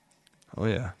 Oh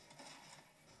yeah.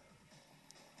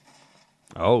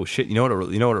 Oh shit! You know what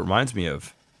it reminds me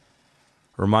of?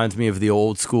 Reminds me of the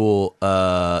old school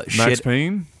Max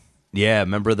Payne. Yeah,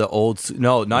 remember the old?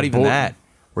 No, not even that.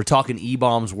 We're talking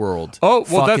E-Bombs World. Oh,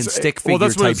 well, fucking stick figure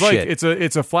that's what type it's like. Shit.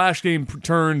 It's a flash game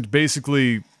turned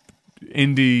basically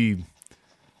indie.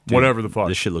 Dude, whatever the fuck.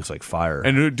 This shit looks like fire.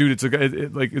 And dude, it's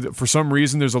like for some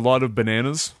reason there's a lot of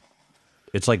bananas.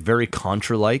 It's like very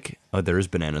Contra-like. Oh, there is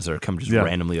bananas that come just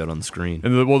randomly out on the screen.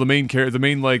 And the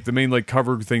main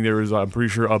cover thing there is, I'm pretty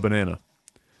sure, a banana.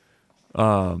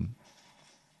 But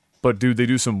dude, they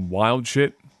do some wild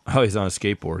shit. Oh, he's on a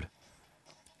skateboard.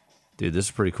 Dude, this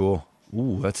is pretty cool.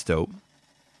 Ooh, that's dope.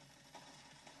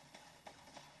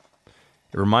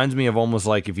 It reminds me of almost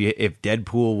like if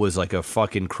Deadpool was like a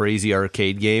fucking crazy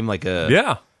arcade game, like a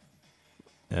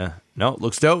yeah. No, it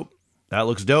looks dope. That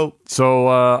looks dope. So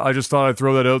I just thought I'd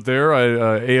throw that out there.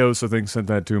 Eos, I think, sent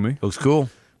that to me. Looks cool.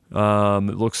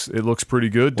 It looks pretty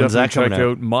good. When's Definitely check out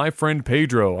out? My Friend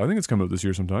Pedro. I think it's coming out this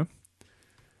year sometime.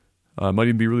 Might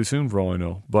even be really soon for all I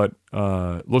know. But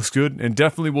looks good and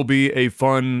definitely will be a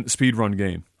fun speedrun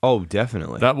game. Oh,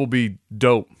 definitely. That will be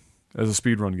dope as a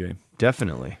speedrun game.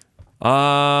 Definitely.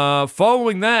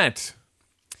 Following that,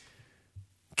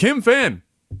 Kim Fan,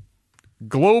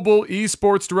 global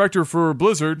esports director for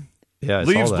Blizzard,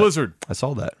 leaves Blizzard. I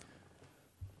saw that.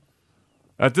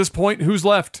 At this point, who's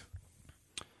left?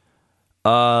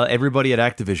 Everybody at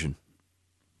Activision.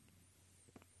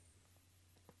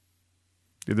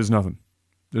 Yeah, there's nothing.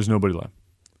 There's nobody left.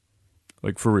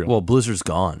 Like, for real. Well, Blizzard's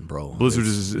gone, bro. Blizzard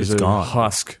is a gone.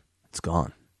 husk. It's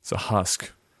gone. It's a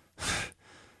husk.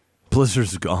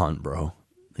 Blizzard's gone, bro.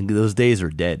 Those days are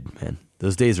dead, man.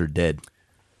 Those days are dead.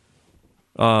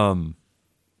 So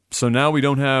now we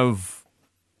don't have...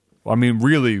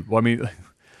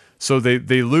 so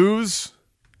they lose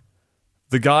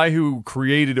the guy who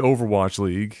created Overwatch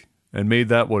League and made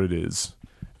that what it is.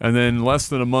 And then less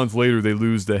than a month later, they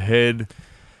lose the head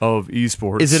of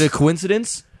esports. Is it a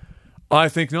coincidence? I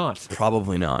think not.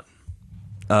 Probably not.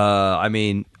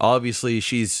 Obviously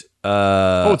she's...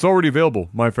 it's already available.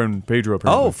 My Friend Pedro.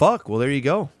 Apparently. Oh, fuck. Well, there you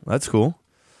go. That's cool.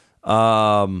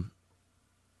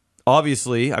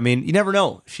 Obviously, you never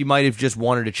know. She might have just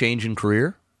wanted a change in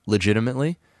career,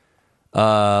 legitimately.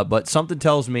 But something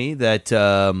tells me that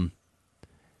a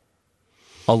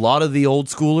lot of the old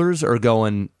schoolers are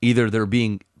going, either they're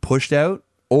being pushed out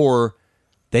or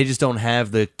they just don't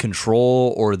have the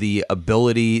control or the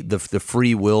ability, the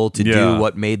free will to do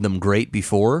what made them great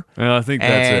before. And I think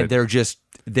that's it.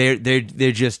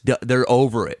 They're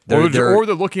over it. Or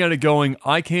they're looking at it going,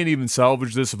 I can't even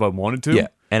salvage this if I wanted to. Yeah,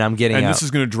 and I'm getting out. And this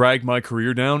is going to drag my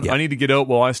career down. Yeah. I need to get out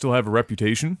while I still have a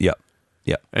reputation. Yeah.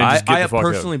 And just get the fuck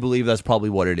personally out. believe that's probably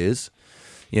what it is.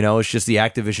 You know, it's just the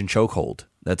Activision chokehold.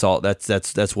 That's all.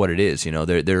 That's what it is. You know,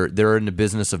 they're in the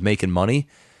business of making money,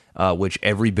 which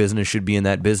every business should be in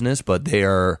that business, but they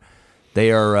are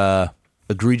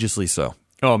egregiously so.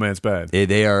 Oh man, it's bad.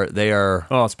 They are.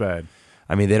 Oh, it's bad.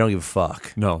 I mean, they don't give a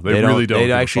fuck. No, they really don't.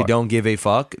 They actually don't give a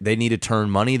fuck. They need to turn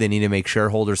money. They need to make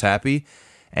shareholders happy,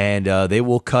 and they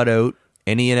will cut out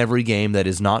any and every game that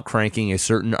is not cranking a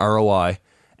certain ROI,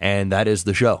 and that is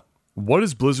the show. What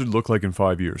does Blizzard look like in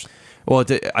 5 years? Well,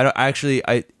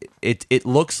 it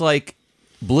looks like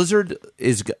Blizzard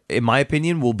is, in my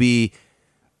opinion,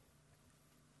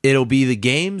 it'll be the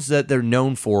games that they're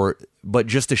known for, but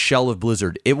just a shell of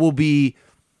Blizzard. It will be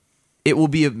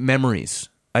memories.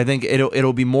 I think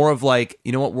it'll be more of like,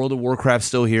 you know what, World of Warcraft's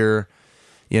still here,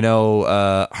 you know,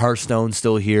 Hearthstone's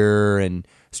still here, and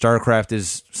StarCraft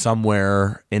is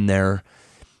somewhere in there,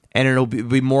 and it'll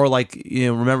be more like, you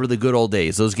know, remember the good old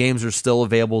days. Those games are still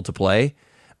available to play,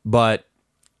 but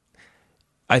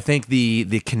I think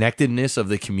the connectedness of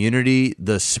the community,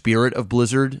 the spirit of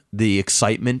Blizzard, the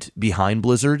excitement behind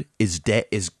Blizzard is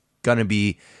going to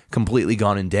be completely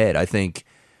gone and dead. I think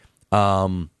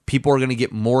people are going to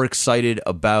get more excited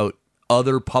about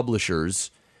other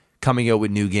publishers coming out with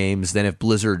new games than if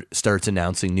Blizzard starts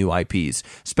announcing new IPs,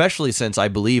 especially since I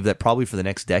believe that probably for the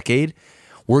next decade,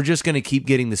 we're just going to keep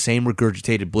getting the same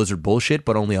regurgitated Blizzard bullshit,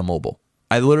 but only on mobile.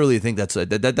 I literally think I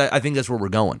think that's where we're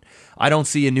going. I don't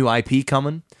see a new IP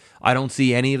coming. I don't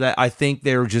see any of that. I think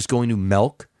they're just going to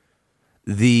milk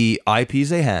the IPs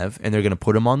they have, and they're going to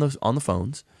put them on the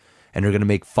phones, and they're going to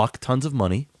make fuck tons of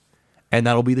money, and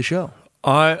that'll be the show.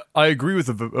 I agree with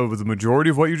the majority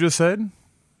of what you just said.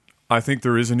 I think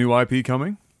there is a new IP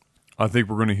coming. I think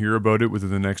we're going to hear about it within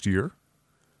the next year.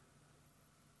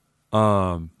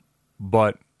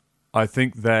 But I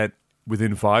think that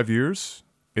within 5 years,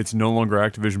 it's no longer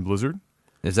Activision Blizzard.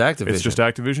 It's Activision. It's just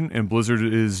Activision, and Blizzard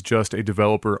is just a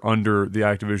developer under the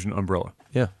Activision umbrella.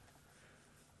 Yeah.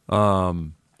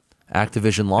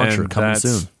 Activision launcher coming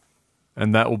soon.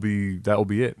 And that will be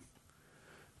it.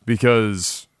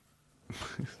 Because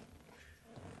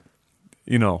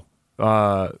you know,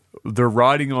 they're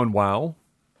riding on WoW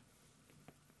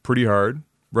pretty hard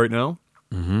right now.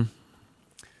 Mm-hmm.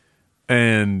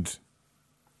 And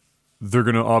they're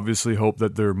going to obviously hope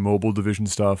that their mobile division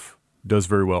stuff does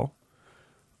very well.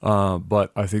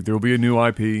 But I think there will be a new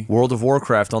IP. World of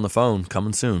Warcraft on the phone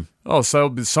coming soon. Oh, so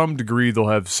to some degree they'll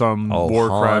have some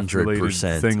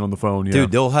Warcraft-related thing on the phone. Yeah.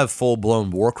 Dude, they'll have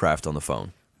full-blown Warcraft on the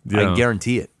phone. Yeah. I can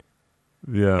guarantee it.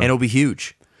 Yeah. And it'll be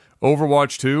huge.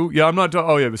 Overwatch 2? Yeah, I'm not...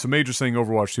 Oh, yeah, it's a major thing,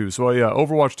 Overwatch 2. So, yeah,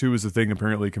 Overwatch 2 is the thing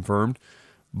apparently confirmed.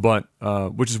 But,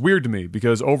 which is weird to me,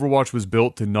 because Overwatch was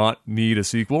built to not need a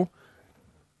sequel.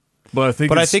 But I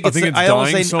think it's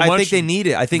dying so much. I think they need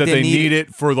it. I think they need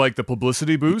it for like the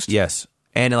publicity boost. Yes,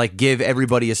 and like give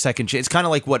everybody a second chance. It's kind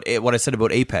of like what I said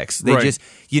about Apex.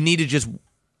 You need to just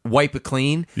wipe it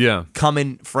clean. Yeah, come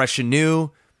in fresh and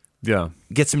new. Yeah,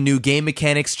 get some new game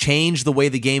mechanics. Change the way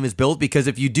the game is built, because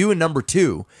if you do a number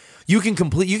 2, you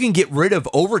can get rid of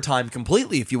overtime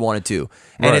completely if you wanted to,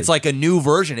 and it's like a new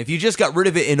version. If you just got rid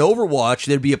of it in Overwatch,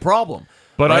 there'd be a problem.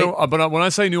 But right? But when I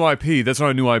say new IP, that's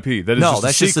not a new IP. That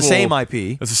is just the same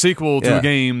IP. It's a sequel to a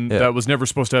game that was never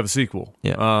supposed to have a sequel.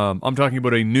 Yeah. I'm talking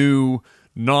about a new,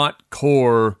 not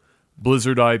core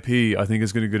Blizzard IP. I think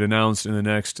is going to get announced in the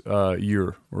next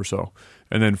year or so,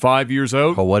 and then 5 years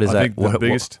out. Oh, what is I that? Think the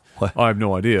biggest. What? I have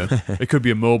no idea. It could be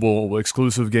a mobile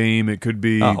exclusive game. It could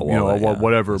be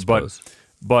whatever.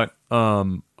 But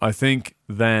I think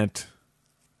that.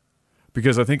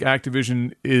 Because I think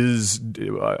Activision is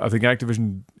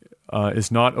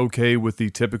not okay with the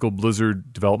typical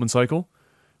Blizzard development cycle,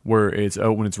 where it's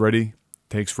out when it's ready,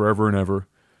 takes forever and ever,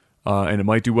 and it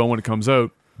might do well when it comes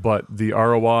out, but the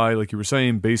ROI, like you were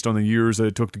saying, based on the years that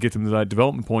it took to get them to that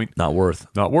development point, not worth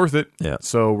it. Yeah.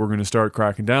 So we're going to start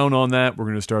cracking down on that. We're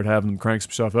going to start having them crank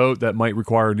some stuff out that might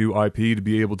require a new IP to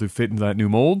be able to fit into that new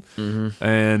mold. Mm-hmm.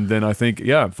 And then I think,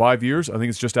 5 years, I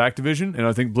think it's just Activision, and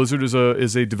I think Blizzard is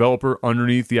a developer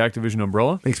underneath the Activision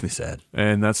umbrella. Makes me sad.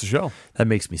 And that's the show. That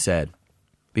makes me sad.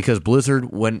 Because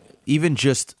Blizzard, when even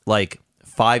just like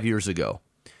 5 years ago,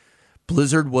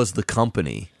 Blizzard was the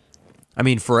company. I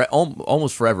mean, for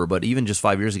almost forever, but even just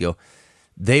 5 years ago,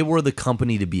 they were the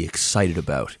company to be excited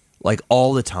about, like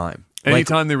all the time.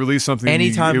 Anytime they released something,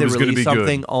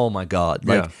 good. Oh my god!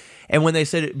 And when they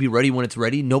said it'd be ready when it's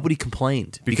ready, nobody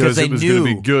complained because they it was knew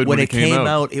be good when it came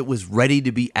out, it was ready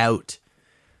to be out.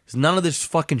 There's none of this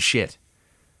fucking shit,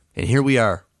 and here we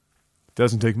are. It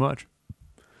doesn't take much.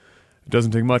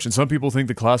 And some people think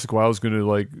the classic WoW is going to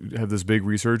like have this big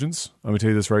resurgence. I'm going to tell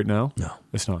you this right now. No,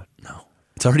 it's not. No.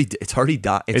 It's already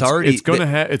died. It's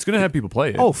gonna have people play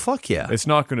it. Oh fuck yeah! It's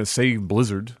not gonna save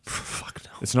Blizzard. Fuck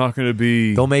no. It's not gonna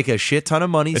be. They'll make a shit ton of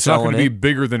money. It's not selling gonna be it.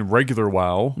 bigger than regular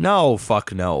WoW. No,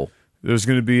 fuck no. There's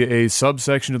going to be a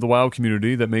subsection of the WoW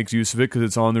community that makes use of it because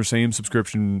it's on their same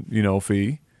subscription,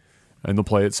 fee, and they'll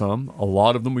play it some. A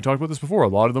lot of them, we talked about this before, a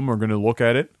lot of them are going to look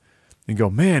at it and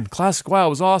go, man, Classic WoW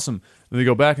was awesome. And they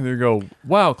go back and they go,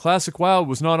 wow, Classic WoW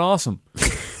was not awesome.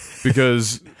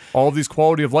 Because all these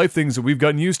quality of life things that we've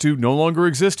gotten used to no longer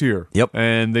exist here. Yep.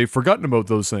 And they've forgotten about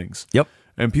those things. Yep.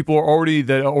 And people are already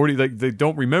like, they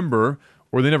don't remember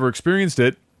or they never experienced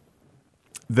it.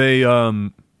 They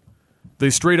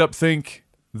straight up think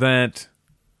that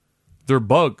they're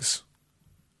bugs,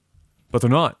 but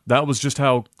they're not. That was just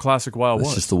how Classic WoW was.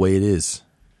 It's just the way it is.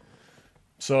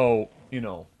 So,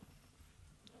 it's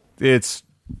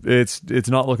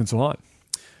not looking so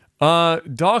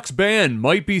hot. Doc's ban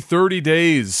might be 30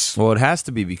 days. Well, it has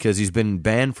to be because he's been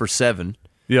banned for 7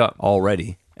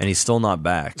 already, and he's still not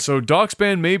back. So Doc's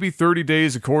ban may be 30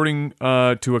 days according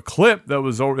to a clip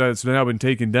that's now been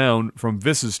taken down from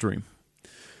Viss's stream.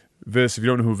 Viss, if you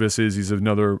don't know who Viss is, he's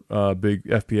another big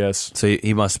FPS. So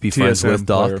he must be friends TSM with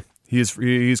Doc. player.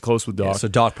 He's close with Doc. Yeah, so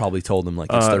Doc probably told him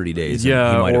it's 30 days. And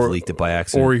he might have leaked it by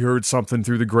accident, or he heard something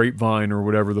through the grapevine or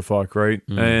whatever the fuck, right?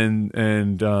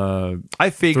 And I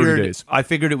 30 days.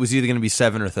 figured it was either going to be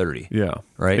 7 or 30. Yeah,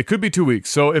 right. It could be 2 weeks.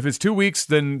 So if it's 2 weeks,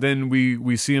 then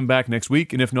we see him back next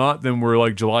week, and if not, then we're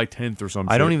like July 10th or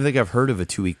something. I don't even think I've heard of a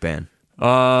 2-week ban.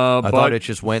 I thought it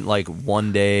just went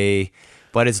 1 day.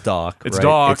 But it's Doc. It's right?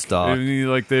 Doc. It's Doc.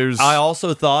 There's. I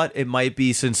also thought it might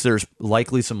be, since there's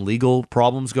likely some legal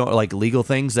problems going, legal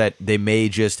things, that they may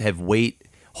just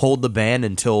hold the ban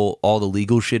until all the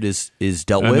legal shit is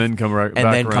dealt with, then come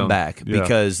come back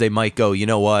because they might go, you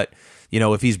know what,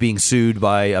 if he's being sued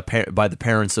by the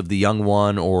parents of the young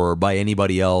one or by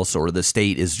anybody else, or the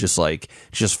state is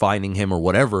just finding him or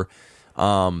whatever.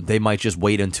 They might just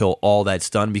wait until all that's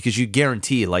done, because you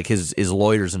guarantee his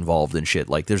lawyer's involved and shit.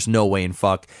 There's no way in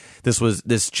fuck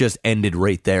this just ended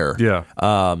right there. Yeah.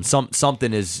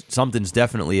 Something's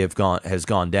definitely has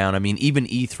gone down. I mean, even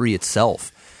E3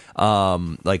 itself,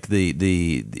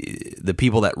 the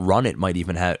people that run it might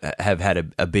even have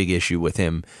had a big issue with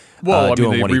him. Well,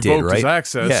 doing they what he revoked did, right? his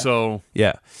access. Yeah. So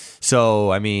yeah.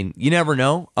 So I mean, you never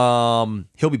know.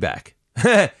 He'll be back.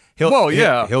 He'll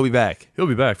be back. He'll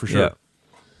be back for sure. Yeah.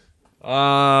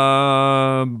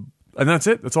 And that's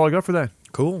it. That's all I got for that.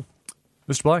 Cool.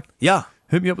 Mr. Black. Yeah.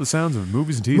 Hit me up with the sounds of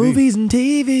movies and TV. Movies and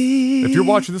TV. If you're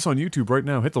watching this on YouTube right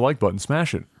now, hit the like button.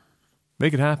 Smash it.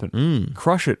 Make it happen.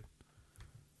 Crush it.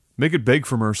 Make it beg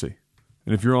for mercy.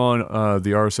 And if you're on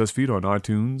the RSS feed on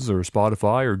iTunes or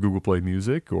Spotify or Google Play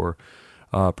Music or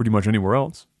pretty much anywhere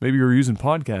else, maybe you're using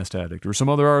Podcast Addict or some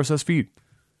other RSS feed,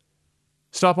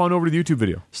 stop on over to the YouTube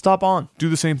video. Stop on. Do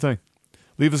the same thing.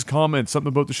 Leave us a comment, something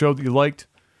about the show that you liked,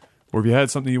 or if you had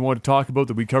something you wanted to talk about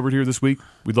that we covered here this week,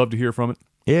 we'd love to hear from it.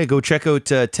 Yeah, go check out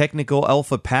Technical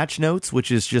Alpha Patch Notes, which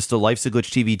is just a Life's a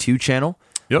Glitch TV 2 channel.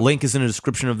 Yep. Link is in the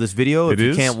description of this video. If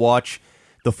you can't watch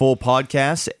the full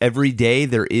podcast, every day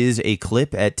there is a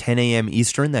clip at 10 a.m.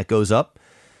 Eastern that goes up.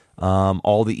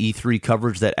 All the E3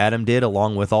 coverage that Adam did,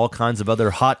 along with all kinds of other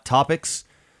hot topics.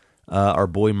 Our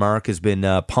boy Mark has been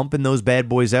pumping those bad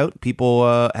boys out. People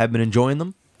have been enjoying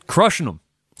them. Crushing them.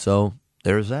 So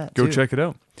there's that. Go check it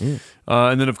out. Yeah.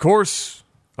 And then, of course,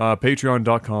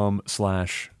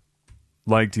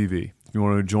 patreon.com/LikeTV. If you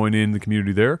want to join in the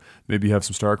community there, maybe you have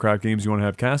some StarCraft games you want to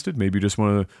have casted. Maybe you just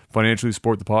want to financially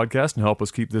support the podcast and help us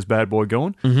keep this bad boy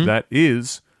going. That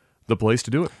is the place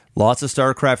to do it. Lots of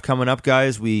StarCraft coming up,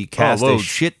 guys. We cast a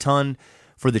shit ton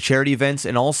for the charity events.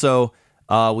 And also,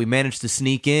 we managed to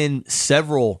sneak in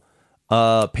several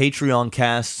Patreon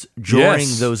casts during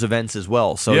those events as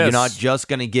well. So you're not just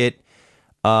going to get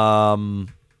the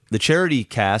charity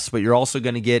cast, but you're also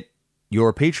going to get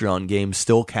your Patreon games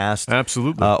still cast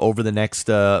absolutely over the next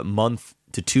month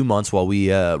to 2 months while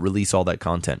we release all that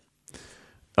content.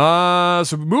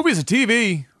 So movies and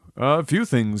TV, a few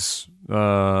things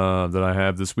that I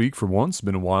have this week for once. It's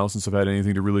been a while since I've had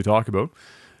anything to really talk about.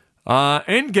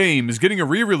 Endgame is getting a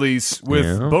re-release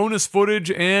with bonus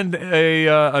footage and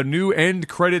a new end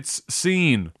credits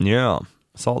scene. Yeah,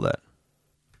 saw that.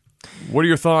 What are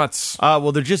your thoughts?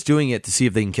 Well, they're just doing it to see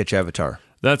if they can catch Avatar.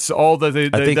 That's all that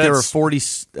they. I think they were 40.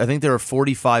 I think they were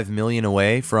 45 million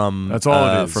away from. That's all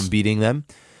it is. From beating them.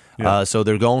 Yeah. So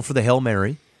they're going for the Hail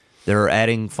Mary. They're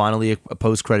adding finally a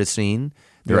post-credit scene.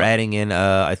 They're adding in,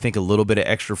 I think, a little bit of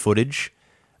extra footage,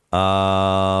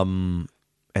 and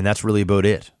that's really about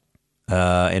it.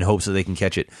 In hopes that they can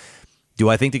catch it. Do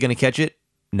I think they're going to catch it?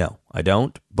 No, I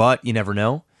don't. But you never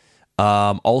know.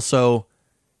 Also,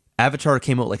 Avatar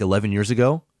came out like 11 years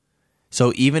ago.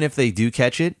 So even if they do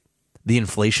catch it, the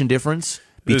inflation difference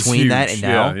between that and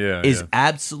now is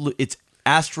absolute. It's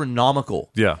astronomical.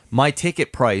 Yeah. My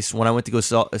ticket price when I went to go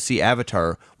see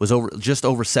Avatar was just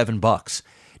over $7.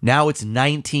 Now it's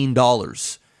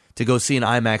 $19 to go see an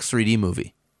IMAX 3D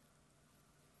movie.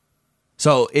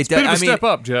 So it's a bit of a step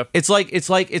up, Jeff. It's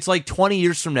like 20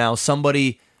 years from now,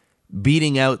 somebody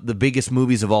beating out the biggest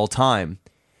movies of all time,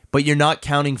 but you're not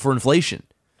counting for inflation.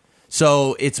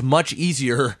 So it's much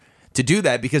easier to do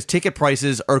that because ticket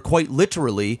prices are quite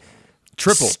literally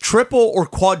triple or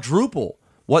quadruple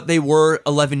what they were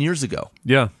 11 years ago.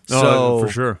 Yeah, so for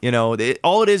sure.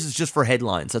 All it is just for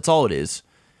headlines. That's all it is.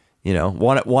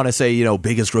 Want to say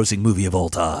biggest grossing movie of all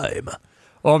time.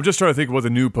 Oh, I'm just trying to think what the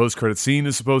new post-credit scene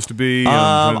is supposed to be.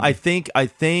 I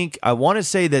want to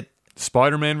say that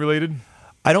Spider-Man related.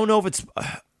 I don't know if it's.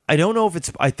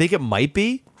 I think it might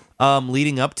be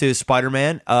leading up to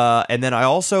Spider-Man. And then I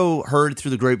also heard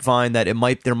through the grapevine that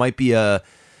there might be a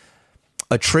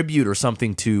tribute or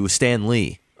something to Stan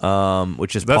Lee,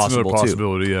 which is that's possible another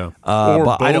possibility, too. Yeah.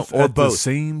 Or both at the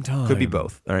same time. Could be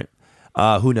both. All right.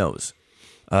 Who knows?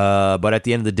 But at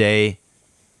the end of the day,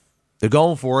 they're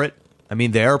going for it. I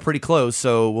mean, they are pretty close,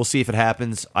 so we'll see if it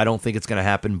happens. I don't think it's going to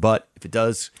happen, but if it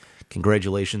does,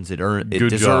 congratulations. It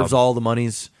deserves all the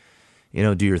monies.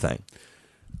 Do your thing.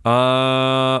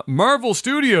 Marvel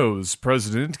Studios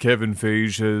president Kevin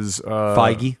Feige has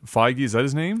Feige. Feige, is that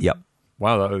his name? Yep.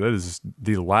 Wow, that is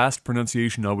the last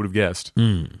pronunciation I would have guessed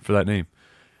for that name.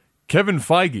 Kevin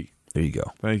Feige. There you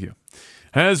go. Thank you.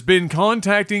 Has been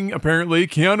contacting, apparently,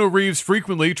 Keanu Reeves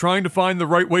frequently, trying to find the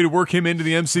right way to work him into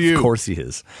the MCU. Of course he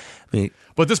is. I mean,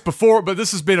 but this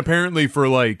has been apparently for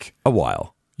like a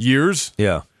while, years.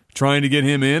 Yeah, trying to get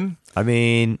him in. I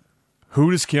mean,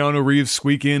 who does Keanu Reeves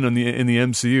squeak in the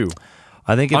MCU?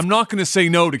 I think I'm not going to say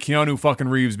no to Keanu fucking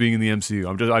Reeves being in the MCU.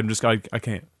 I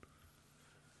can't.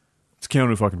 It's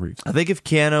Keanu fucking Reeves. I think if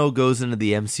Keanu goes into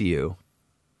the MCU,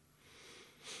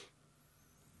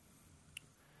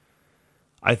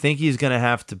 I think he's going to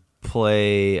have to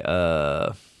play.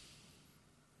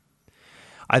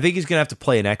 I think he's going to have to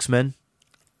play an X-Men.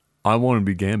 I want him to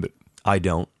be Gambit. I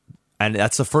don't. And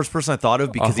that's the first person I thought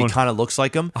of because he kind of looks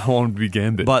like him. I want him to be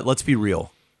Gambit. But let's be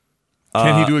real.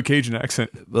 Can he do a Cajun accent?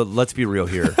 But let's be real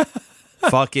here.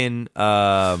 Fucking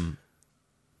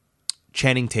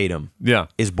Channing Tatum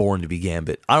is born to be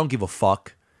Gambit. I don't give a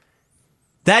fuck.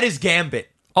 That is Gambit.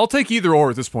 I'll take either or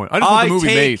at this point. I just want the movie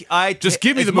made. Just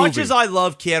give me the movie. As much as I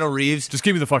love Keanu Reeves, just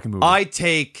give me the fucking movie. I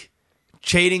take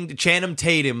Channing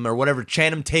Tatum or whatever,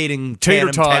 Channing Tatum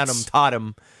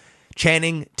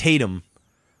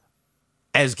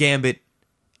as Gambit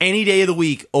any day of the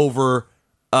week over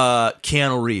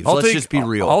Keanu Reeves. Let's just be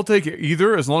real. I'll take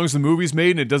either as long as the movie's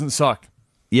made and it doesn't suck.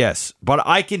 Yes, but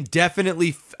I could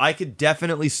definitely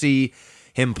see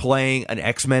him playing an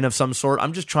X-Men of some sort.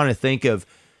 I'm just trying to think of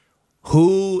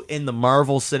who in the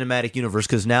Marvel Cinematic Universe,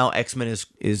 because now X-Men is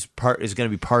going to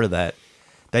be part of that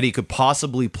he could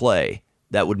possibly play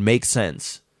that would make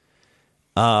sense.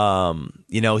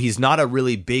 He's not a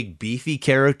really big beefy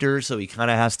character, so he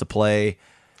kind of has to play.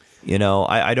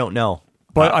 I don't know.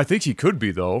 But I think he could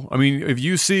be, though. I mean, if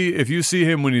you see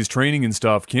him when he's training and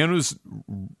stuff,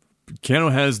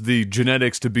 Keanu has the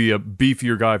genetics to be a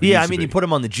beefier guy. Yeah, I mean, you put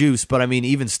him on the juice, but I mean,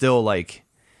 even still, like,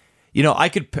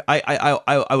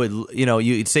 I would,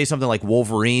 you'd say something like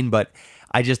Wolverine, but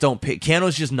I just don't pick.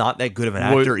 Keanu's just not that good of an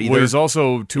actor either. Well, he's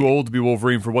also too old to be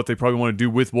Wolverine for what they probably want to do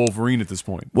with Wolverine at this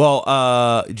point.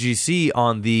 Well, did you see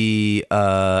on the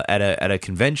at a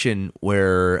convention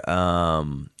where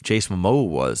Jason Momoa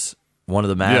was one of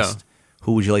the masked? Yeah.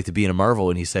 Who would you like to be in a Marvel?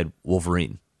 And he said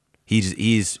Wolverine. He's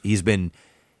way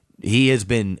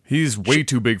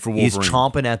too big for Wolverine. He's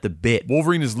chomping at the bit.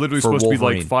 Wolverine is literally supposed to be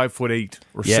like 5'8"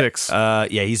 or 6.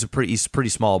 He's pretty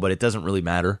small, but it doesn't really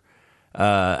matter.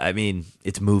 I mean,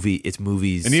 it's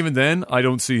movies. And even then, I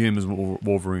don't see him as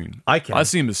Wolverine. I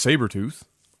see him as Sabretooth.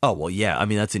 Oh, well, yeah. I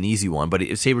mean, that's an easy one, but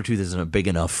Sabretooth isn't a big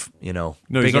enough, no,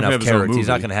 big enough character. He's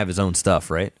not going to have his own stuff,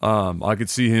 right? I could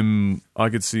see him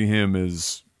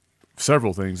as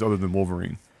several things other than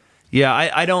Wolverine. Yeah,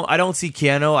 I don't see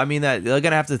Keanu. I mean, that they're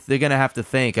gonna have to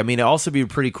think. I mean, it'd also be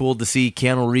pretty cool to see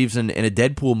Keanu Reeves in a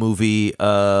Deadpool movie,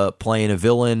 playing a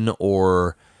villain,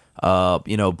 or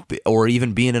or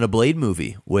even being in a Blade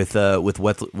movie with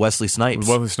Wesley Snipes.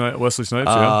 Wesley Snipes,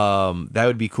 yeah. That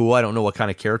would be cool. I don't know what kind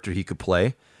of character he could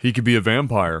play. He could be a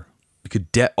vampire.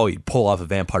 He'd pull off a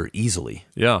vampire easily.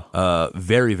 Yeah,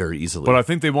 very, very easily. But I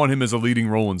think they want him as a leading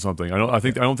role in something. I don't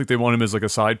think they want him as like a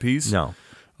side piece. No.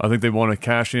 I think they want to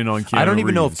cash in on Keanu I don't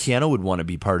even know if Reeves. Keanu would want to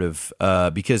be part of,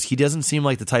 because he doesn't seem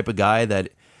like the type of guy that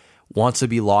wants to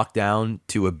be locked down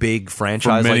to a big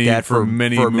franchise many- like that for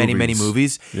many many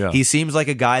movies. Yeah. He seems like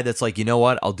a guy that's like, you know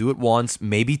what, I'll do it once,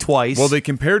 maybe twice. Well, they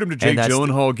compared him to Jake that's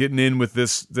Gyllenhaal getting in with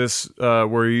this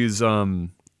where he's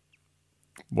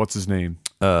what's his name?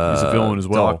 He's a villain as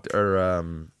well.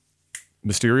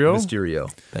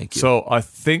 Mysterio. Thank you. So I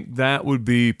think that would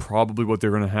be probably what they're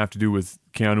going to have to do with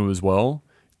Keanu as well.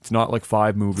 It's not like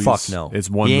 5 movies. Fuck no. It's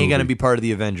one He ain't movie. going to be part of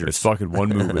the Avengers. It's fucking one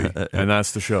movie, and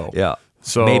that's the show. Yeah.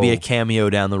 So maybe a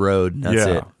cameo down the road. And that's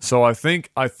it. So I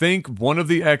think one of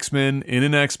the X-Men in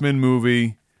an X-Men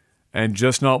movie, and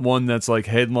just not one that's like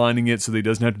headlining it, so that he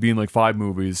doesn't have to be in like 5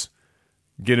 movies.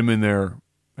 Get him in there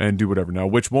and do whatever. Now,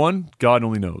 which one? God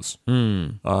only knows.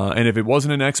 And if it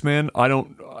wasn't an X-Men,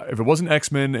 if it wasn't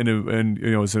X-Men and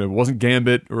you know, so it wasn't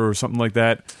Gambit or something like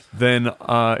that, then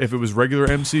if it was regular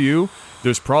MCU,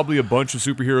 there's probably a bunch of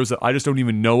superheroes that I just don't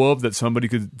even know of that somebody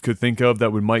could think of that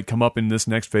might come up in this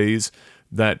next phase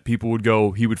that people would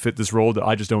go, he would fit this role that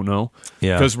I just don't know.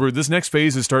 Yeah. Because this next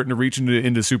phase is starting to reach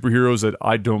into superheroes that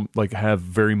I don't like have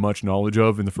very much knowledge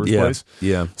of in the first place.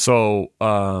 Yeah. So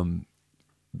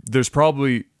there's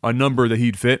probably a number that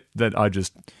he'd fit that I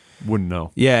just wouldn't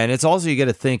know. Yeah, and it's also, you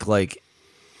got to think, like,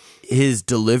 his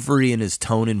delivery and his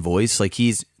tone and voice, like,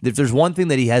 if there's one thing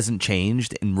that he hasn't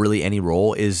changed in really any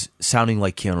role, is sounding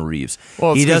like Keanu Reeves.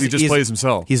 Well, it's because he just plays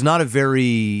himself. He's not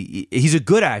he's a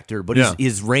good actor, but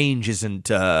his range isn't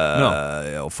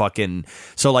fucking.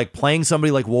 So, like, playing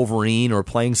somebody like Wolverine, or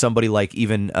playing somebody like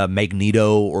even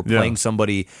Magneto, or playing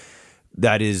somebody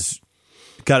that is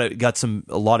got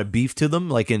a lot of beef to them,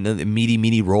 like in a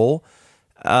meaty role,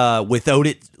 without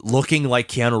it looking like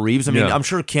Keanu Reeves. I mean, I'm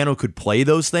sure Keanu could play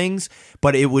those things,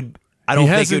 but it would. I don't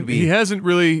think it would be. He hasn't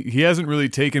really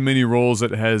taken many roles that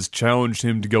has challenged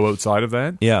him to go outside of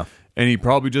that. Yeah, and he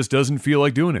probably just doesn't feel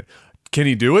like doing it. Can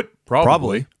he do it?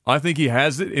 Probably. I think he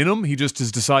has it in him. He just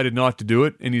has decided not to do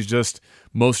it, and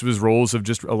most of his roles have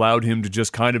just allowed him to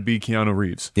just kind of be Keanu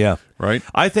Reeves. Yeah. Right?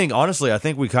 I think, honestly,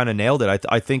 we kind of nailed it.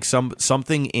 I think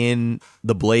something in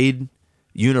the Blade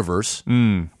universe.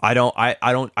 I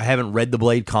haven't read the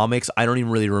Blade comics. I don't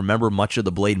even really remember much of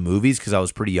the Blade movies because I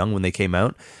was pretty young when they came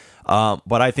out.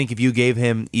 But I think if you gave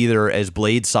him either as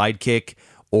Blade's sidekick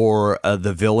or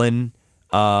the villain,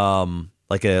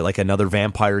 like another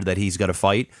vampire that he's got to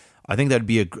fight, I think that'd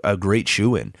be a great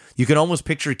shoe-in. You can almost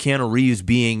picture Keanu Reeves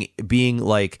being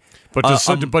like. But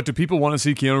do people want to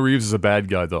see Keanu Reeves as a bad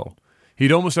guy, though?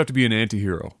 He'd almost have to be an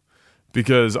anti-hero,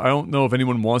 because I don't know if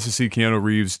anyone wants to see Keanu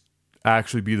Reeves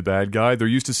actually be the bad guy. They're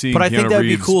used to seeing but I Keanu think that'd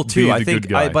Reeves be cool too. good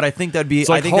guy. But I think that'd be. It's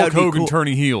like I think Hulk that'd be Hogan cool.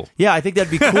 turning heel. Yeah, I think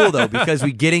that'd be cool though, because we're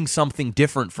getting something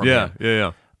different from him.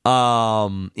 Yeah.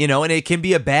 You know, and it can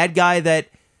be a bad guy that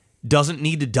doesn't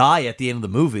need to die at the end of the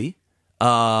movie.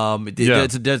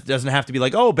 It doesn't have to be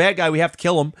like, oh, bad guy, we have to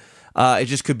kill him. It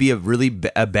just could be a really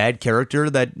a bad character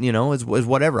that, you know, is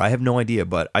whatever. I have no idea,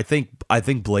 but I think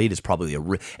Blade is probably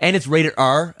and it's rated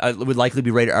R. It would likely be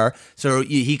rated R. So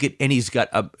he could, and he's got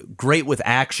a great with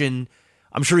action.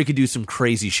 I'm sure he could do some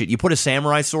crazy shit. You put a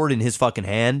samurai sword in his fucking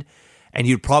hand, and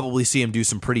you'd probably see him do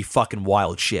some pretty fucking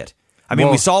wild shit. I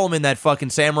mean, we saw him in that fucking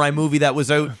samurai movie that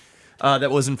was out. That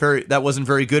wasn't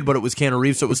very good, but it was Keanu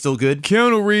Reeves, so it was still good.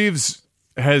 Keanu Reeves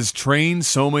has trained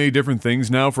so many different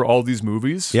things now for all these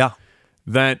movies. Yeah.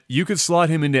 That you could slot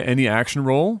him into any action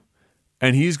role,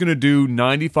 and he's going to do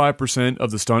 95%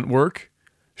 of the stunt work,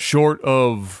 short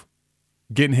of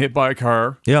getting hit by a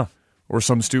car. Yeah. Or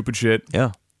some stupid shit.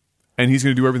 Yeah. And he's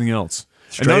going to do everything else.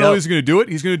 Straight and not up. only is he going to do it,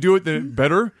 he's going to do it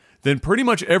better than pretty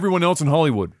much everyone else in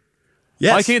Hollywood.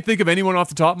 Yes. I can't think of anyone off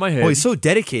the top of my head. Oh, he's so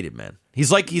dedicated, man.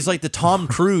 He's like the Tom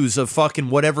Cruise of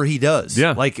fucking whatever he does.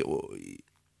 Yeah. Like,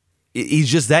 he's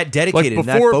just that dedicated and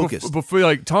that focused. Before,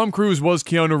 like, Tom Cruise was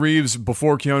Keanu Reeves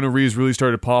before Keanu Reeves really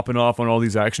started popping off on all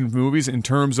these action movies. In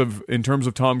terms of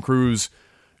Tom Cruise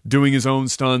doing his own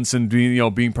stunts and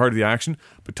being part of the action,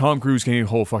 but Tom Cruise can't even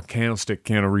hold fucking candlestick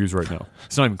Keanu Reeves right now.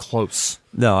 It's not even close.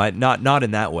 No, not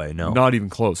in that way. No, not even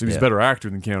close. He's a better actor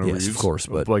than Keanu yes, Reeves, of course.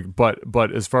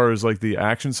 But as far as like the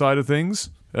action side of things,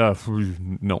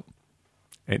 no.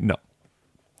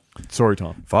 Sorry,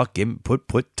 Tom. Fuck,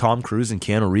 put Tom Cruise and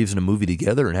Keanu Reeves in a movie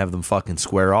together and have them fucking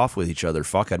square off with each other.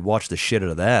 Fuck, I'd watch the shit out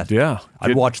of that. Yeah,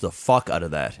 I'd watch the fuck out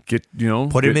of that.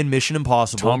 Put him in Mission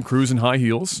Impossible. Tom Cruise in high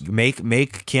heels. Make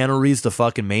Keanu Reeves the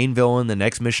fucking main villain in the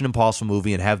next Mission Impossible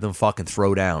movie and have them fucking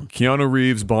throw down. Keanu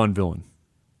Reeves Bond villain.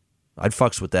 I'd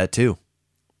fucks with that too.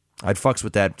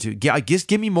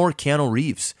 Give me more Keanu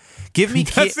Reeves. Give me.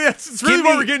 That's really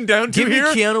what we're getting down to here.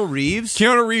 Give me Keanu Reeves.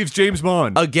 Keanu Reeves, James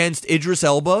Bond against Idris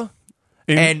Elba,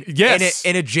 in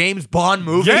a James Bond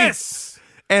movie. Yes,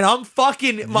 and I'm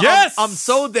fucking. Yes, I'm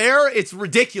so there. It's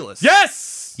ridiculous.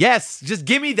 Yes. Yes, just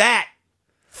give me that.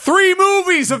 3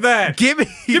 movies of that. Give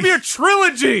me a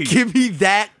trilogy. Give me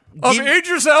that. Of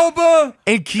Idris Elba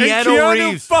and Keanu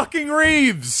Reeves. fucking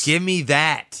Reeves. Give me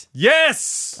that.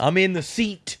 Yes. I'm in the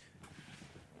seat.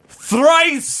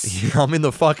 Thrice. I'm in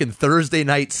the fucking Thursday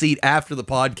night seat after the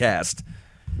podcast.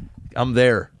 I'm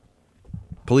there.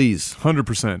 Please.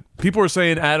 100%. People are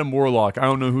saying Adam Warlock. I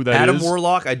don't know who that is. Adam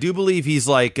Warlock, I do believe he's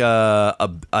like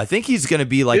I think he's going to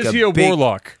be like is he a big,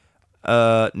 warlock?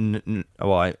 Well,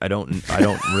 I don't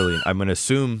really. I'm going to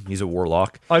assume he's a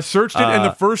warlock. I searched it, and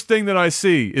the first thing that I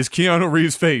see is Keanu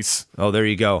Reeves' face. Oh, there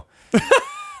you go.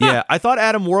 Yeah, I thought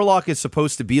Adam Warlock is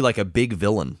supposed to be like a big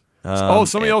villain.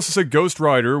 Somebody else said Ghost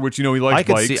Rider, which he likes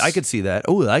bikes. I could see that.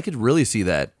 Oh, I could really see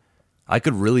that.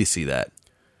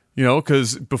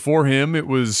 Because before him, it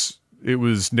was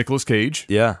Nicolas Cage.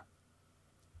 Yeah,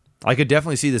 I could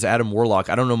definitely see this Adam Warlock.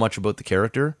 I don't know much about the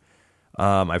character.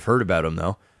 I've heard about him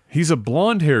though. He's a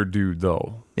blonde-haired dude,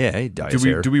 though. Yeah, he dyes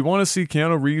hair. Do we want to see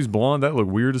Keanu Reeves blonde? That look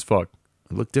weird as fuck.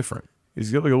 It look different. He's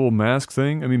got like a little mask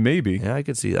thing. I mean, maybe. Yeah, I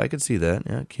could see that.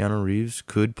 Yeah, Keanu Reeves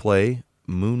could play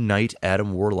Moon Knight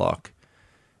Adam Warlock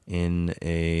in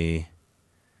a.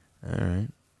 All right.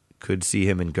 Could see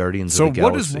him in Guardians of the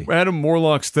Galaxy. So what is Adam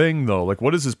Warlock's thing, though? Like,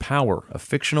 what is his power? A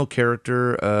fictional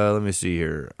character. Let me see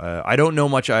here. I don't know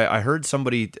much. I heard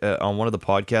somebody on one of the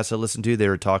podcasts I listened to, they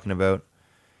were talking about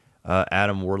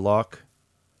Adam Warlock.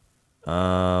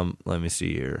 Let me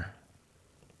see here.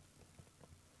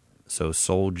 So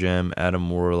Soul Gem, Adam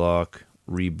Warlock,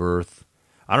 Rebirth.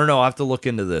 I don't know. I'll have to look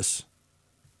into this.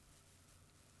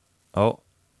 Oh,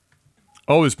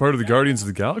 he's part of the Guardians of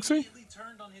the Galaxy?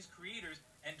 Turned on his creators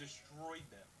and destroyed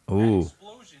them. Ooh. That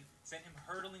explosion sent him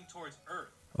hurtling towards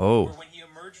Earth. Oh. Where when he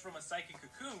emerged from a psychic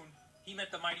cocoon, he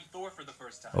met the mighty Thor for the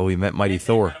first time. Oh, he met mighty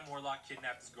Thor. Adam Warlock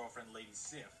kidnapped his girlfriend, Lady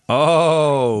Sif.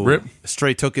 Oh, Rip.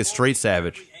 Straight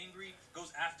savage. Angry,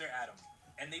 goes after Adam,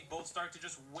 and they both start to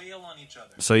just wail on each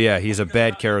other. So yeah, he's a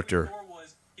bad character.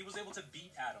 He was able to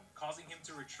beat Adam, causing him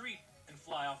to retreat and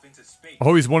fly off into space.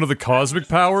 Oh, he's one of the cosmic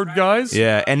powered guys?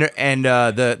 Yeah, and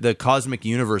the cosmic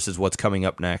universe is what's coming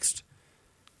up next.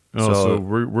 Oh, so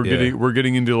we're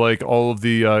getting into like all of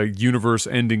the universe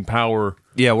ending power.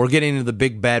 Yeah, we're getting into the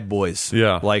big bad boys.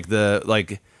 Yeah, like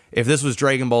if this was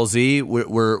Dragon Ball Z,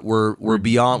 we're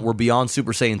beyond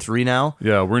Super Saiyan 3 now.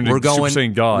 Yeah, we're going Super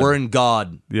Saiyan God. We're in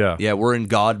God. Yeah, we're in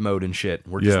God mode and shit.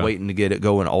 We're just waiting to get it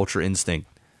going Ultra Instinct.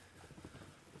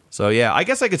 So yeah, I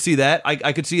guess I could see that.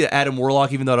 I could see Adam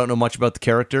Warlock, even though I don't know much about the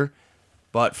character.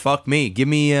 But fuck me, give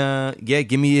me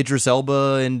Idris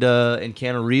Elba and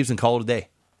Keanu Reeves and call it a day.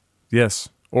 Yes,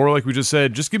 or like we just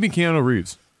said, just give me Keanu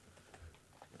Reeves.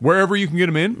 Wherever you can get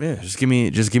him in, yeah, just give me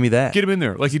that. Get him in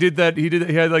there. Like he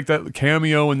had like that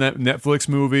cameo in that Netflix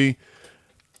movie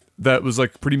that was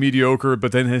like pretty mediocre,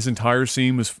 but then his entire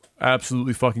scene was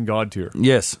absolutely fucking god tier.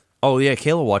 Yes. Oh yeah,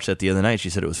 Kayla watched that the other night. She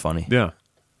said it was funny. Yeah.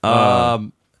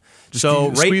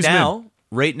 So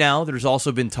right now, there's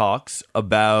also been talks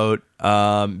about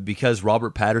because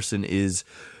Robert Pattinson is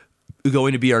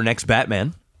going to be our next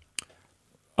Batman.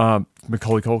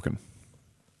 Macaulay Culkin.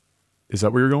 Is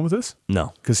that where you're going with this?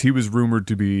 No. Because he was rumored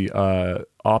to be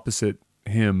opposite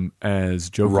him as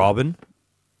Joker. Robin?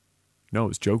 No,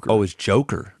 it's Joker. Oh, it's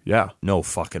Joker? Yeah. No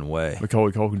fucking way.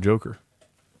 Macaulay Culkin Joker.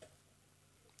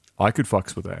 I could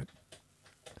fucks with that.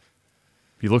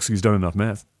 He looks like he's done enough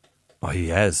meth. Oh, he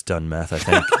has done meth, I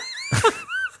think.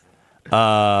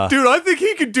 Dude, I think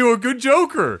he could do a good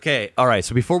Joker. Okay, all right.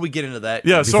 So before we get into that,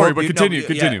 yeah, sorry, but continue.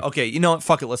 Yeah, okay, you know what?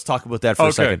 Fuck it. Let's talk about that for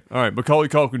a second. All right, Macaulay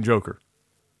Culkin Joker.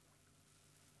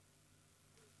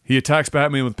 He attacks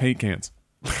Batman with paint cans.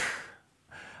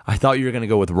 I thought you were going to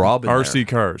go with Robin. RC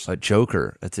cars.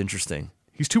 Joker. That's interesting.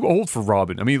 He's too old for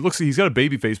Robin. I mean, it looks like he's got a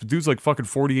baby face, but dude's like fucking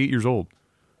 48 years old.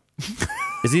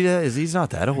 Is he? He's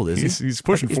not that old, is he? He's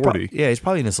pushing 40. Yeah, he's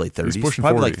probably in his late 30s. He's pushing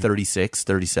probably 40. Like 36,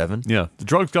 37. Yeah, the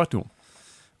drugs got to him.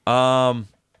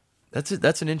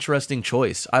 That's an interesting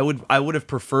choice. I would have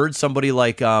preferred somebody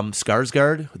like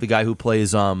Skarsgård, the guy who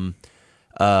plays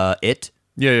It.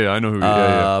 Yeah, I know who.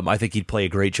 Yeah. I think he'd play a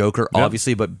great Joker,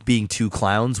 obviously, but being two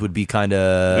clowns would be kind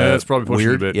of that's probably pushing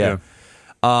weird. It a bit. Yeah.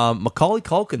 Macaulay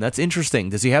Culkin, that's interesting.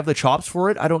 Does he have the chops for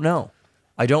it? I don't know.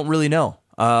 I don't really know.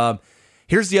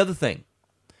 Here's the other thing.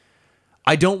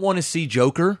 I don't want to see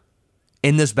Joker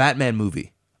in this Batman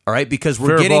movie. All right, because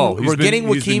we're getting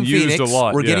Joaquin Phoenix.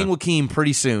 We're getting Joaquin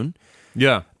pretty soon.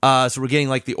 Yeah. So we're getting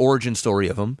like the origin story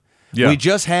of him. Yeah. We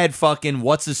just had fucking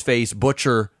what's his face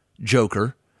Butcher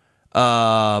Joker.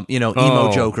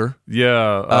 Emo Joker.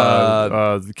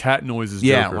 Yeah. The cat noises.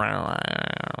 Yeah. Joker.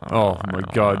 Oh my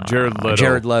God,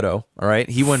 Jared Leto. All right,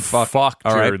 he went fuck. Fuck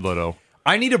all Jared right. Leto.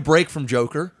 I need a break from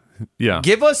Joker. Yeah.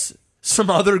 Give us some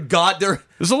other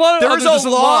There's a lot of There's a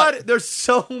lot. There's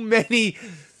so many.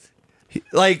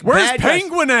 Like, Where's bad guys.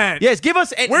 Penguin at? Yes, give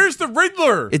us. Where's the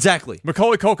Riddler? Exactly.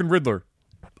 Macaulay Culkin Riddler.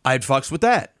 I'd fucks with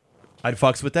that.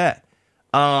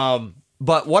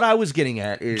 But what I was getting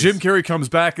at is Jim Carrey comes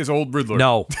back as old Riddler.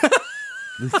 No.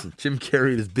 Listen, Jim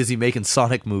Carrey is busy making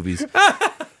Sonic movies.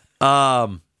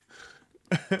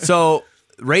 So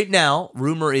right now,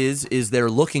 rumor is they're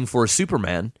looking for a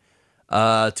Superman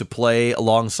to play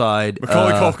alongside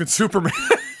Macaulay Culkin Superman.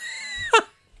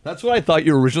 That's what I thought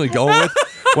you were originally going with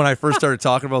when I first started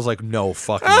talking about it. I was like, no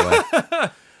fucking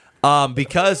way.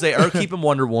 Because they are keeping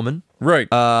Wonder Woman. Right.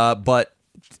 But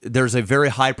there's a very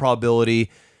high probability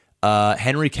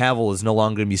Henry Cavill is no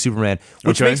longer going to be Superman,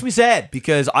 which Okay. makes me sad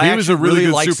because I was a actually really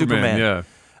good like Superman, Superman.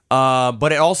 yeah.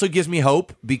 But it also gives me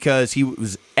hope because he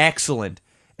was excellent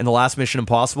in the last Mission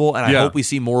Impossible, and I hope we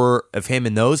see more of him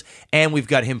in those. And we've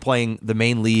got him playing the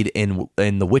main lead in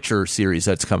the Witcher series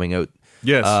that's coming out.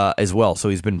 Yes. As well. So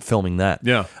he's been filming that.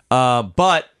 Yeah.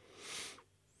 But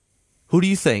who do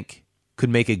you think could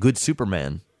make a good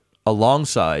Superman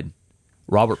alongside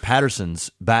Robert Pattinson's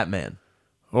Batman?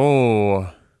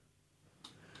 Oh.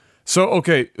 So,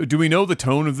 okay, do we know the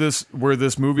tone of this, where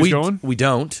this movie's going? We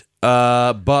don't.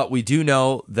 But we do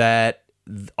know that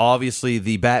obviously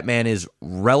the Batman is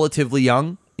relatively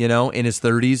young, in his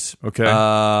 30s.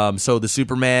 Okay. So the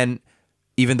Superman,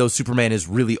 even though Superman is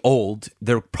really old,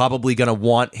 they're probably going to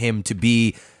want him to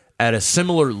be at a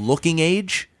similar looking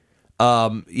age.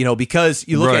 Because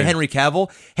you look at Henry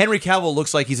Cavill. Henry Cavill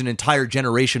looks like he's an entire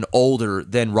generation older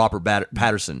than Robert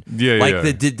Pattinson. Yeah, like yeah.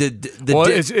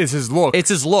 It's his look. It's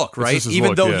his look, right? His Even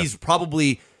look, though yeah. he's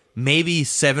probably maybe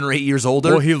 7 or 8 years older.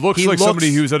 Well, he looks like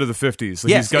somebody who's out of the 50s. Like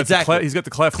Yes, he's got exactly. he's got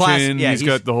the cleft Class- chin. yeah, he's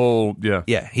got the whole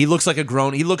Yeah, he looks like a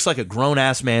grown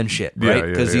ass man shit, Yeah, right? yeah,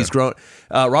 Because yeah. he's grown.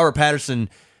 Robert Pattinson,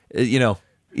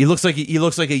 he looks like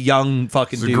a young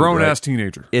fucking He's a dude, grown right? ass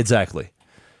teenager. Exactly.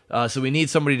 So we need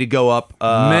somebody to go up.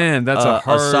 Man, that's a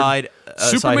hard. aside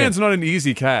Superman's him. not an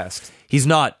easy cast. He's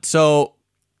not. So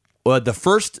the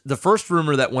first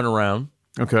rumor that went around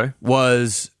Okay.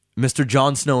 was Mr.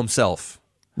 Jon Snow himself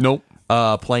Nope.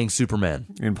 playing Superman.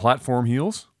 In platform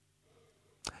heels.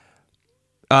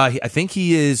 I think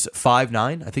he is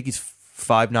 5'9". I think he's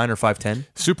 5'9" or 5'10".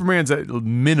 Superman's at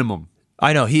minimum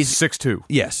I know he's 6'2".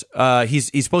 Yes,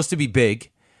 he's supposed to be big.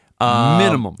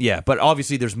 Minimum. Yeah, but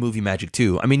obviously there's movie magic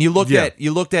too. I mean, you looked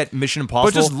at Mission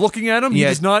Impossible. But just looking at him, he Yeah.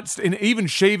 does not, even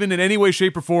shaven in any way,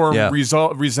 shape, or form, Yeah.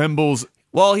 resembles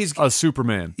he's a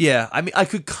Superman. yeah. I mean, I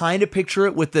could kind of picture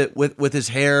it with his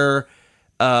hair,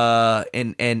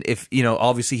 and if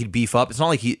obviously he'd beef up. It's not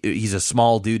like he's a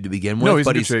small dude to begin with. No, he's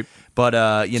but in good shape. But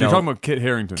So you're talking about Kit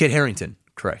Harington. Kit Harington,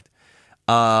 correct.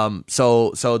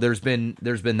 So there's been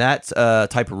that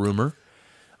type of rumor.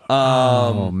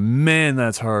 Oh man,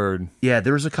 that's hard. Yeah,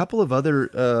 there was a couple of other.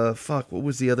 What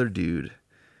was the other dude?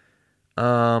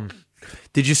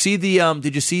 Did you see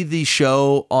the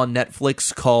show on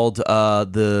Netflix called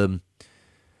the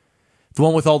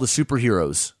one with all the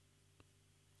superheroes?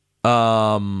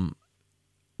 The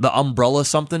Umbrella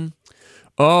something.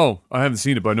 Oh, I haven't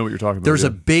seen it, but I know what you're talking about. There's yeah.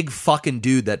 a big fucking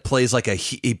dude that plays like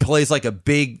he plays like a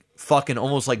big fucking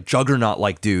almost like Juggernaut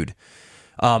like dude.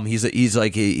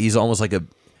 He's almost like a.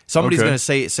 Somebody's Okay. going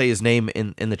to say his name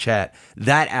in the chat.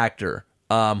 That actor,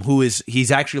 he's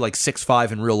actually like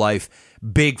 6'5" in real life,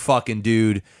 big fucking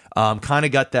dude. Kind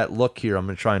of got that look here. I'm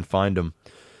going to try and find him.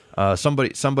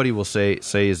 Somebody will say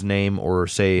his name or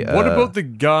say. What about the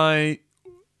guy?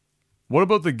 What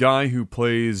about the guy who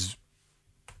plays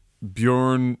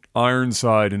Bjorn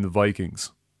Ironside in the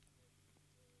Vikings?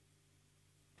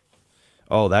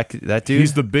 Oh, that dude.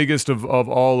 He's the biggest of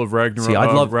all of Ragnar's See,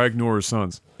 I'd love- Ragnar's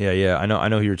sons. Yeah. I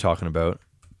know who you're talking about.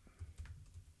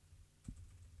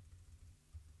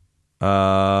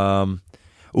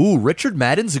 Richard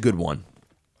Madden's a good one.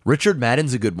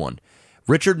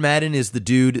 Richard Madden is the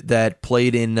dude that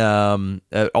played in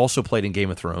also played in Game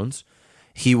of Thrones.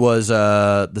 He was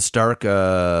the Stark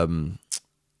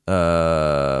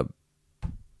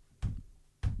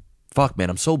fuck man,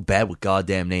 I'm so bad with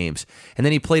goddamn names. And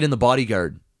then he played in The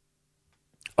Bodyguard.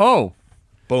 Oh,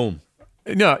 Boom.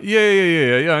 no,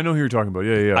 yeah. I know who you're talking about.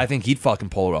 Yeah. I think he'd fucking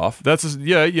pull it off. That's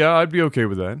yeah. I'd be okay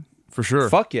with that for sure.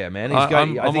 Fuck yeah, man.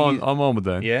 I'm on with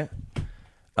that. Yeah.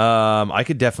 I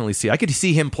could definitely see. I could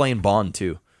see him playing Bond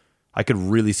too. I could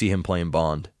really see him playing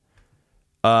Bond.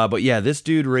 But yeah, this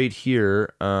dude right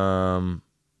here. Yeah,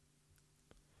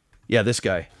 this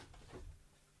guy.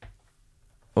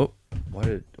 Oh, why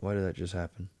did that just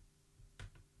happen?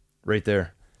 Right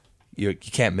there. You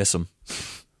can't miss him.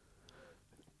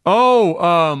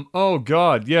 Oh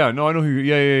God, yeah, no, I know who.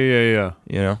 Yeah.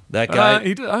 You know that guy.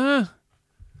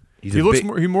 He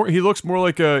looks more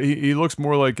like a he looks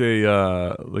more like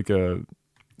a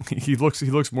he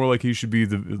looks more like he should be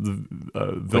the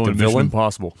villain in Mission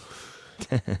Impossible.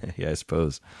 Yeah, I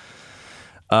suppose.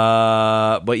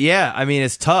 But yeah, I mean,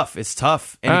 it's tough.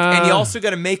 And you also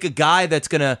got to make a guy that's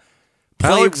gonna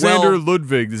play Alexander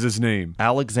Ludwig is his name.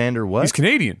 Alexander what? He's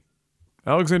Canadian.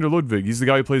 Alexander Ludwig. He's the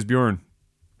guy who plays Bjorn.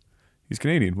 He's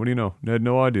Canadian. What do you know? I had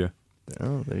no idea.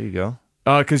 Oh, there you go.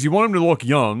 Because you want him to look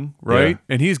young, right? Yeah.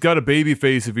 And he's got a baby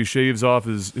face if he shaves off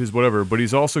his whatever, but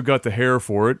he's also got the hair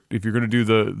for it if you're going to do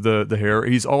the hair.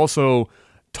 He's also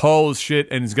tall as shit,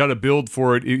 and he's got a build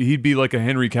for it. He'd be like a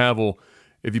Henry Cavill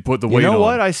if you put the weight on. You know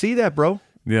what? I see that, bro.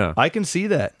 Yeah. I can see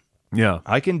that. Yeah.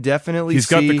 I can definitely see. He's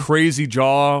got the crazy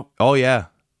jaw. Oh, yeah.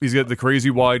 He's got the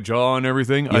crazy wide jaw and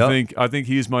everything. Yep. I think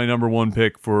he's my number one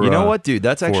pick for. You know what, dude?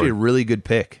 That's actually a really good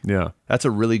pick. Yeah. That's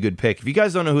a really good pick. If you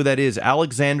guys don't know who that is,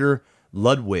 Alexander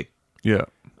Ludwig. Yeah.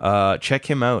 Check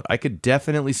him out. I could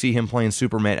definitely see him playing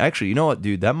Superman. Actually, you know what,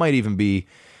 dude? That might be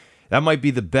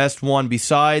the best one.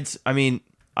 Besides, I mean,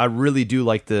 I really do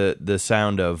like the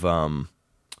sound of. I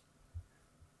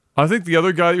think the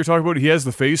other guy that you're talking about, he has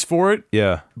the face for it.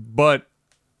 Yeah. But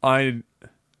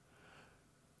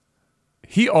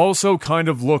he also kind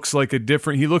of looks like a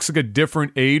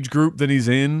different age group than he's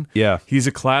in. Yeah. He's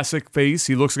a classic face.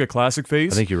 He looks like a classic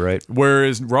face. I think you're right.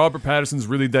 Whereas Robert Pattinson's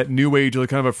really that new age, like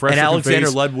kind of a fresh and Alexander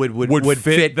face Ludwig would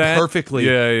fit that perfectly.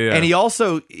 Yeah. And he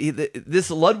also,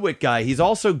 this Ludwig guy, he's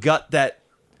also got that,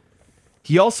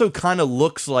 he also kind of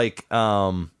looks like,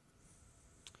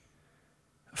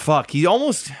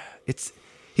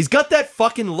 he's got that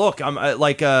fucking look. I'm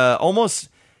almost,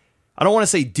 I don't want to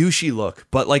say douchey look,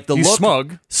 but like the he's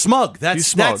look. smug.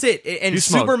 That's it. And He's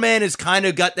smug. Superman has kind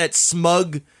of got that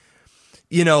smug,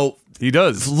 you know, he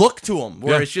does look to him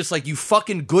where it's just like, you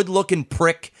fucking good looking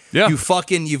prick. Yeah.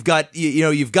 You've got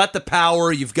the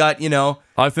power. You've got, you know.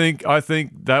 I think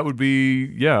that would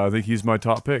be, I think he's my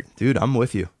top pick. Dude, I'm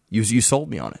with you. You sold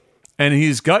me on it. And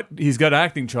he's got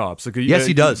acting chops. Like, yes,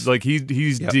 he does. Like he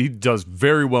does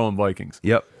very well in Vikings.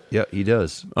 Yep, he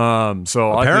does.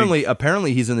 So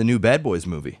apparently he's in the new Bad Boys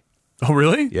movie. Oh,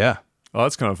 really? Yeah. Oh,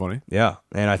 that's kind of funny. Yeah,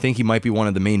 and I think he might be one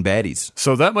of the main baddies.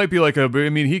 So that might be like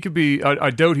he could be. I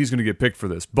doubt he's going to get picked for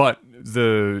this, but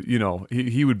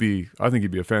he would be. I think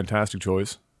he'd be a fantastic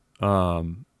choice.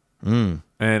 And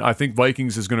I think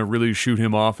Vikings is going to really shoot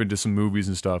him off into some movies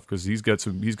and stuff because he's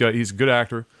a good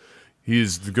actor.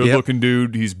 He's the good-looking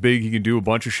dude. He's big. He can do a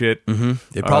bunch of shit.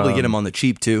 Mm-hmm. They'd probably get him on the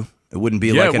cheap, too. It wouldn't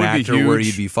be like an actor where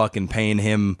you'd be fucking paying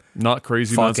him not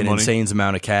crazy amounts of money. Insane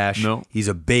amount of cash. No. He's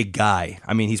a big guy.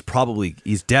 I mean, he's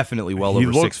definitely well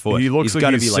over 6 foot. He looks he's like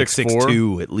got to he's be like 6'4".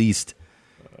 6'2" at least.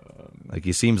 Like,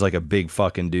 he seems like a big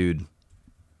fucking dude.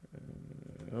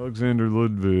 Alexander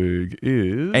Ludwig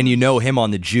is, and you know him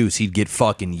on the juice, he'd get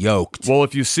fucking yoked. Well,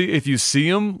 if you see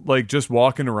him like just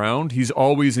walking around, he's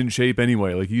always in shape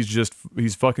anyway. Like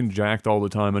he's fucking jacked all the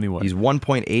time anyway. He's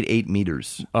 1.88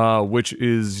 meters, which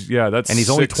is that's and he's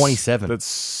only 27.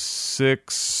 That's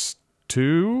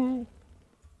 6'2".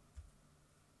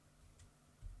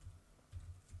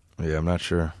 Yeah, I'm not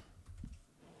sure.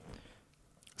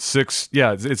 It's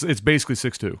basically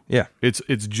 6'2". Yeah, it's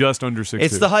just under 6'2".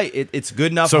 It's the height. It's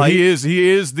good enough. So height. he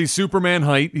is the Superman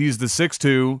height. He's the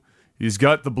 6'2". He's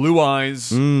got the blue eyes.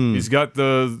 He's got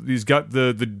the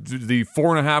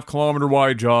 4.5 kilometer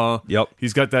wide jaw. Yep.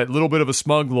 He's got that little bit of a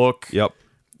smug look. Yep.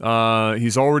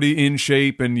 He's already in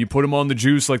shape, and you put him on the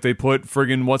juice like they put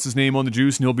friggin' what's his name on the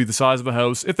juice, and he'll be the size of a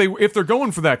house. If they're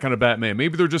going for that kind of Batman,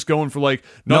 maybe they're just going for like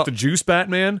not the juice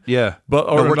Batman, but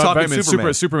we're not talking Batman,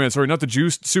 Superman. Sorry, not the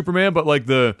juice Superman, but like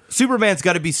the Superman's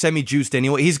got to be semi-juiced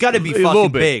anyway. He's got to be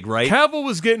fucking big, right? Cavill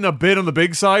was getting a bit on the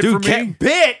big side for me.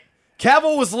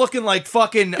 Cavill was looking like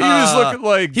fucking. He was looking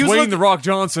like Dwayne The Rock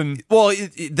Johnson. Well,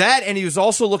 that, and he was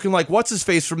also looking like what's his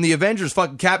face from the Avengers,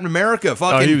 fucking Captain America.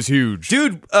 Fucking, he was huge,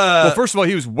 dude. Well, first of all,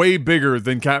 he was way bigger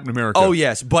than Captain America. Oh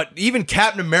yes, but even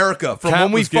Captain America from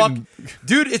when we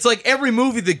dude, it's like every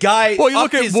movie the guy. Well, you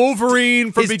look at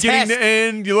Wolverine from beginning to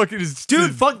end. You look at his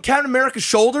fucking Captain America's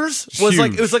shoulders was huge.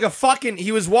 Like it was like a fucking.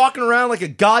 He was walking around like a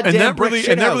goddamn and that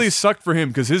really sucked for him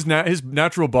because his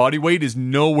natural body weight is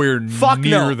nowhere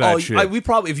near that shit. We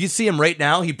probably if you see him right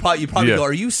now, you probably go,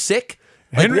 "Are you sick?"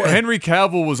 Henry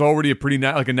Cavill was already a pretty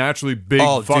like a naturally big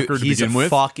fucker to begin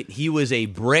with. He was a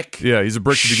brick. Yeah, he's a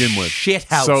brick to begin with. Shit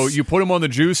house. So you put him on the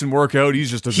juice and work out. He's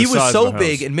just he was so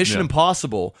big in Mission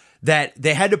Impossible that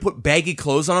they had to put baggy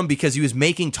clothes on him because he was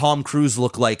making Tom Cruise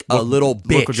look like a little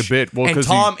bitch. Look like a bit. Well,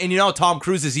 and you know how Tom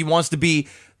Cruise is. He wants to be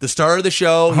the star of the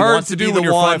show. He wants to be the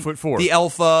one, 5'4", the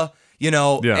alpha. You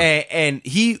know, and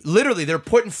he literally, they're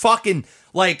putting fucking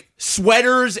like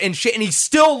sweaters and shit, and he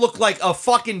still looked like a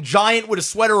fucking giant with a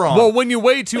sweater on. Well, when you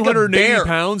weigh 280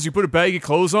 pounds, you put a baggy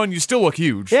clothes on, you still look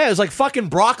huge. Yeah, it was like fucking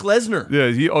Brock Lesnar. Yeah,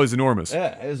 he's enormous.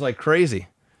 Yeah, it was like crazy.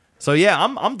 So yeah,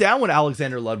 I'm down with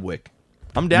Alexander Ludwig.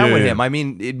 I'm down with him. I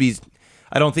mean,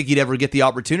 I don't think he'd ever get the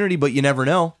opportunity, but you never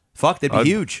know. Fuck, that'd be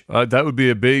huge. That would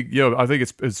be a big. I think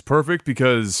it's perfect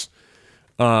because,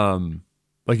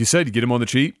 like you said, you get him on the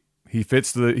cheap. He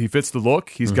fits the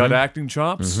look. He's got acting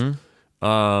chops.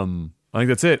 I think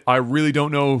that's it. I really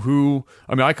don't know who.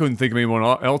 I mean, I couldn't think of anyone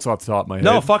else off the top of my head.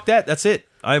 No, fuck that. That's it.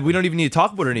 We don't even need to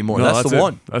talk about it anymore. No, that's the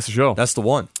one. That's the show. That's the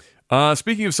one.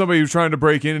 Speaking of somebody who's trying to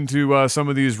break into some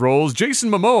of these roles,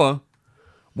 Jason Momoa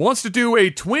wants to do a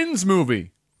twins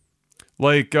movie,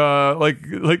 like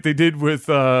they did with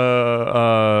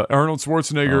Arnold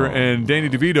Schwarzenegger and Danny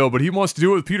DeVito, but he wants to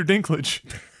do it with Peter Dinklage.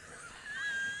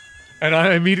 And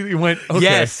I immediately went, okay.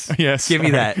 Yes. Give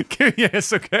me that.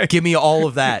 Yes, okay. Give me all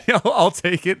of that. I'll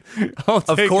take it.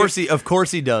 Of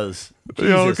course he does. You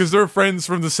know, because they're friends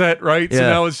from the set, right? Yeah. So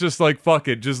now it's just like, fuck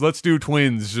it. Just let's do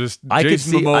twins. I could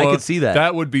Momoa. see that.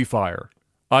 That would be fire.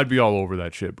 I'd be all over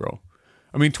that shit, bro.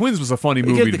 I mean, Twins was a funny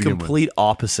movie to begin with. They get the complete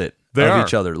opposite of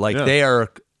each other. Like they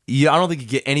are. Yeah, I don't think you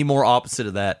get any more opposite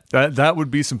of that. That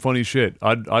would be some funny shit.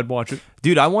 I'd watch it,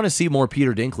 dude. I want to see more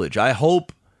Peter Dinklage. I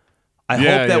hope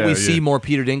that we see more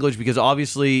Peter Dinklage because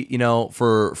obviously, you know,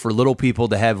 for little people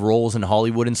to have roles in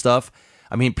Hollywood and stuff.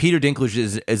 I mean, Peter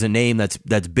Dinklage is a name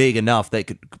that's big enough that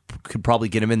could probably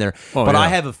get him in there. I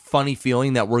have a funny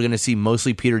feeling that we're going to see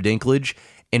mostly Peter Dinklage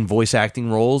in voice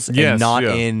acting roles and not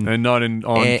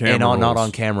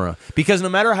on camera. Because no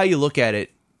matter how you look at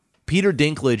it, Peter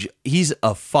Dinklage, he's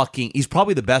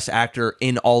probably the best actor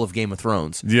in all of Game of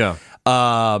Thrones. Yeah.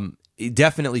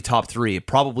 Definitely top 3,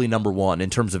 probably number 1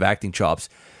 in terms of acting chops.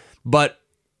 But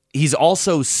he's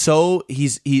also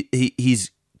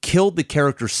he's killed the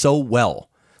character so well.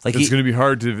 Like it's going to be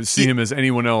hard to see him as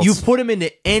anyone else. You put him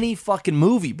into any fucking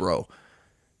movie, bro.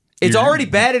 It's already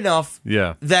bad enough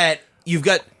that you've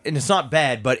got, and it's not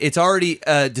bad, but it's already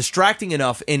distracting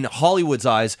enough in Hollywood's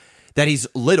eyes that he's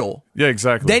little. Yeah,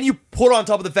 exactly. Then you put on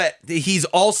top of the fact that he's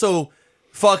also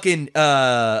fucking played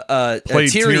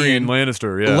Tyrion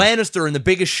Lannister, Lannister in the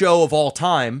biggest show of all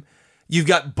time. You've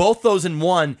got both those in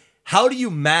one. How do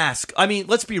you mask? I mean,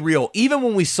 let's be real. Even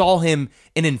when we saw him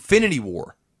in Infinity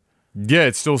War,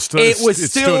 it still stood. It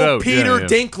was still out. Peter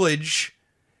Dinklage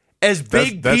as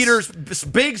big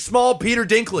small Peter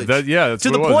Dinklage. That's to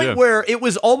the point where it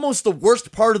was almost the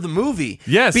worst part of the movie.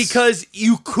 Yes, because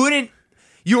you couldn't.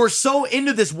 You were so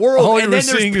into this world, and then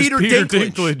there's Peter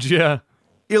Dinklage. Yeah.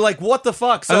 You're like, what the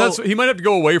fuck? So he might have to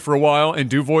go away for a while and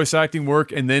do voice acting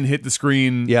work and then hit the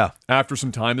screen after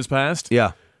some time has passed.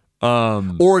 Yeah.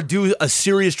 Or do a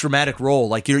serious dramatic role.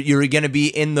 Like you're going to be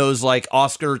in those like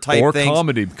Oscar type things. Or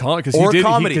comedy.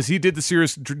 Because he did the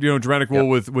serious dramatic role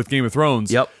with Game of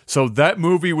Thrones. Yep. So that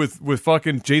movie with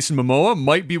fucking Jason Momoa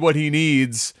might be what he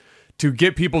needs to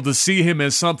get people to see him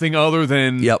as something other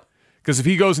than... Yep. Because if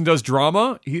he goes and does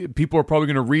drama, people are probably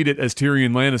going to read it as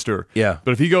Tyrion Lannister. Yeah.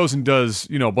 But if he goes and does,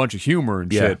 a bunch of humor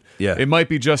and shit, it might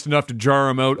be just enough to jar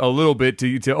him out a little bit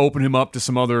to open him up to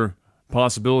some other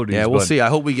possibilities. Yeah, we'll see. I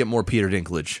hope we get more Peter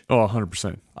Dinklage. Oh,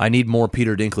 100%. I need more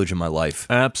Peter Dinklage in my life.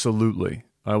 Absolutely.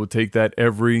 I would take that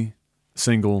every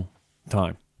single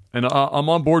time. And I'm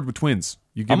on board with twins.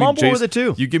 I'm on board with it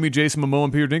too. You give me Jason Momoa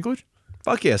and Peter Dinklage?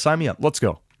 Fuck yeah, sign me up. Let's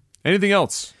go. Anything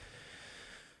else?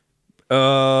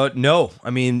 No. I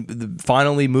mean,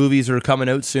 finally movies are coming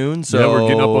out soon, so we're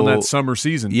getting up on that summer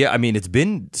season. Yeah, I mean, it's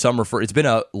been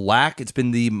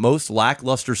the most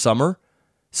lackluster summer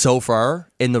so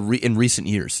far in recent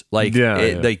years. Like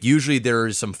like usually there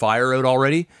is some fire out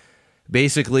already.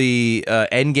 Basically,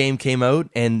 Endgame came out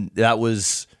and that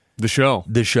was the show.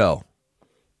 There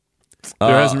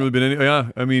hasn't really been any.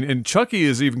 Yeah, I mean, and Chucky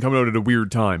is even coming out at a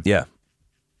weird time. Yeah.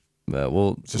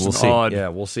 We'll see.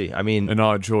 We'll see. I mean, an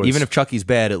odd choice. Even if Chucky's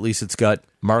bad, at least it's got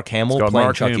Mark Hamill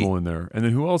playing Chucky. Hamill in there, and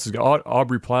then who else has got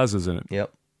Aubrey Plaza's in it?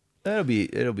 Yep,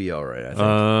 it'll be all right.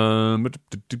 I think.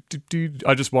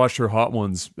 I just watched her Hot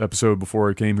Ones episode before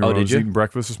I came here. I was eating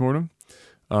breakfast this morning.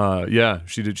 Yeah,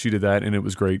 she did that, and it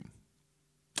was great.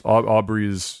 Aubrey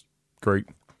is great.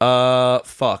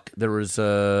 Fuck. There was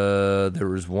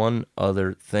one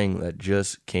other thing that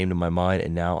just came to my mind,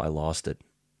 and now I lost it.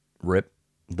 Rip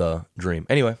the dream.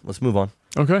 Anyway, let's move on.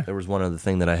 Okay. There was one other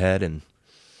thing that I had, and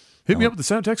Hit me up with the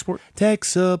sound tech support. tech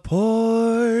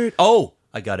support. Oh,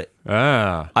 I got it.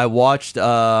 I watched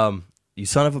You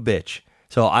Son of a Bitch.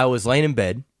 So I was laying in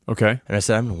bed, Okay. and I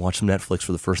said, I'm going to watch some Netflix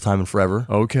for the first time in forever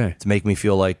Okay. to make me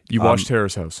feel like... You watched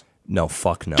Terrace House. No,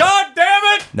 fuck no. God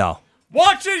damn it! No.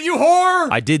 Watch it, you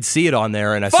whore! I did see it on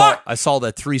there, and I saw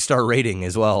that 3-star rating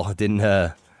as well. I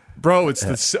didn't... Bro,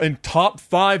 it's in top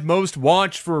 5 most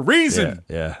watched for a reason.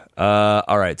 Yeah.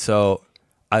 All right, so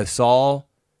I saw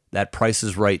that Price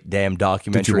is Right damn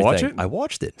documentary Did you watch thing. it? I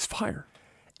watched it. It's fire.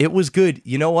 It was good.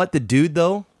 You know what? The dude,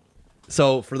 though...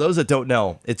 So, for those that don't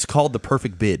know, it's called The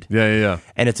Perfect Bid. Yeah.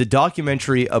 And it's a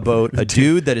documentary about a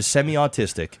dude that is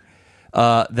semi-autistic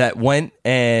that went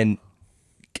and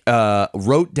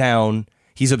wrote down...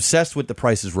 He's obsessed with The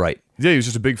Price is Right. Yeah, he was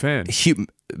just a big fan.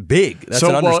 Big. That's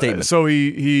an understatement. So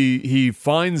he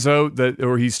finds out that,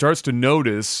 or he starts to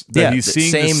notice that he's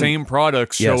seeing the same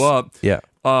products show up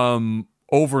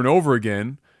over and over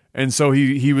again. And so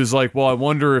he was like, well, I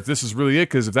wonder if this is really it,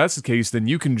 because if that's the case, then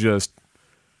you can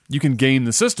game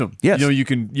the system. Yes.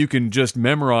 You can just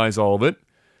memorize all of it,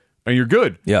 and you're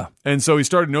good. Yeah. And so he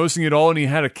started noticing it all, and he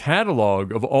had a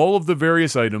catalog of all of the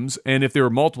various items, and if there were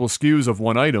multiple SKUs of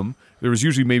one item, there was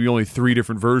usually maybe only 3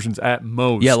 different versions at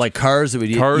most. Yeah, like cars. It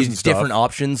would Cars and different stuff.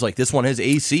 options. Like this one has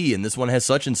AC, and this one has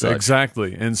such and such.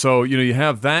 Exactly. And so, you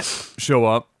have that show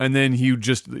up, and then he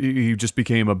just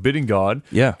became a bidding god.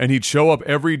 Yeah. And he'd show up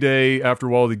every day after a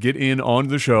while to get in onto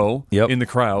the show in the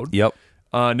crowd. Yep.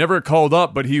 Never called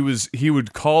up, but he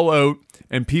would call out,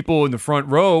 and people in the front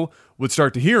row would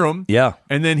start to hear him. Yeah.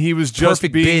 And then he was just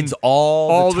Perfect being bids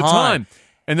all the time.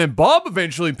 And then Bob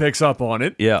eventually picks up on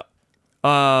it. Yeah.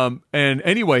 And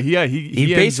anyway, he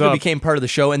He ends basically up, became part of the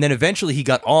show, and then eventually he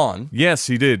got on. Yes,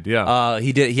 he did. Yeah.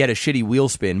 He had a shitty wheel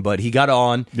spin, but he got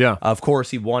on. Yeah. Of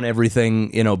course, he won everything.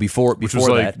 Before which was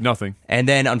like that, nothing. And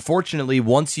then, unfortunately,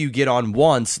 once you get on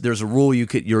once, there's a rule you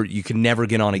can never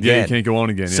get on again. Yeah, you can't go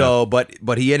on again. Yeah. So,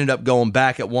 but he ended up going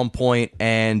back at one point,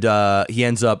 and he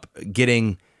ends up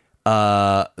getting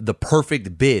the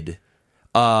perfect bid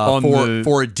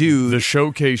for a dude. The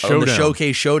showcase on showdown. the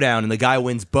showcase showdown, and the guy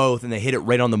wins both, and they hit it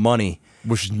right on the money.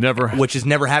 Which has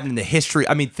never happened in the history.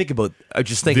 I mean, think about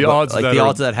the odds like that the are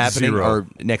odds of that happening zero. are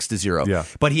next to zero. Yeah.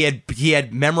 But he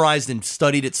had memorized and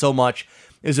studied it so much.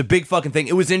 It was a big fucking thing.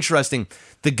 It was interesting.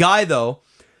 The guy though,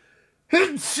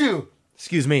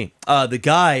 excuse me, the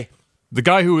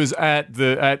guy who is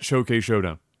at Showcase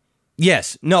Showdown.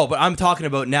 Yes, no, but I'm talking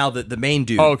about now the main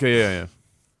dude. Oh, okay, yeah.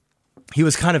 He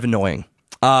was kind of annoying.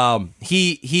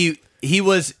 He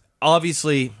was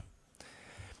obviously.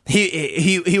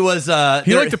 He was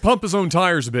He liked to pump his own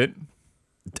tires a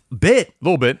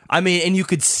little bit. I mean, and you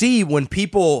could see when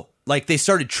people like they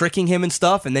started tricking him and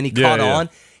stuff, and then he caught on.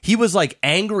 He was like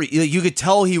angry. You could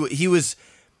tell he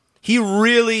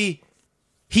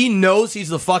knows he's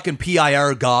the fucking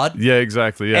PIR god. Yeah,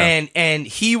 exactly. Yeah, and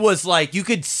he was like, you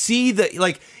could see that,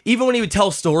 like, even when he would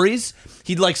tell stories,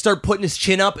 he'd like start putting his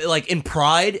chin up, like in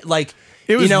pride, like.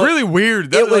 it was really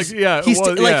weird. That, It was, yeah,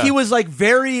 he was like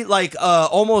very like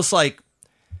almost like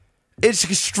it's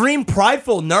extreme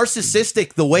prideful,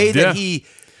 narcissistic the way that he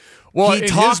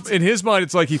talked. In his mind,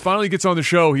 it's like he finally gets on the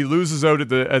show, he loses out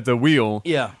at the wheel,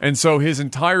 and so his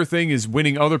entire thing is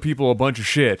winning other people a bunch of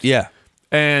shit,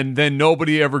 and then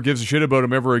nobody ever gives a shit about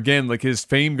him ever again. Like his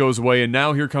fame goes away, and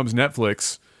now here comes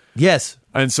Netflix,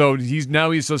 and so he's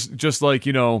just like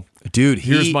dude,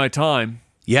 here's my time.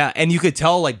 Yeah, and you could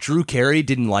tell like Drew Carey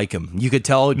didn't like him. You could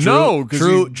tell Drew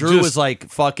was like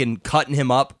fucking cutting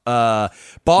him up. Bob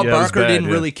Barker didn't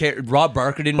really care. Rob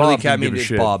Barker didn't really care. I mean,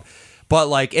 it's Bob. But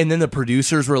like, and then the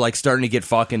producers were like starting to get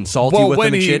fucking salty with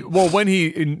him and shit. Well, when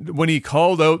he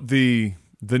called out the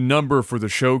number for the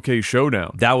Showcase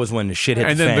Showdown, that was when the shit hit.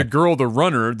 And the then fan. the girl, the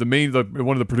runner,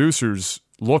 one of the producers,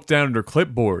 looked down at her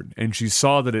clipboard and she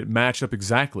saw that it matched up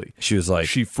exactly. She was like,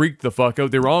 she freaked the fuck out.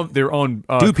 They were on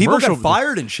dude, people got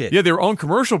fired and shit. Yeah, they were on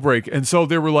commercial break, and so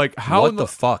they were like, what the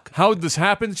fuck? How did this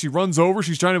happen? She runs over.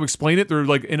 She's trying to explain it. They're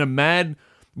like in a mad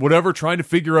whatever, trying to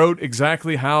figure out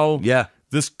exactly how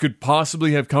this could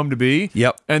possibly have come to be.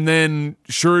 Yep. And then,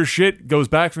 sure as shit, goes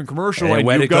back from commercial, and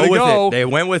went you gotta go. They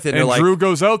went with it. And like, Drew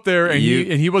goes out there, and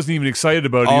he wasn't even excited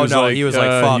about it. Oh, He was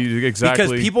like, fuck. Exactly.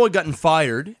 Because people had gotten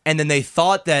fired, and then they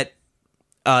thought that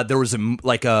there was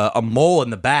a mole in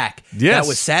the back that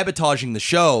was sabotaging the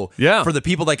show for the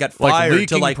people that got fired, leaking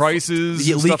to like prices,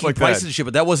 leaking stuff like prices that. and shit.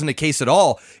 But that wasn't the case at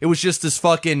all. It was just this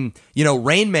fucking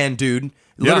Rain Man dude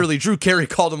Literally, Drew Carey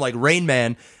called him like Rain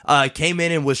Man. Came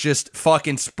in and was just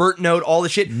fucking spurting out all the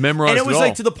shit. Memorized and it was it like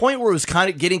all. to the point where it was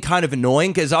getting kind of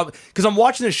annoying because I'm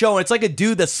watching the show and it's like a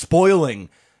dude that's spoiling,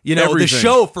 the Everything.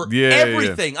 show for Yeah.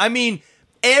 everything. I mean,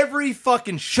 every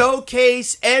fucking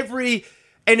showcase,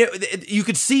 you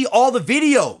could see all the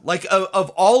video like of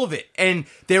all of it, and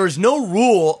there is no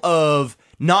rule of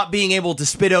not being able to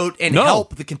spit out and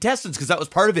help the contestants because that was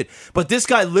part of it. But this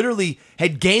guy literally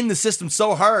had gamed the system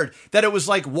so hard that it was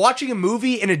like watching a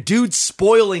movie and a dude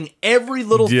spoiling every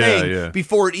little thing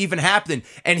before it even happened.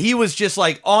 And he was just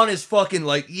like on his fucking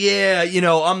like,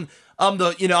 I'm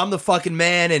the fucking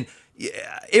man. And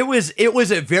it was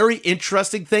a very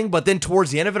interesting thing. But then towards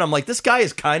the end of it, I'm like, this guy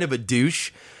is kind of a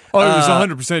douche. Oh, it was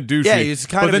 100% douchey. Yeah, he was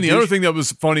kind but of then a the other douche. thing that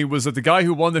was funny was that the guy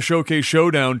who won the Showcase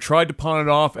Showdown tried to pawn it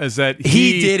off as that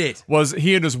He did it. Was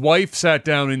he and his wife sat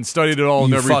down and studied it all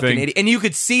and You everything. fucking idiot. And you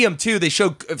could see him too. They show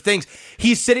things.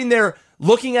 He's sitting there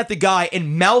looking at the guy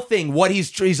and mouthing what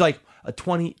he's like a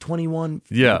 20, 21,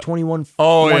 Yeah. 21,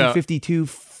 Oh, yeah. 152,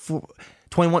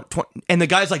 21, 20, and the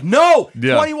guy's like, no,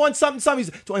 Yeah. 21 something. He's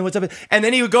 21 something. And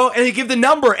then he would go and he'd give the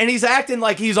number and he's acting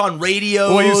like he's on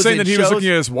radio. Well, he was saying that he was looking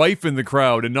at his wife in the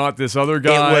crowd and not this other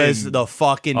guy. It was the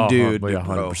fucking dude. Yeah,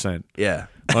 bro. 100%. Yeah.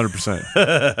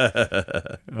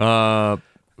 100%.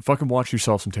 Fucking watch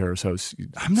yourself some Terrace House.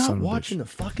 I'm not watching the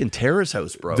fucking Terrace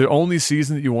House, bro. The only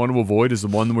season that you want to avoid is the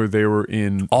one where they were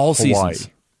in All Hawaii. seasons.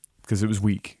 Because it was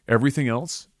weak. Everything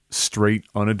else, straight,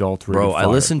 unadulterated Bro, I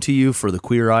fire. listened to you for the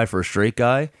Queer Eye for a Straight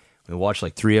Guy. We watched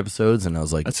like 3 episodes, and I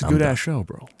was like, That's a I'm good done. ass show,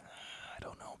 bro. I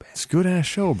don't know, man. It's a good ass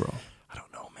show, bro. I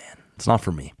don't know, man. It's not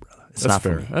for me, brother. It's That's not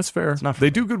fair. for me. That's fair. It's not for they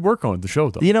me. do good work on the show,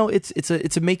 though.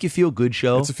 It's a make you feel good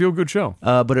show. It's a feel good show.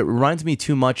 But it reminds me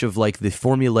too much of like the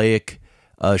formulaic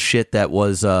shit that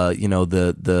was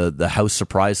the house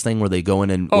surprise thing where they go in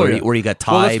and where you got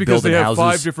Ty well, that's because building they have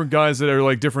houses. 5 different guys that are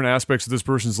like different aspects of this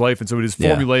person's life, and so it is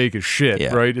formulaic as shit,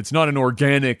 Yeah. right? It's not an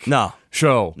organic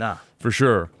show, for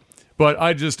sure. But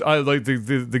I like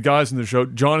the guys in the show.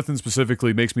 Jonathan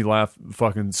specifically makes me laugh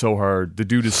fucking so hard. The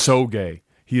dude is so gay.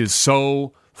 He is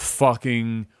so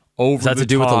fucking over. Does that the to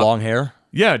do with the top. long hair?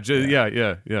 Yeah,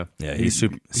 yeah. Yeah, he's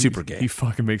super gay. He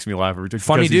fucking makes me laugh every time.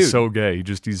 Funny because he's dude. so gay.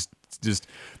 He's just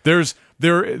there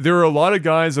are a lot of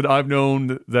guys that I've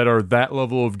known that are that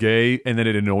level of gay, and then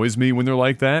it annoys me when they're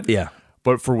like that. Yeah.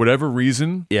 But for whatever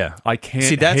reason, Yeah. I can't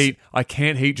See, that's-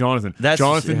 hate Jonathan. That's-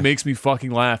 Jonathan yeah. makes me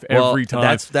fucking laugh every time.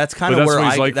 That's kind But of where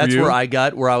what he's like for you? where I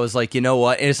got where I was like, you know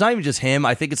what? And it's not even just him.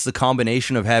 I think it's the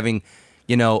combination of having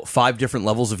 5 different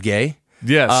levels of gay.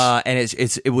 Yes. And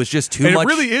it was just too and much. it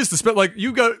really is the like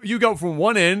you got from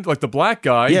one end like the black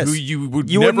guy Yes. who you would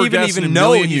You never wouldn't guess in a even know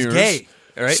million he's years. gay,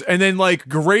 right? And then like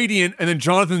gradient, and then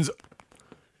Jonathan's.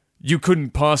 You couldn't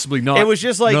possibly not. It was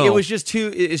just like know. it's just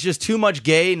too much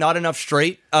gay, not enough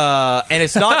straight. And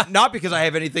it's not because I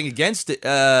have anything against it,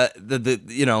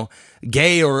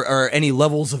 gay or any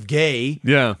levels of gay.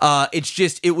 Yeah. It's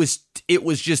just it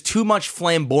was just too much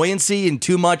flamboyancy and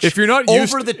too much If you're not over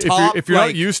used, the top. if you're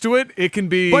not used to it, it can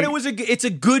be. But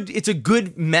it's a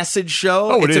good message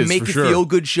show. Oh, it it's a is, make for you sure. feel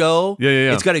good show.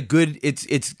 Yeah. It's got a good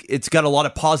it's got a lot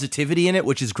of positivity in it,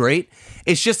 which is great.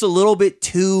 It's just a little bit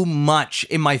too much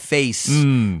in my face,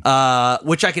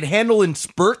 which I could handle in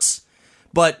spurts.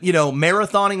 But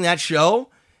marathoning that show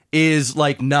is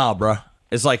like nah, bruh.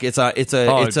 It's like it's a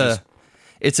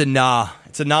nah.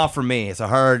 It's a nah for me. It's a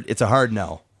hard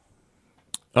no.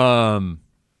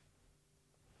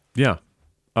 Yeah.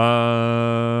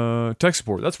 Tech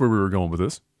support. That's where we were going with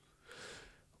this.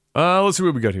 Let's see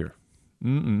what we got here.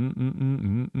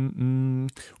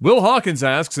 Will Hawkins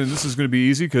asks, and this is going to be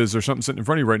easy because there's something sitting in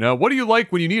front of you right now. What do you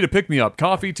like when you need a pick-me-up?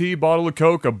 Coffee, tea, bottle of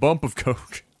Coke, a bump of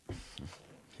Coke?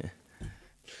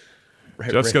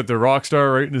 Jeff's got the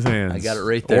Rockstar right in his hands. I got it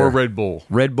right there. Or Red Bull.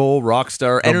 Red Bull,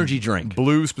 Rockstar, energy drink.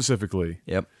 Blue specifically.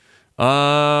 Yep.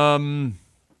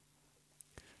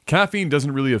 Caffeine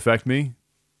doesn't really affect me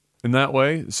in that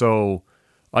way, so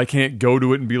I can't go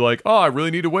to it and be like, oh, I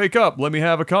really need to wake up. Let me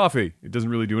have a coffee. It doesn't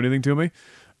really do anything to me.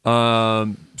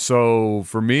 So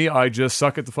for me, I just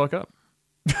suck it the fuck up.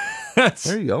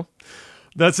 There you go.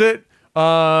 That's it.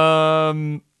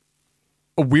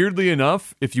 Weirdly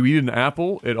enough, if you eat an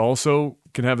apple, it also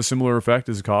can have a similar effect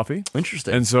as coffee.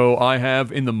 Interesting. And so I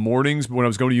have in the mornings when I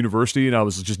was going to university and I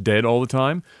was just dead all the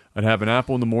time, I'd have an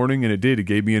apple in the morning, and it did. It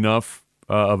gave me enough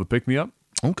of a pick-me-up.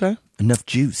 Okay. Enough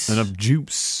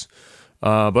juice.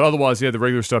 But otherwise, the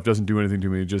regular stuff doesn't do anything to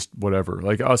me. Just whatever.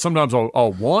 Like sometimes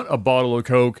I'll want a bottle of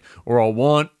Coke, or I'll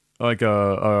want like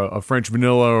a French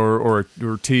vanilla or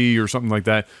tea or something like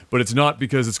that, but it's not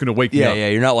because it's going to wake me up. Yeah.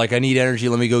 You're not like, I need energy.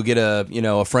 Let me go get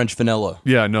a French vanilla.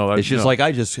 Yeah, no. It's just like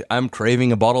I'm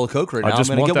craving a bottle of Coke right now. I'm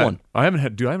going to get one. I haven't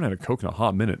had a Coke in a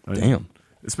hot minute. Damn.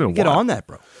 It's been a while. Get on that,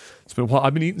 bro. It's been a while.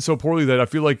 I've been eating so poorly that I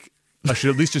feel like I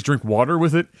should at least just drink water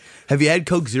with it. Have you had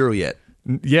Coke Zero yet?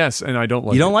 Yes, and I don't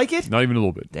like it. You don't like it? Not even a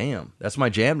little bit. Damn. That's my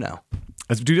jam now.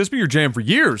 Dude, that's been your jam for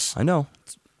years. I know.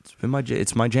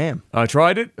 It's my jam. I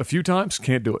tried it a few times.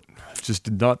 Can't do it. Just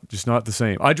not the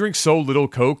same. I drink so little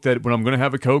Coke that when I'm going to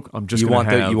have a Coke, I'm just going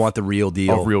to have you want the real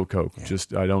deal. A real Coke. Yeah.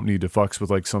 Just I don't need to fucks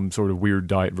with like some sort of weird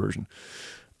diet version.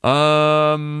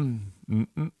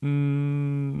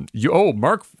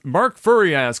 Mark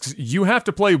Furry asks, you have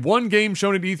to play one game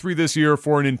shown at E3 this year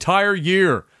for an entire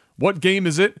year. What game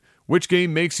is it? Which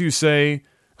game makes you say,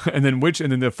 and then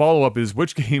the follow-up is,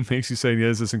 which game makes you say,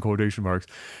 yes, this in quotation marks,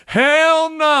 hell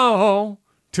no,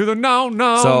 to the no.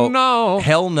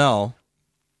 Hell no.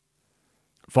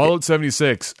 Fallout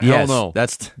 76, yes, hell no.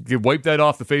 You wipe that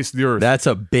off the face of the earth. That's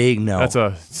a big no.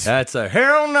 That's a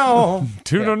hell no.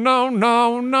 To the no.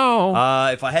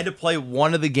 If I had to play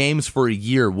one of the games for a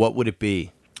year, what would it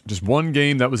be? Just one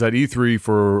game that was at E3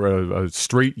 for a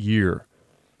straight year.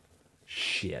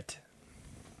 Shit.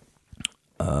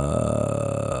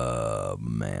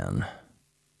 Man.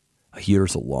 A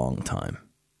year's a long time.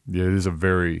 Yeah, it is a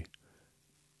very,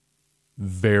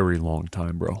 very long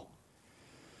time, bro.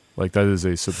 Like, that is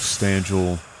a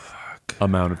substantial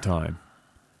amount of time.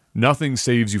 Nothing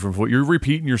saves you from... You're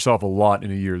repeating yourself a lot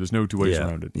in a year. There's no two ways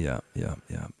around it. Yeah.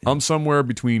 I'm somewhere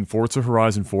between Forza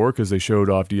Horizon 4, because they showed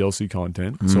off DLC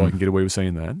content, so I can get away with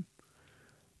saying that.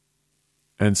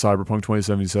 And Cyberpunk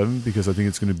 2077, because I think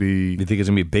it's going to be... You think it's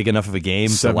going to be big enough of a game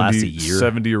to last a year?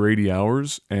 70 or 80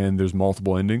 hours, and there's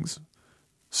multiple endings.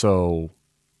 So,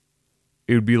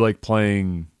 it would be like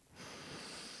playing...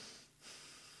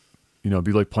 it'd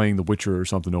be like playing The Witcher or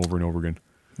something over and over again.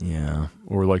 Yeah.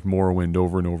 Or like Morrowind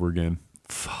over and over again.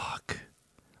 Fuck.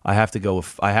 I have to go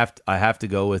with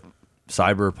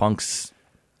Cyberpunk's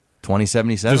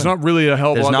 2077. There's not really a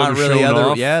hell of a lot that was shown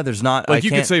off. Yeah, there's not. Like,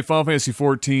 you could say Final Fantasy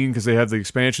 14 because they have the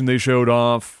expansion they showed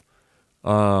off. It's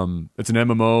an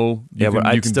MMO.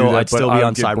 I'd still be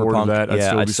on Cyberpunk.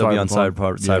 I'd still be on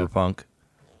Cyberpunk.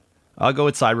 I'll go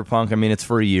with Cyberpunk. I mean, it's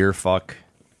for a year. Fuck.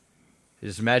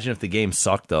 Just imagine if the game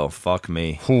sucked, though. Fuck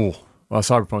me. Cool. Well,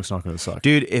 Cyberpunk's not going to suck.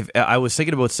 Dude, if I was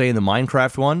thinking about saying the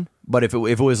Minecraft one, but if it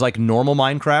was like normal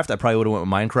Minecraft, I probably would have went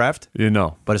with Minecraft.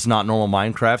 But it's not normal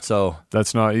Minecraft, so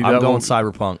that's not. I'm going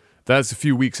Cyberpunk. That's a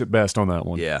few weeks at best on that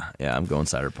one. Yeah, I'm going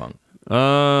Cyberpunk.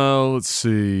 Let's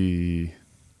see.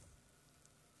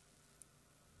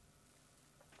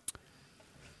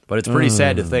 But it's pretty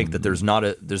sad to think that there's not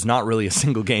really a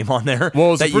single game on there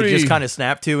that you just kind of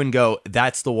snap to and go,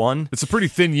 that's the one. It's a pretty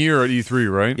thin year at E3,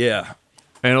 right? Yeah.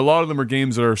 And a lot of them are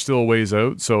games that are still a ways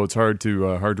out, so it's hard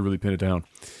to really pin it down.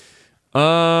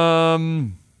 I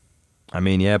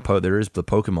mean, there is the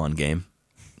Pokemon game.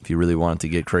 If you really wanted to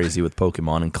get crazy with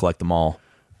Pokemon and collect them all.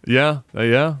 Yeah,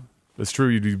 that's true.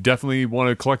 You definitely want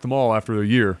to collect them all after a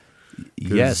year.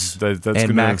 Yes, that's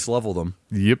max level them.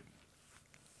 Yep.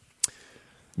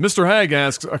 Mr. Hag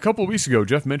asks, a couple of weeks ago,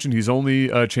 Jeff mentioned he's only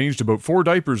changed about 4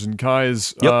 diapers in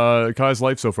Kai's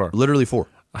life so far. Literally 4.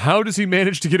 How does he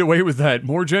manage to get away with that?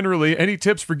 More generally, any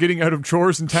tips for getting out of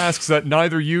chores and tasks that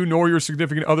neither you nor your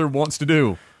significant other wants to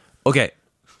do? Okay,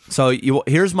 so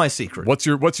here's my secret. What's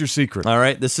your secret? All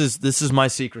right, this is my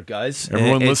secret, guys.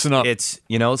 Everyone, listen up. It's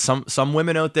some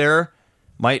women out there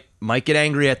might get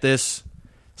angry at this.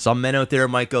 Some men out there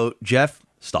might go, Jeff,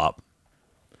 stop.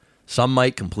 Some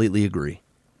might completely agree.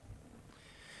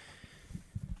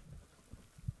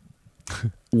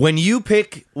 When you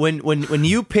pick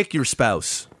your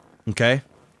spouse, okay?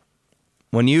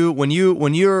 When you're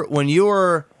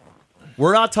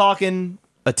we're not talking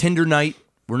a Tinder night.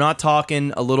 We're not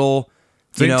talking a little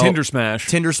Tinder smash.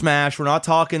 Tinder smash. We're not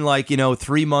talking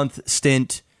 3-month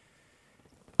stint.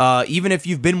 Even if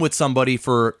you've been with somebody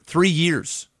for 3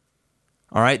 years.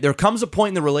 All right? There comes a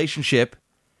point in the relationship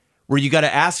where you got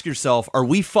to ask yourself, are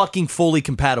we fucking fully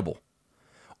compatible?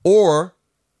 Or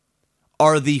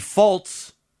are the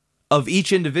faults of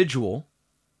each individual,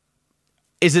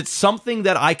 is it something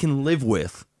that I can live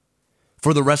with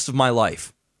for the rest of my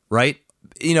life, right?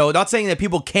 Not saying that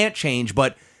people can't change,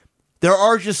 but there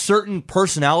are just certain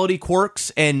personality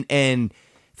quirks and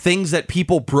things that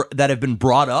people that have been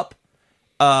brought up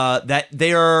that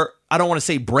they are, I don't want to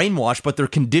say brainwashed, but they're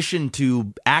conditioned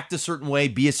to act a certain way,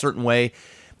 be a certain way.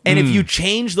 And if you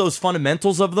change those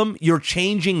fundamentals of them, you're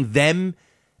changing them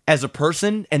as a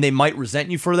person, and they might resent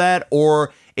you for that,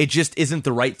 or it just isn't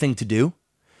the right thing to do.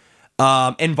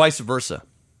 And vice versa.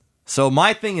 So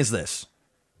my thing is this.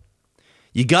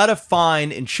 You got to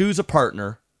find and choose a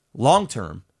partner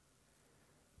long-term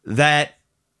that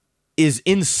is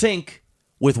in sync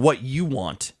with what you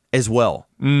want as well.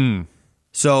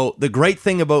 So the great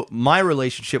thing about my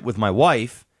relationship with my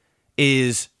wife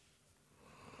is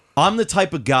I'm the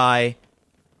type of guy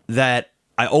that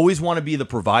I always want to be the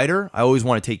provider. I always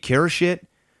want to take care of shit.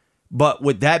 But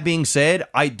with that being said,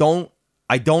 I don't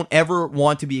ever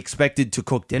want to be expected to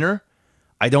cook dinner.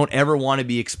 I don't ever want to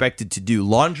be expected to do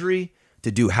laundry,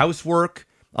 to do housework,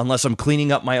 unless I'm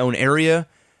cleaning up my own area.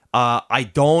 I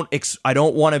don't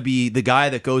want to be the guy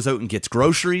that goes out and gets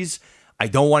groceries. I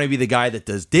don't want to be the guy that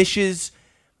does dishes.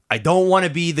 I don't want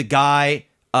to be the guy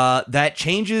that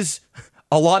changes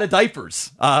a lot of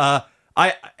diapers. I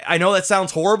know that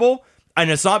sounds horrible, and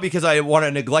it's not because I want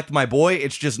to neglect my boy.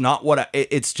 It's just not what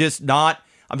it's just not.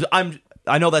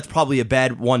 I know that's probably a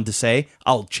bad one to say.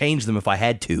 I'll change them if I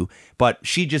had to, but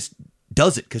she just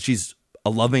does it because she's a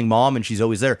loving mom and she's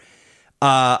always there.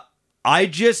 I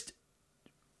just,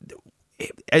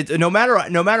 no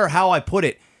matter how I put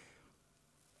it,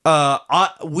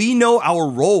 we know our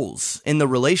roles in the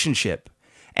relationship,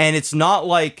 and it's not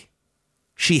like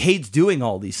she hates doing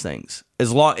all these things.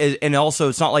 And also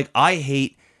it's not like I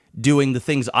hate doing the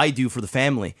things I do for the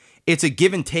family. It's a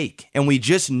give and take, and we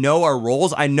just know our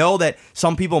roles. I know that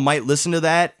some people might listen to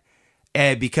that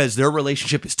because their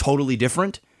relationship is totally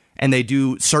different, and they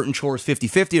do certain chores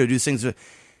 50-50 or do things.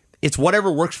 It's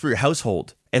whatever works for your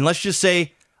household. And let's just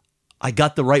say I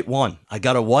got the right one. I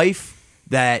got a wife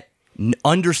that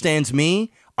understands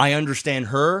me. I understand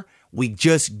her. We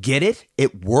just get it.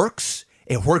 It works.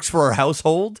 It works for our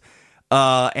household.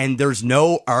 And there's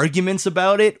no arguments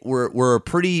about it. We're a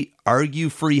pretty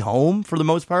argue-free home for the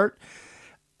most part.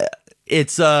 It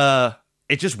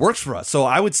just works for us. So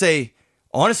I would say,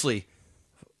 honestly,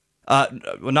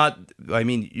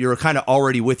 you're kind of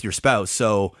already with your spouse,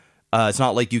 so it's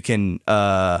not like you can,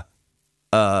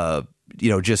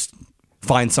 just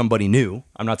find somebody new.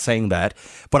 I'm not saying that,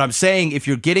 but I'm saying if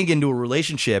you're getting into a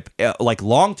relationship, like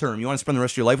long term, you want to spend the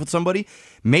rest of your life with somebody,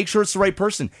 make sure it's the right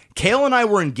person. Kale and I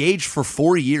were engaged for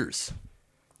 4 years,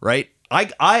 right?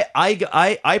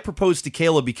 I proposed to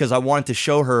Kayla because I wanted to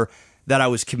show her that I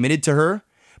was committed to her,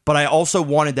 but I also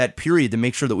wanted that period to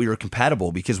make sure that we were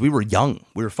compatible because we were young.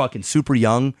 We were fucking super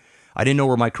young. I didn't know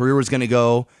where my career was going to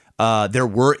go. There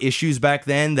were issues back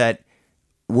then that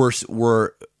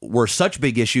were such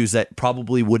big issues that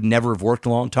probably would never have worked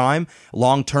long term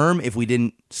if we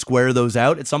didn't square those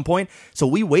out at some point. So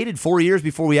we waited 4 years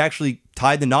before we actually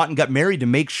tied the knot and got married to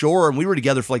make sure, and we were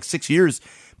together for like 6 years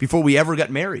before we ever got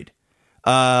married.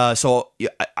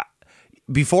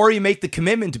 Before you make the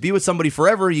commitment to be with somebody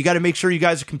forever, you got to make sure you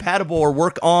guys are compatible or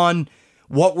work on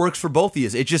what works for both of you.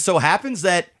 It just so happens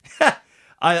that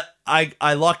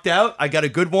I lucked out. I got a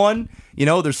good one. You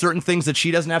know, there's certain things that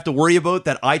she doesn't have to worry about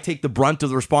that I take the brunt of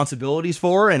the responsibilities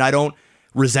for, and I don't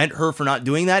resent her for not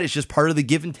doing that. It's just part of the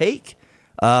give and take.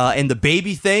 And the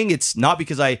baby thing, it's not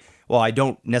because I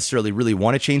don't necessarily really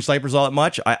want to change diapers all that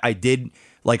much. I did,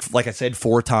 like I said,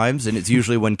 4 times, and it's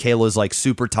usually when Kayla's like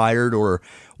super tired or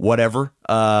whatever.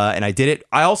 And I did it.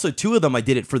 I also, 2 of them, I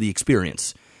did it for the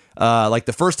experience. Like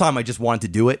the first time I just wanted to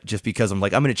do it just because I'm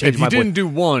like, I'm going to change my boy. If you didn't do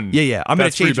one, I'm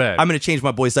going to change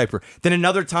my boy's diaper. Then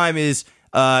another time is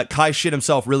Kai shit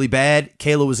himself really bad.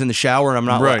 Kayla was in the shower, and I'm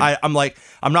not right. I'm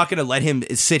not going to let him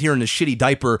sit here in a shitty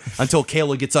diaper until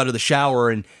Kayla gets out of the shower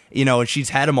and she's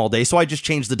had him all day. So I just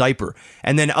changed the diaper.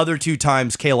 And then other 2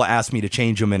 times Kayla asked me to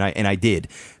change him, and I did.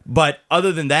 But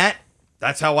other than that,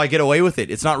 that's how I get away with it.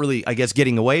 It's not really, I guess,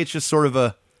 getting away. It's just sort of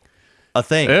a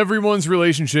thing. Everyone's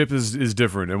relationship is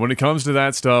different, and when it comes to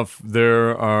that stuff,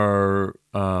 there are.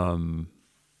 I'm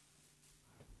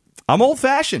old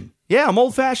fashioned. Yeah, I'm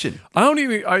old fashioned. I'm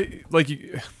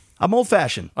old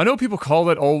fashioned. I know people call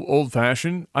that old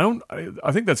fashioned.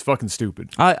 I think that's fucking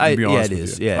stupid. To be honest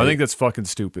with you. Yeah, I think that's fucking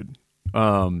stupid.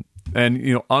 And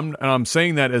I'm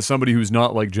saying that as somebody who's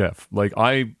not like Jeff. Like,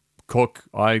 I cook,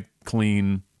 I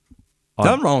clean.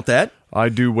 Nothing wrong with that. I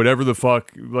do whatever the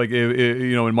fuck. Like,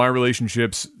 in my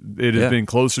relationships, it has been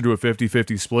closer to a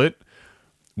 50-50 split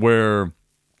where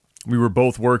we were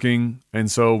both working,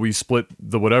 and so we split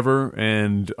the whatever,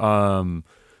 and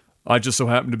I just so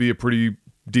happened to be a pretty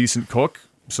decent cook,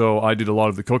 so I did a lot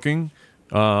of the cooking,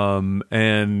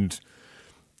 and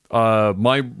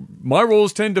my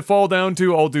roles tend to fall down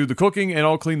to I'll do the cooking and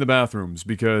I'll clean the bathrooms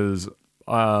because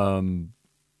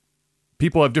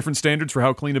people have different standards for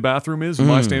how clean a bathroom is.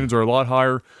 My standards are a lot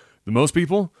higher than most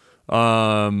people.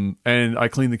 And I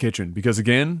clean the kitchen because,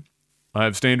 again, I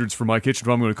have standards for my kitchen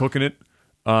if I'm going to cook in it.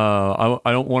 I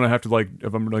don't want to have to like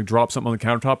if I'm like drop something on the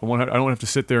countertop. I don't have to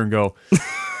sit there and go,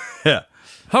 Yeah.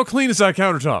 how clean is that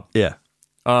countertop? Yeah.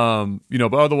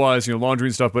 But otherwise, laundry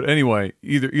and stuff. But anyway,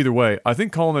 either way, I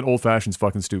think calling it old fashioned is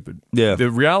fucking stupid. Yeah.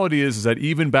 The reality is that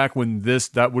even back when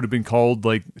that would have been called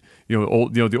like,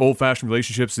 the old fashioned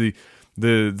relationships, the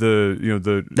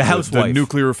housewife, the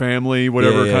nuclear family,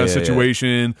 whatever kind of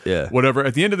situation, Yeah. whatever.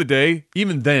 At the end of the day,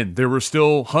 even then, there were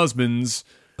still husbands,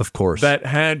 Of course. that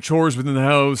had chores within the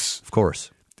house. Of course.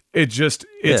 It's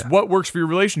what works for your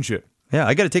relationship. Yeah,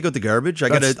 I got to take out the garbage. I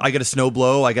got to snow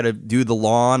blow. I got to do the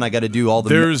lawn. I got to do all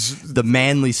the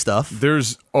manly stuff.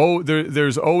 There's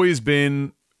always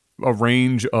been a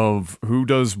range of who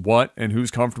does what and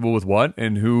who's comfortable with what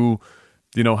and who,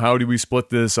 how do we split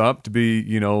this up to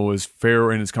be, as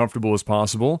fair and as comfortable as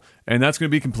possible. And that's going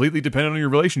to be completely dependent on your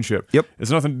relationship. Yep. It's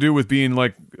nothing to do with being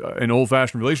like an old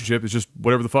fashioned relationship. It's just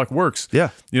whatever the fuck works.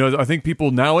 Yeah. I think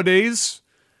people nowadays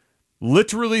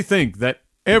literally think that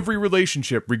every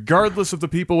relationship, regardless of the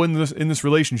people in this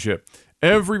relationship,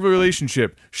 every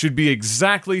relationship should be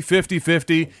exactly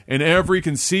 50-50 in every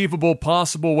conceivable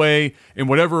possible way in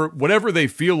whatever they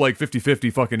feel like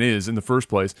 50-50 fucking is in the first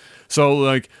place. So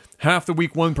like half the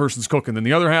week one person's cooking, then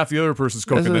the other half the other person's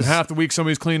cooking, then half the week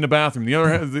somebody's cleaning the bathroom, the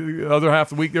other half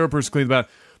the week the other person's cleaning the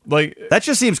bathroom. Like that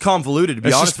just seems convoluted, to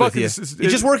be honest with you.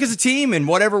 You just work as a team, and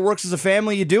whatever works as a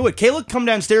family, you do it. Kayla, come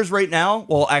downstairs right now.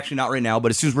 Well, actually, not right now, but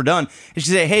as soon as we're done, and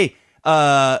she say, "Hey,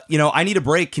 I need a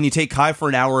break. Can you take Kai for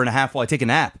an hour and a half while I take a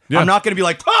nap?" Yeah. I'm not going to be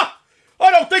like, "I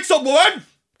don't think so, boy."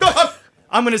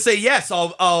 I'm going to say yes.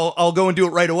 I'll go and do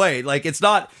it right away. Like it's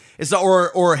not.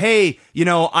 Or hey,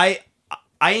 I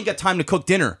ain't got time to cook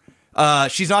dinner.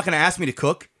 She's not going to ask me to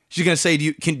cook. She's going to say,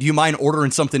 do you mind ordering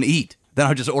something to eat? Then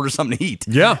I'll just order something to eat.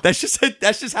 Yeah. That's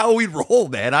just how we roll,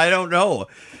 man. I don't know.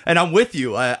 And I'm with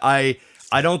you. I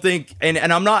don't think, and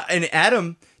I'm not, and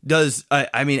Adam does,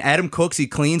 Adam cooks, he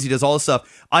cleans, he does all this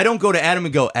stuff. I don't go to Adam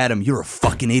and go, Adam, you're a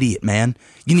fucking idiot, man.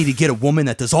 You need to get a woman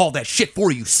that does all that shit for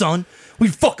you, son. We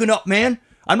fucking up, man.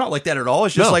 I'm not like that at all.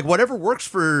 It's just like whatever works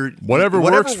for whatever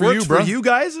works for you, bro. You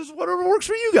guys is whatever works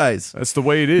for you guys. That's the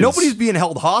way it is. Nobody's being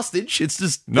held hostage. It's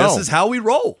just, This is how we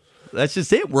roll. That's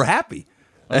just it. We're happy.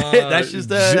 That's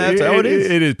how it is.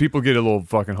 It is. People get a little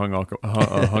fucking hung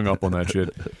up on that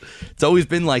shit. It's always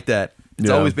been like that. It's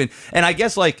always been. And I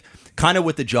guess like kind of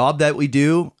with the job that we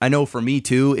do, I know for me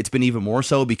too, it's been even more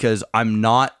so because I'm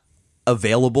not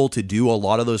available to do a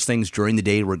lot of those things during the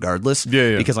day regardless.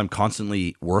 Yeah. Because I'm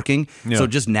constantly working. Yeah. So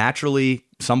just naturally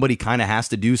somebody kind of has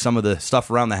to do some of the stuff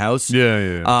around the house.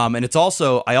 Yeah. And it's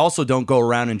also, I also don't go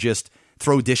around and just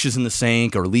throw dishes in the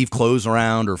sink or leave clothes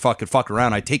around or fuck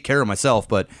around. I take care of myself,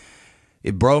 but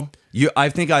I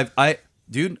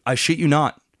shit you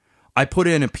not. I put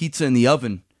in a pizza in the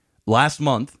oven last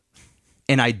month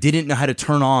and I didn't know how to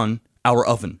turn on our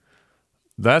oven.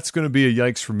 That's going to be a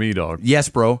yikes for me, dog. Yes,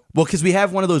 bro. Well, because we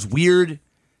have one of those weird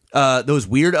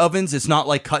ovens. It's not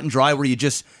like cut and dry where you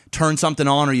just turn something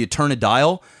on or you turn a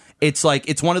dial. It's like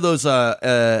it's one of those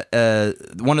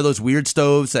weird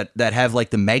stoves that have like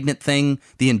the magnet thing,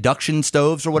 the induction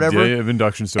stoves or whatever. Yeah,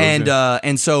 induction stoves.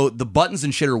 And so the buttons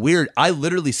and shit are weird. I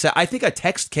literally said, I think I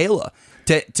text Kayla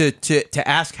to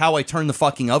ask how I turn the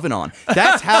fucking oven on.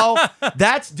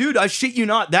 Dude, I shit you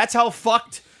not. That's how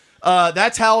fucked.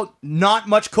 That's how not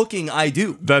much cooking I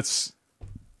do. That's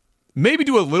maybe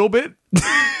do a little bit.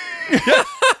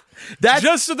 That's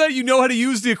just so that you know how to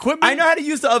use the equipment. I know how to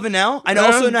use the oven now. I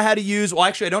also know how to use. Well,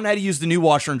 actually, I don't know how to use the new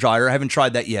washer and dryer. I haven't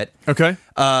tried that yet. Okay.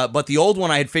 But the old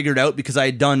one I had figured out because I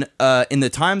had done in the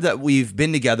time that we've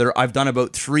been together. I've done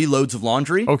about 3 loads of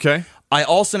laundry. Okay. I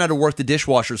also know how to work the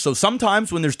dishwasher. So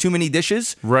sometimes when there's too many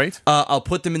dishes, right, I'll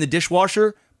put them in the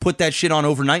dishwasher, put that shit on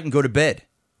overnight, and go to bed.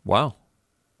 Wow.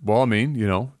 Well, I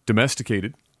mean,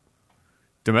 domesticated.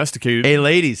 Hey,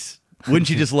 ladies, wouldn't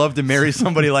you just love to marry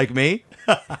somebody like me?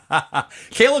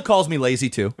 Kayla calls me lazy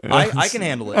too. I can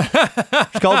handle it.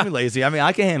 She calls me lazy. I mean,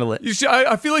 I can handle it.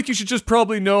 I feel like you should just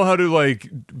probably know how to like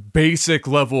basic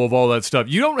level of all that stuff.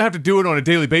 You don't have to do it on a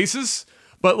daily basis,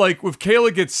 but like if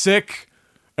Kayla gets sick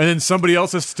and then somebody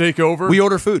else has to take over, we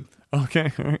order food.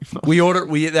 Okay, all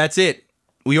right. That's it.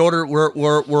 We order.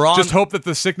 We're on. Just hope that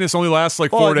the sickness only lasts like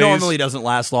 4 days. It normally doesn't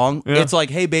last long. Yeah. It's like,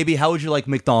 hey baby, how would you like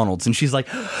McDonald's? And she's like,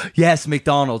 yes,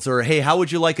 McDonald's. Or hey, how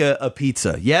would you like a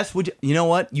pizza? Yes, would you? You know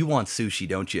what? You want sushi,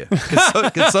 don't you?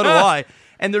 Because so do I.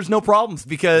 And there's no problems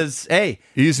because hey,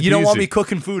 easy you don't peasy. want me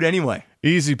cooking food anyway.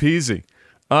 Easy peasy.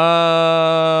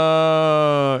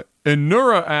 And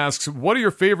Nura asks, what are your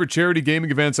favorite charity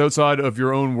gaming events outside of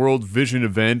your own World Vision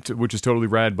event, which is totally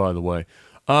rad, by the way?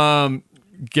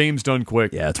 Games Done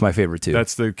Quick. Yeah, it's my favorite too.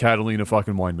 That's the Catalina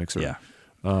fucking wine mixer. Yeah.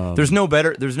 There's no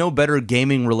better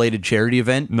gaming related charity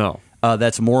event. No.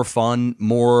 That's more fun,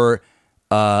 more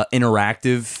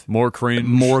interactive, More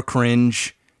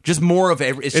cringe. just more of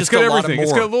every. It's just got a lot everything. of more.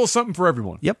 It's got a little something for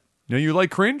everyone. Yep. You know, you like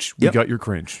cringe? We Yep. got your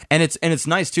cringe. And it's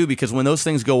nice too because when those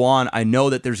things go on, I know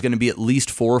that there's going to be at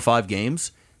least 4 or 5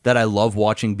 games that I love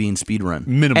watching being speedrun.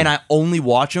 Minimum. And I only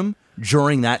watch them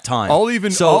during that time. I'll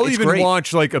even great.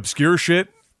 watch like obscure shit.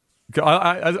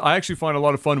 I actually find a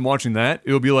lot of fun watching that.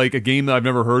 It'll be like a game that I've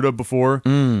never heard of before,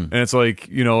 and it's like,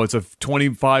 you know, it's a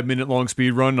 25-minute long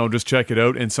speed run. And I'll just check it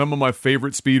out. And some of my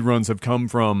favorite speed runs have come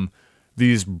from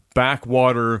these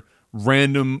backwater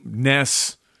random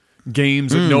NES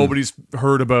games that nobody's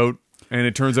heard about, and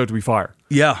it turns out to be fire.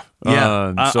 Yeah.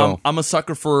 So- I'm a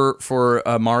sucker for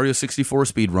Mario 64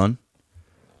 speedrun.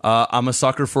 I'm a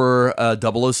sucker for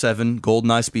 007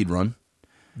 GoldenEye speedrun.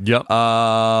 Yep.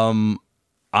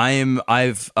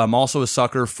 I'm also a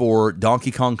sucker for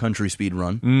Donkey Kong Country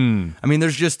speedrun. I mean,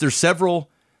 there's several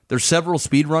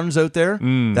speedruns out there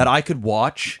that I could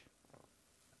watch.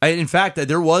 In fact,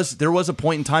 there was a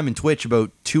point in time in Twitch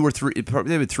about 2 or 3,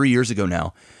 probably about 3 years ago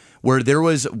now, where there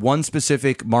was one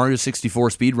specific Mario 64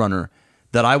 speedrunner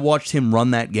that I watched him run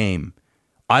that game.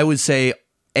 I would say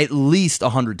at least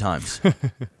 100 times.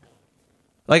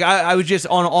 Like I was just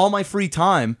on all my free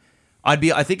time. I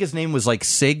think his name was like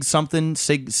Sig something.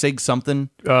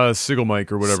 Sigil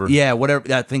Mike or whatever. Yeah,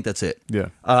 whatever. I think that's it. Yeah.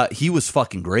 He was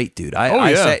fucking great, dude. Yeah.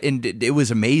 I sat, and it was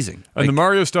amazing. And the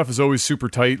Mario stuff is always super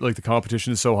tight. Like the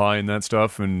competition is so high in that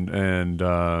stuff, and you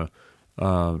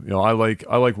know, I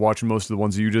like watching most of the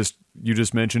ones that you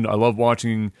just mentioned. I love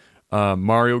watching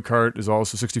Mario Kart. Is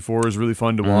also 64 is really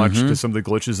fun to watch because some of the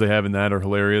glitches they have in that are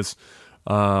hilarious.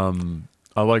 I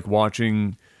like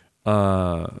watching.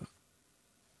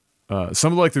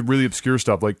 Some of like the really obscure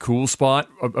stuff, like Cool Spot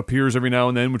appears every now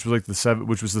and then, which was like the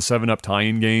 7-Up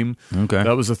tie-in game. Okay,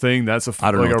 that was a thing. That's I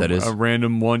don't know what that is. A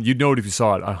random one. You'd know it if you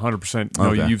saw it. 100%. No,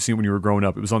 Okay. You've seen when you were growing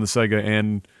up. It was on the Sega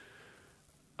and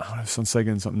it's on Sega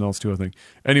and something else too, I think.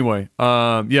 Anyway,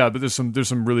 yeah, but there's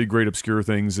some really great obscure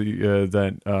things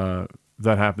that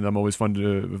happen. I'm always fun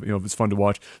to it's fun to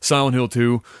watch. Silent Hill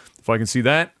 2, if I can see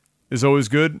that, is always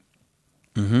good.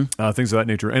 Things of that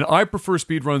nature, and I prefer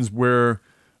speedruns where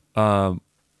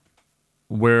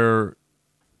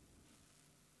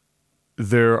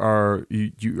there are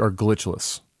you are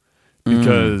glitchless,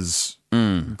 because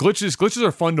glitches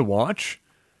are fun to watch,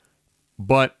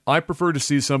 but I prefer to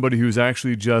see somebody who's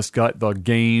actually just got the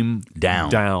game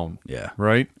down. Yeah.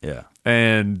 Right. Yeah.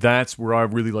 And that's where I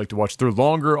really like to watch. They're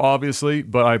longer, obviously,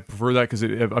 but I prefer that because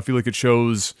I feel like it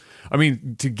shows. I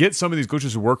mean, to get some of these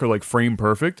glitches to work are like frame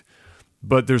perfect.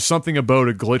 But there's something about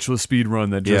a glitchless speedrun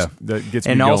that that gets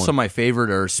me and going. also, my favorite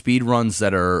are speedruns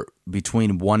that are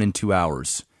between 1 and 2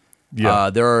 hours. Yeah.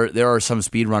 There are some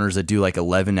speedrunners that do like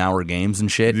 11-hour games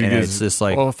and shit, and it's just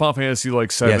like, Final Fantasy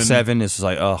like 7. Yeah, 7 is just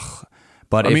like, ugh.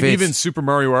 But I if mean, it's, even Super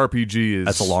Mario RPG is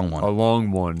that's a long one. A long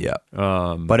one. Yeah.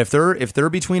 But if they're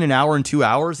between an hour and 2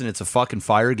 hours and it's a fucking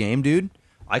fire game, dude,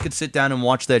 I could sit down and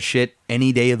watch that shit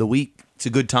any day of the week. It's a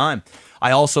good time.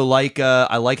 I also like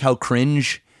how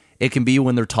cringe it can be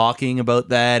when they're talking about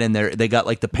that, and they got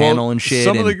like the panel and shit.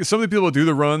 Some of the people that do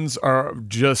the runs are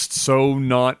just so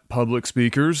not public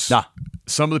speakers. Nah.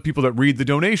 Some of the people that read the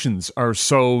donations are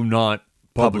so not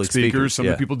public speakers. Some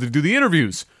of the people that do the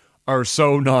interviews are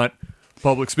so not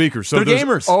public speakers. So they're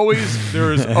gamers.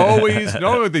 There's always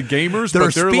no the gamers, they're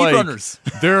but they're speedrunners.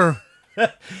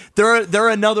 They're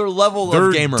another level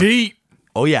of gamer. Deep.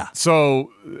 Oh yeah.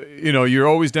 So you're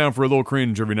always down for a little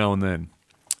cringe every now and then.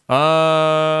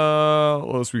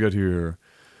 What else we got here?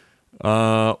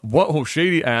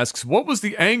 Shady asks, what was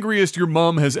the angriest your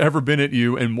mom has ever been at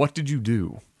you, and what did you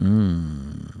do?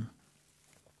 The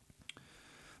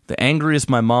angriest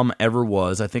my mom ever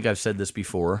was, I think I've said this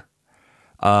before,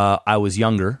 I was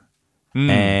younger,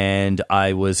 and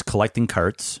I was collecting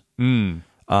carts.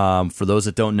 For those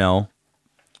that don't know,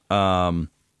 the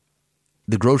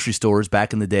grocery stores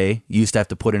back in the day used to have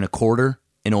to put in a quarter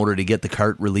in order to get the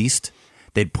cart released.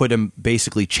 They'd put them,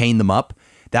 basically chain them up.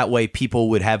 That way people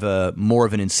would have more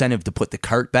of an incentive to put the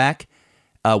cart back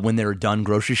when they were done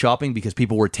grocery shopping, because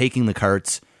people were taking the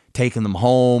carts, taking them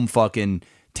home, fucking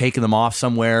taking them off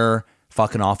somewhere,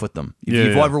 fucking off with them. If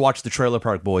you've ever watched the Trailer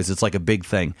Park Boys, it's like a big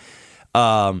thing.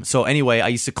 So anyway, I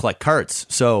used to collect carts.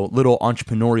 So little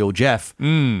entrepreneurial Jeff,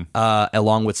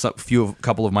 along with a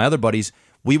couple of my other buddies,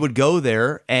 we would go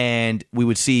there and we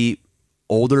would see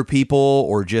older people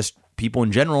or just people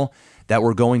in general that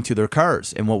were going to their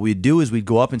cars. And what we'd do is we'd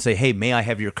go up and say, hey, may I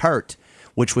have your cart?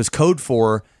 Which was code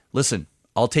for, listen,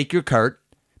 I'll take your cart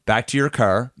back to your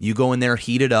car. You go in there,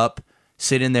 heat it up,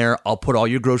 sit in there. I'll put all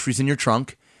your groceries in your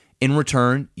trunk. In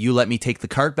return, you let me take the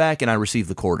cart back and I receive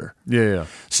the quarter. Yeah.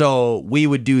 So we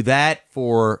would do that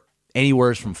for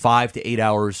anywhere from 5 to 8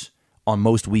 hours on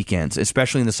most weekends,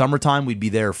 especially in the summertime. We'd be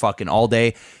there fucking all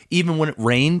day. Even when it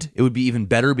rained, it would be even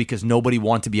better because nobody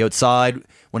wanted to be outside.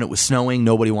 When it was snowing,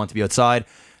 nobody wanted to be outside.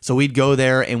 So we'd go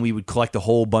there and we would collect a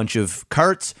whole bunch of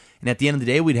carts. And at the end of the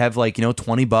day, we'd have like,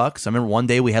 $20. I remember one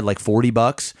day we had like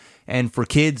 $40. And for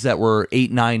kids that were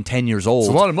 8, 9, 10 years old,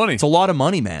 it's a lot of money. It's a lot of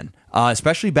money, man.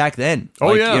 Especially back then.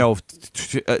 Oh, yeah.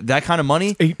 That kind of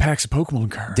money. 8 packs of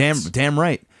Pokemon cards. Damn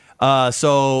right.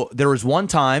 So there was one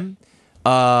time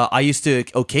I used to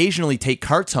occasionally take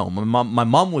carts home. My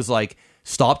mom was like,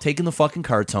 stop taking the fucking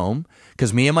carts home.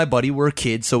 Because me and my buddy were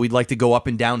kids, so we'd like to go up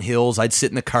and down hills. I'd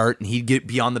sit in the cart, and he'd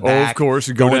be on the back. Oh, of course.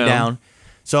 You'd go going down.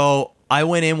 So I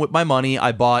went in with my money.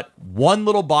 I bought one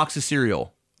little box of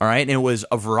cereal. All right, and it was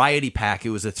a variety pack. It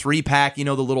was a 3-pack, the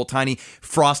little tiny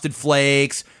Frosted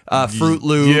Flakes, Fruit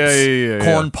Loops,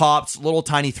 Corn Pops, little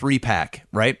tiny 3-pack,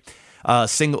 right?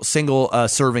 Single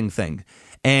serving thing.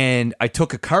 And I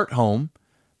took a cart home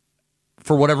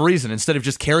for whatever reason. Instead of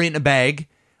just carrying it in a bag,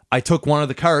 I took one of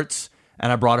the carts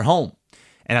and I brought it home.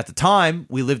 And at the time,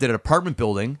 we lived in an apartment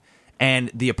building,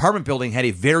 and the apartment building had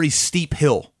a very steep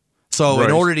hill. So in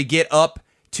order to get up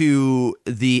to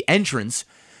the entrance,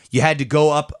 you had to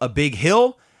go up a big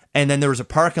hill, and then there was a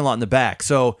parking lot in the back.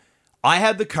 So I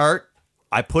had the cart.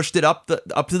 I pushed it up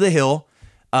to the hill.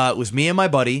 It was me and my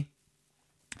buddy.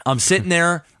 I'm sitting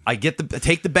there. I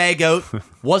take the bag out.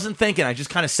 Wasn't thinking. I just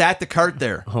kind of sat the cart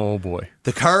there. Oh, boy.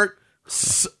 The cart,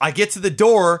 I get to the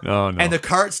door, Oh, no. and the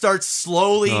cart starts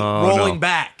slowly rolling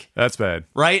back. That's bad.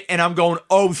 Right? And I'm going,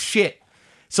 oh, shit.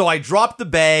 So I drop the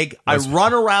bag. I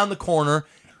run around the corner.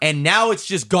 And now it's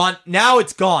just gone. Now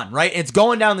it's gone, right? It's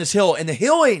going down this hill. And the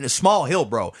hill ain't a small hill,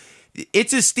 bro.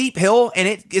 It's a steep hill,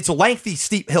 and it's a lengthy,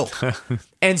 steep hill.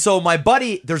 And so my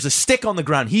buddy, there's a stick on the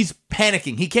ground. He's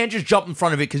panicking. He can't just jump in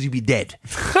front of it because he'd be dead.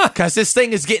 Because this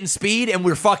thing is getting speed, and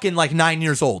we're fucking like 9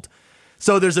 years old.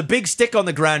 So there's a big stick on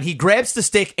the ground. He grabs the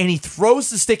stick, and he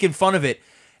throws the stick in front of it.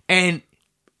 And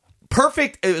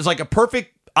it was like a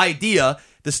perfect idea.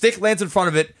 The stick lands in front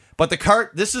of it, but the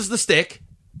cart, this is the stick,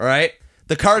 all right?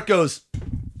 The cart goes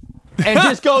and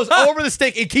just goes over the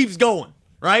stick. It keeps going,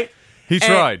 right? He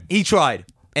tried.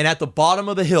 And at the bottom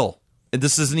of the hill, and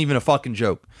this isn't even a fucking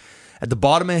joke, at the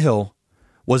bottom of the hill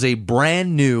was a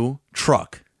brand new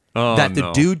truck that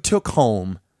the dude took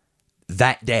home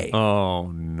that day. Oh,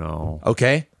 no.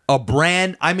 Okay?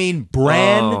 Brand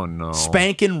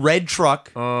spanking red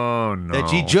truck that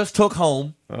he just took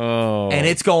home. Oh. And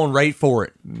it's going right for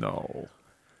it. No.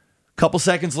 Couple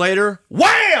seconds later,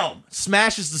 wham!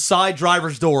 Smashes the side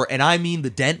driver's door, and I mean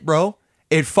the dent, bro.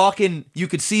 It fucking, you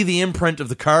could see the imprint of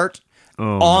the cart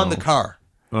on the car.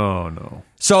 Oh, no.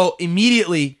 So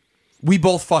immediately, we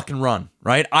both fucking run,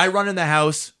 right? I run in the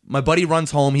house. My buddy runs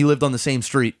home. He lived on the same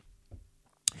street.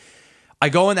 I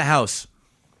go in the house.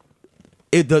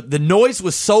 The noise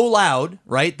was so loud,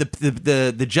 right?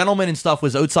 The gentleman and stuff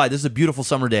was outside. This is a beautiful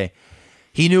summer day.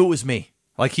 He knew it was me.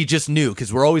 Like, he just knew,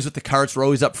 because we're always with the carts. We're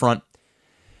always up front.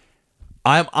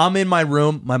 I'm in my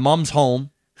room. My mom's home,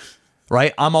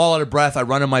 right? I'm all out of breath. I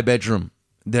run in my bedroom.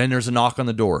 Then there's a knock on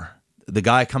the door. The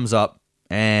guy comes up,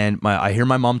 and I hear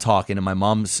my mom talking,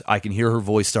 and I can hear her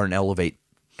voice starting to elevate.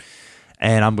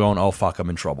 And I'm going, oh, fuck, I'm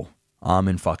in trouble. I'm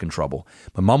in fucking trouble.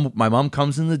 My mom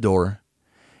comes in the door,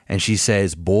 and she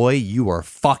says, boy, you are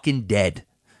fucking dead.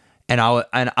 And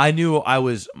I knew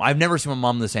I've never seen my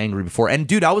mom this angry before. And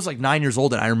dude, I was like 9 years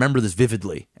old, and I remember this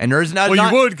vividly. And there's not.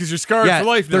 Well, you would, because you're scarred for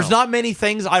life now. There's not many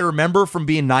things I remember from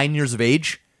being 9 years of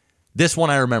age. This one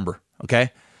I remember.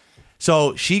 Okay,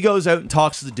 so she goes out and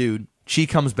talks to the dude. She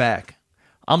comes back.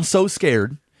 I'm so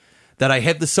scared that I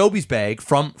hid the Sobeys bag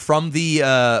from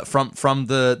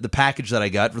the package that I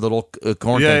got for the little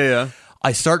corn thing. Yeah.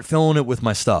 I start filling it with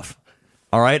my stuff.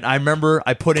 All right. I remember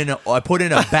I put in a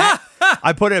bat.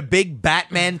 I put a big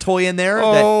Batman toy in there.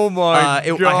 Oh my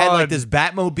God. I had like this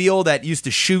Batmobile that used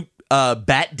to shoot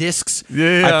bat discs.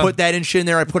 Yeah. I put that in shit in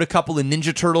there. I put a couple of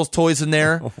Ninja Turtles toys in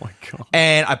there. Oh my God.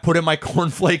 And I put in my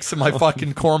cornflakes and my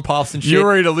fucking corn pops and shit. You're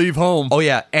ready to leave home. Oh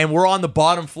yeah. And we're on the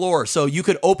bottom floor, so you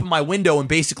could open my window and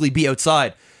basically be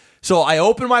outside. So I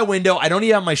open my window. I don't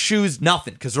even have my shoes,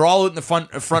 nothing, because they're all out in the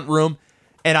front room.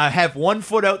 And I have one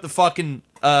foot out the fucking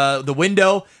the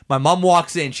window. My mom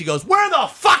walks in. She goes, "Where the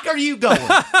fuck are you going?"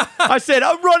 I said,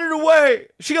 "I'm running away."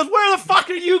 She goes, "Where the fuck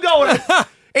are you going?"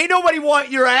 "Ain't nobody want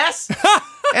your ass."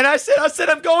 And I said,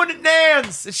 "I'm going to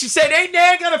Nan's." And she said, "Ain't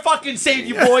Nan gonna fucking save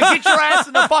you, boy? Get your ass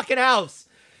in the fucking house."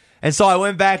 And so I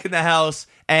went back in the house,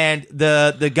 And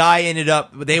the guy ended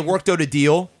up, they worked out a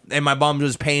deal, and my mom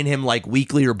was paying him like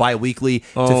weekly or bi-weekly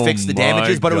to fix the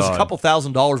damages, but it was a couple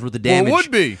 $1,000s worth of damage. Well, it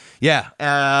would be. Yeah.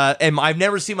 And I've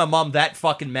never seen my mom that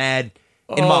fucking mad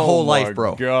in my whole life,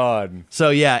 bro. Oh, my God. So,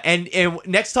 yeah. And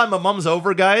next time my mom's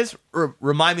over, guys,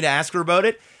 remind me to ask her about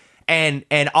it. And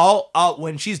I'll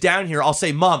when she's down here, I'll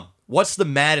say, Mom, what's the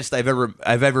maddest I've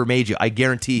ever made you? I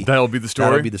guarantee. That'll be the story?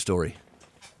 That'll be the story.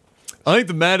 I think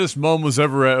the maddest mom was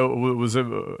ever at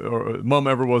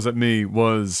me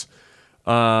was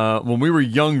when we were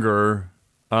younger,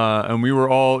 and we were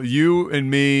all, you and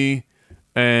me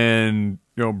and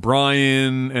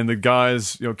Brian and the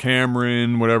guys,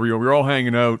 Cameron, whatever, we were all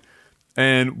hanging out,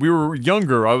 and we were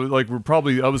younger. I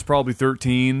was probably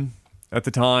 13 at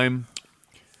the time,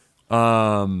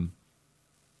 and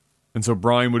so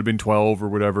Brian would have been 12 or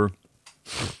whatever,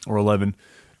 or 11,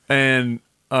 and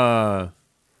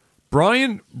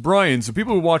Brian. So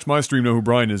people who watch my stream know who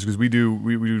Brian is, because we do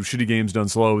Shitty Games Done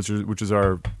Slow, which is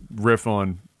our riff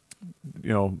on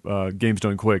games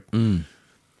done quick.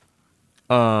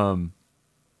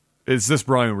 It's this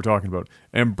Brian we're talking about,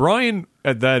 and Brian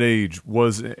at that age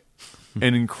was an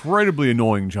incredibly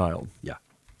annoying child. Yeah,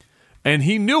 and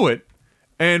he knew it,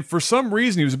 and for some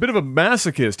reason he was a bit of a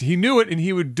masochist. He knew it, and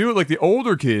he would do it like the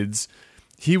older kids.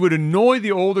 He would annoy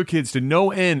the older kids to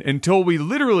no end until we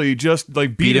literally just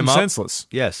beat him senseless.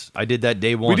 Yes, I did that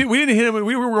day one. We didn't hit him.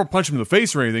 We weren't going to punch him in the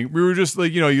face or anything. We were just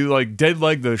you dead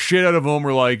leg the shit out of him,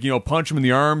 or punch him in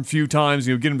the arm a few times.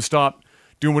 Get him to stop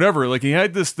doing whatever. Like, he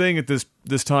had this thing at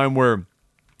this time where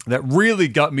that really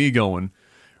got me going,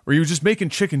 where he was just making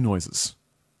chicken noises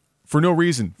for no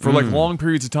reason for long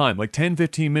periods of time, like 10,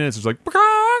 15 minutes. It was like.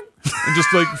 And just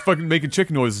fucking making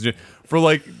chicken noises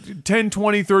for 10,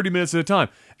 20, 30 minutes at a time.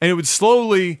 And it would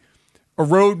slowly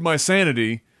erode my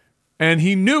sanity. And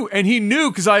he knew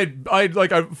because I'd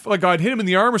hit him in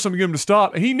the arm or something to get him to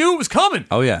stop. And he knew it was coming.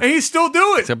 Oh, yeah. And he still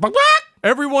do it.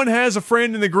 Everyone has a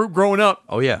friend in the group growing up.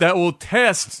 Oh, yeah. That will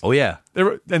test. Oh, yeah.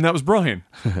 And that was Brian.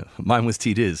 Mine was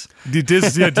T-Diz.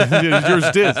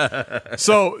 Yours Diz.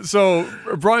 So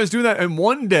Brian was doing that. And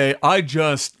one day I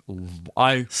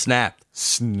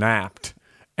snapped,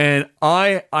 and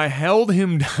I held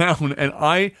him down, and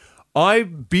I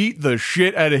beat the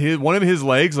shit out of one of his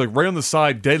legs, right on the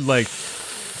side, dead leg,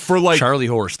 for Charlie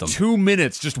horsed him 2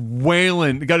 minutes, just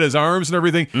wailing. Got his arms and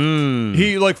everything.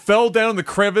 He fell down the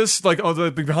crevice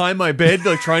behind my bed,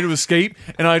 trying to escape,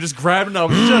 and I just grabbed him. And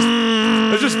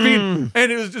I was just being,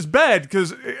 and it was just bad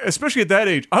because, especially at that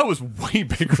age, I was way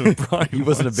bigger than Brian. He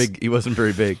wasn't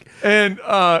very big.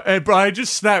 But I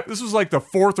just snapped. This was the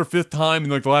fourth or fifth time in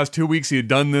the last 2 weeks he had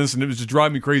done this, and it was just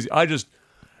driving me crazy. I just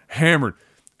hammered,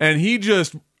 and he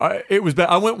just, it was bad.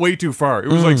 I went way too far. It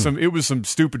was some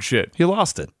stupid shit. He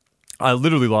lost it. I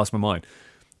literally lost my mind.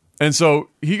 And so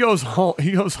he goes home.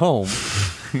 He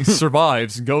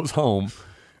survives and goes home,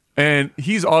 and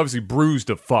he's obviously bruised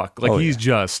to fuck. He's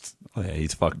just. Oh, yeah,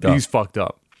 he's fucked up. He's fucked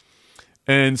up.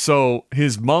 And so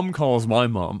his mom calls my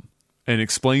mom and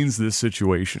explains this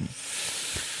situation.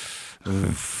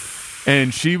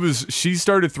 And she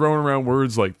started throwing around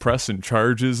words like pressing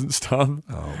charges and stuff.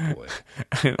 Oh, boy.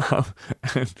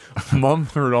 And mom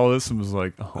heard all this and was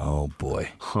like, oh boy.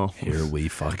 Here we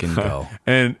fucking go.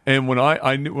 And when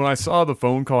I saw the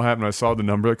phone call happen, I saw the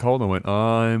number that called, I went,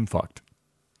 I'm fucked.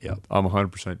 Yep. I'm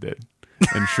 100% dead.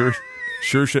 And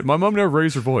sure shit. My mom never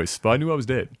raised her voice, but I knew I was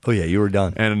dead. Oh yeah, you were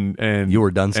done. And you were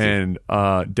done, Steve. And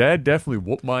Dad definitely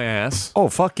whooped my ass. Oh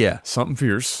fuck yeah. Something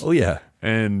fierce. Oh yeah.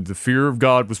 And the fear of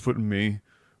God was put in me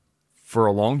for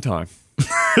a long time.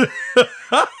 And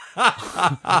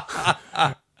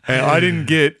I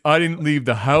didn't leave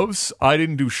the house. I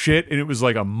didn't do shit, and it was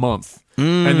a month.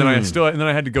 And then I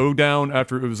had to go down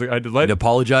after it was I had to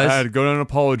apologize. I had to go down and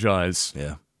apologize.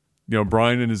 Yeah.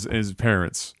 Brian and his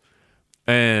parents.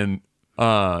 And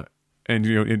Brian,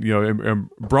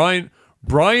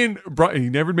 he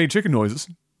never made chicken noises.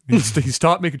 He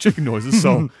stopped making chicken noises,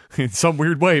 so in some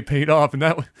weird way, it paid off in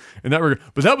that regard.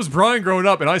 But that was Brian growing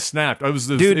up, and I snapped. I fucking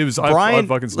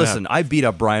snapped. Listen, I beat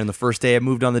up Brian the first day I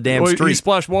moved on the damn street. He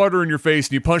splashed water in your face,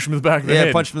 and you punched him in the back of the head.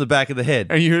 Yeah, punched him in the back of the head.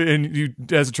 And you,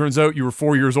 as it turns out, you were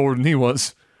 4 years older than he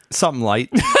was. Something light.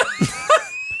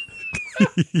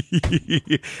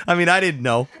 I mean, I didn't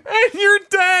know. And your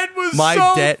dad was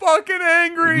fucking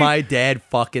angry. My dad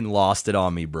fucking lost it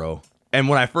on me, bro. And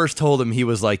when I first told him, he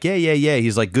was like, yeah.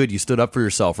 He's like, good, you stood up for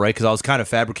yourself, right? Because I was kind of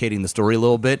fabricating the story a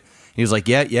little bit. He was like,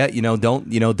 yeah,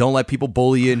 don't let people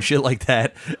bully you and shit like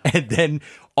that. And then,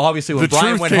 obviously, when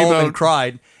Brian went home and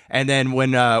cried, And then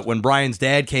when Brian's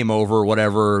dad came over,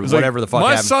 whatever the fuck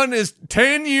my happened. son is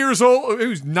 10 years old. He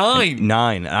was 9.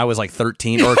 9. I was like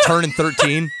 13 or turning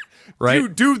 13.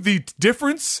 Right? Dude, the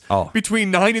difference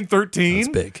between 9 and 13. It's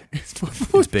big.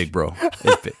 It's big, bro.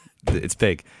 It's big. It's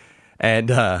big. And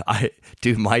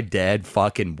my dad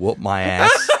fucking whooped my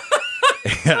ass.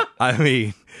 I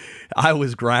mean, I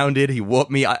was grounded. He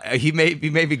whooped me. He made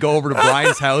me go over to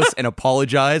Brian's house and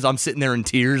apologize. I'm sitting there in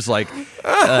tears, like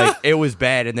it was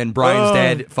bad. And then Brian's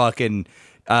dad fucking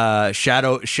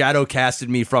shadow casted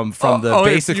me from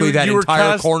that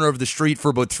entire corner of the street for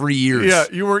about 3 years. Yeah,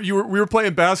 we were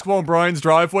playing basketball in Brian's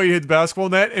driveway. You hit the basketball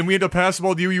net, and we had to pass the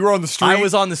ball to you. You were on the street. I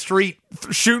was on the street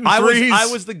shooting threes. I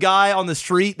was the guy on the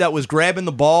street that was grabbing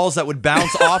the balls that would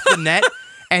bounce off the net.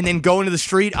 And then go into the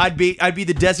street, I'd be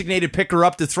the designated picker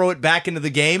up to throw it back into the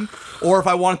game. Or if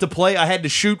I wanted to play, I had to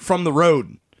shoot from the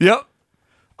road. Yep.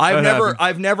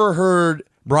 I've never heard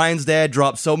Brian's dad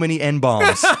drop so many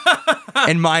N-bombs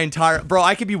in my entire... Bro,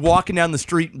 I could be walking down the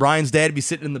street, Brian's dad would be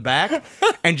sitting in the back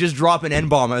and just drop an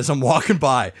N-bomb as I'm walking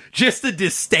by. Just the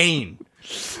disdain.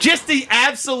 Just the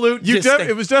absolute disdain.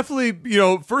 It was definitely,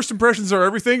 first impressions are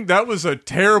everything. That was a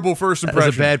terrible first impression. That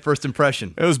was a bad first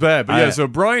impression. It was bad. But so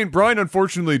Brian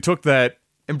unfortunately took that.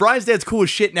 And Brian's dad's cool as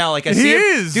shit now. Like I see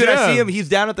him, dude. Yeah. I see him. He's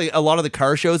down at a lot of the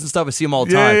car shows and stuff. I see him all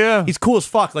the time. Yeah. He's cool as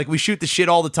fuck. Like we shoot the shit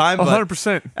all the time.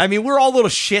 100%. I mean, we're all little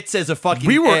shits as a fucking.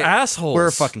 We were assholes.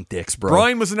 We're fucking dicks, bro.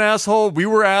 Brian was an asshole. We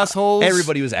were assholes.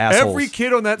 Everybody was assholes. Every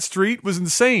kid on that street was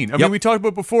insane. I mean, we talked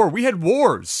about before. We had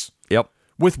wars. Yep.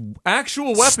 With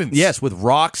actual weapons. Yes, with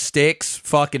rocks, sticks,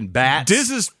 fucking bats.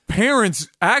 Diz's parents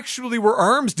actually were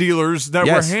arms dealers that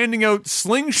were handing out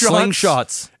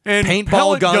slingshots and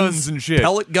paintball guns and shit.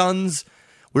 Pellet guns.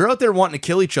 We were out there wanting to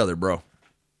kill each other, bro.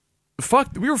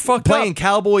 We were fucked playing up.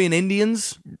 Cowboy and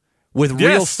Indians with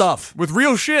real stuff. With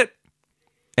real shit.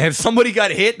 And if somebody got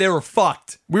hit, they were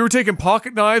fucked. We were taking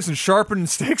pocket knives and sharpening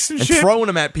sticks and shit. Throwing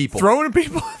them at people.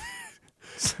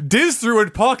 Diz threw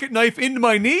a pocket knife into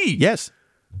my knee. Yes.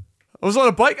 I was on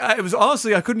a bike. I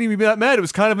couldn't even be that mad. It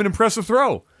was kind of an impressive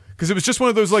throw because it was just one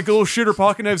of those like little shitter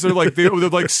pocket knives. They're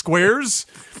like squares,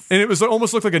 and it was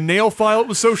almost looked like a nail file. It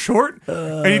was so short,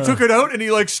 and he took it out and he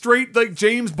like straight like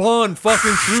James Bond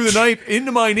fucking threw the knife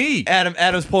into my knee.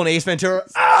 Adam's pulling Ace Ventura.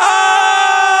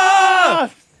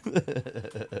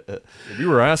 We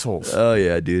were assholes. Oh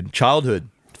yeah, dude. Childhood.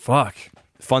 Fuck.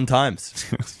 Fun times.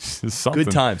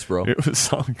 Good times, bro. It was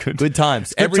something good. Good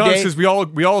times. Every day because we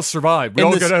all survived. We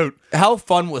all got out. How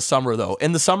fun was summer though?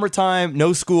 In the summertime,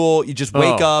 no school. You just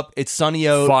wake up. It's sunny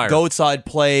out. Fire. Go outside,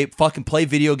 play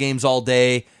video games all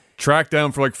day. Track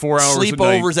down for like 4 hours.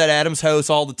 Sleepovers at Adam's house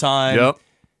all the time. Yep.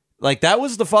 Like that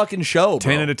was the fucking show.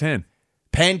 10 out of 10.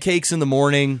 Pancakes in the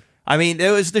morning. I mean, it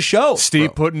was the show.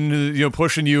 Steve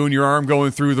pushing you and your arm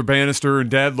going through the banister, and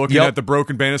Dad looking at the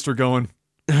broken banister, going,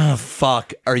 "Oh,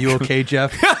 fuck. Are you okay,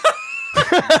 Jeff?"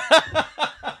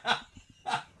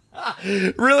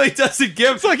 Really doesn't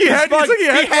give. It's like he had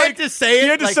to say it. He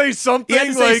had to say something. He had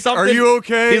to say something. Are you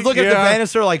okay? He's looking at the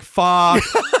banister like, fuck.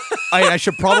 I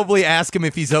should probably ask him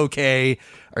if he's okay.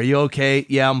 Are you okay?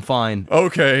 Yeah, I'm fine.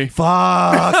 Okay.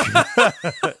 Fuck.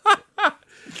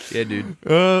 Yeah, dude.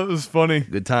 It was funny.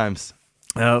 Good times.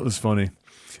 It was funny.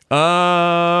 All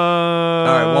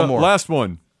right, one more. Last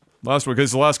one, because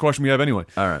it's the last question we have anyway.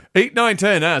 All right.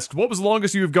 8910 asked, what was the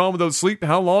longest you have gone without sleep?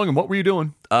 How long, and what were you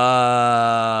doing?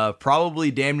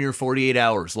 Probably damn near 48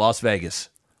 hours. Las Vegas.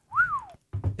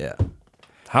 Yeah.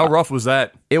 How rough was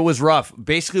that? It was rough.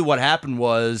 Basically, what happened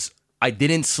was I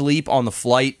didn't sleep on the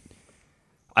flight.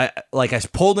 I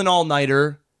pulled an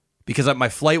all-nighter because my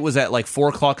flight was at like 4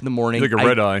 o'clock in the morning. Like a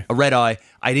red eye. A red eye.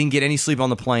 I didn't get any sleep on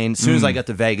the plane. As soon as I got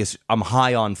to Vegas, I'm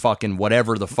high on fucking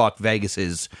whatever the fuck Vegas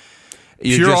is.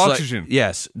 Pure oxygen.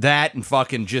 Yes. That and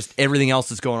fucking just everything else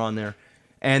that's going on there.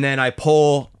 And then I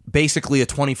pull basically a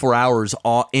 24 hours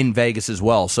in Vegas as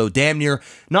well. So damn near,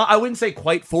 I wouldn't say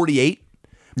quite 48.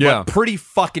 Yeah. But pretty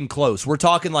fucking close. We're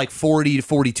talking like 40 to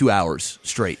 42 hours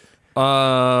straight.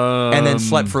 And then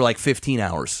slept for like 15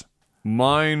 hours.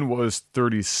 Mine was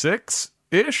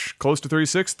 36-ish, close to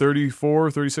 36,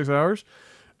 34, 36 hours.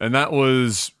 And that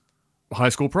was high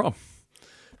school prom.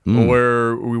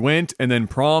 Where we went, and then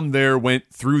prom there went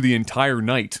through the entire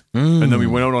night. And then we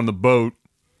went out on the boat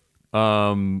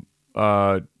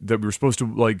that we were supposed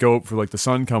to like go up for like the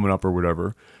sun coming up or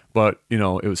whatever. But,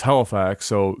 it was Halifax,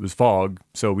 so it was fog,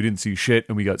 so we didn't see shit,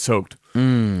 and we got soaked.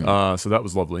 So that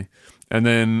was lovely. And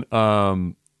then,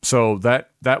 so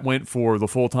that went for the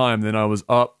full time. Then I was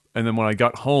up, and then when I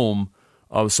got home,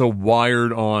 I was so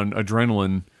wired on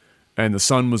adrenaline, and the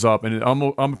sun was up. And I'm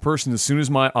a person, as soon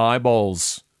as my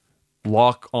eyeballs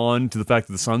lock on to the fact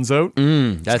that the sun's out,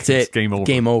 That's it's it. game over.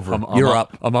 Game over. I'm You're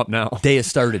up. I'm up now. Day has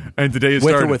started. And the day is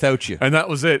with started. or without you. And that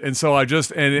was it. And so I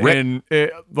just Rip. and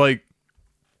it, like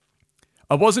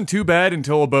I wasn't too bad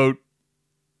until about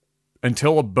the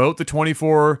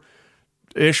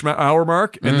 24-ish hour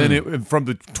mark, and then it from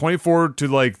the 24 to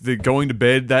like the going to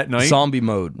bed that night Zombie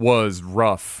mode. was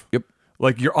rough. Yep.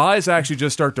 Like your eyes actually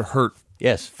just start to hurt.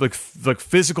 Yes. Like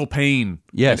physical pain.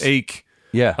 Yes. And ache.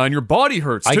 Yeah. And your body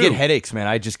hurts too. I get headaches, man.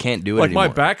 I just can't do it like anymore.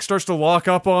 my back starts to lock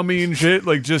up on me and shit.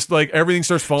 Like just like everything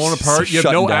starts falling apart. You have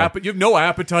Shutting no down. you have no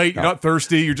appetite. You're not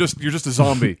thirsty. You're just a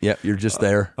zombie. Yeah, you're just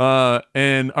there.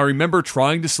 And I remember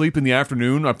trying to sleep in the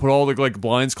afternoon. I put all the like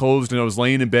blinds closed and I was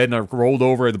laying in bed and I rolled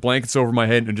over, I had the blankets over my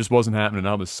head, and it just wasn't happening.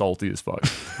 I was salty as fuck.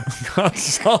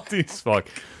 Salty as fuck.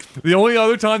 The only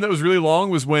other time that was really long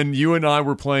was when you and I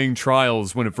were playing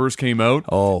Trials when it first came out.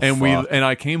 Oh, and fuck.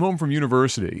 I came home from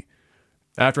university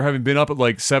after having been up at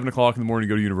like 7 o'clock in the morning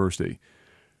to go to university.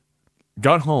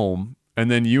 Got home, and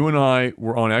then you and I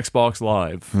were on Xbox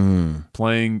Live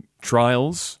playing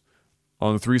Trials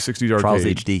on the 360 arcade. Trials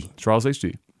HD. Trials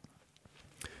HD.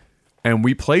 And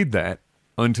we played that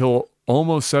until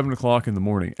almost 7 o'clock in the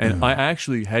morning. And I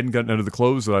actually hadn't gotten out of the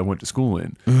clothes that I went to school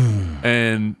in.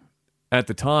 And at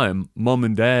the time, Mom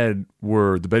and Dad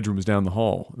the bedroom was down the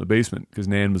hall, the basement, because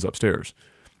Nan was upstairs.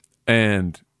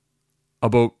 And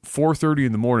about 4:30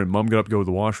 in the morning, Mom got up to go to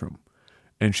the washroom.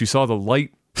 And she saw the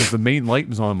light, because the main light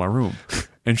was on in my room.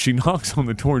 And she knocks on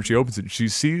the door and she opens it. She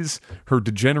sees her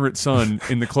degenerate son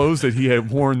in the clothes that he had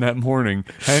worn that morning,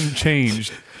 hadn't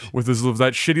changed, with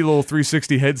that shitty little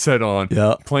 360 headset on,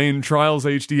 playing Trials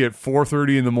HD at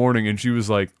 4:30 in the morning. And she was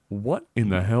like, "What in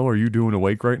the hell are you doing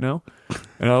awake right now?"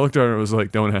 And I looked at her and was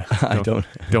like, "Don't ask.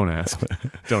 Don't ask.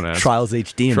 Don't ask." Trials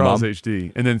HD. Trials Mom.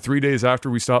 HD. And then 3 days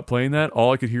after we stopped playing that,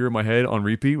 all I could hear in my head on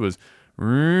repeat was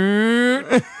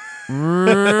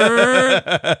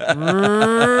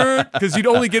because you'd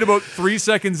only get about 3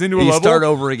 seconds into a level. Start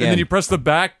over again. And then you press the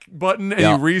back button and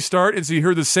you restart. And so you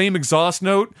hear the same exhaust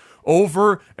note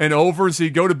over and over. And so you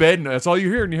go to bed and that's all you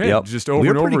hear in your head. Just over and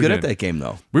over again. We were pretty good at that game,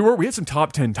 though. We had some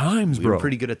top 10 times, bro. We were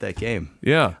pretty good at that game.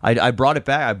 Yeah. I brought it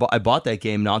back. I bought that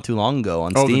game not too long ago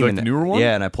on Steam. The newer one?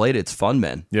 Yeah, and I played it. It's fun,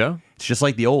 man. Yeah? It's just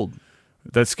like the old.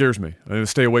 That scares me. I'm going to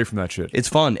stay away from that shit. It's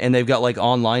fun, and they've got like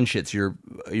online shits.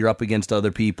 You're up against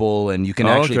other people, and you can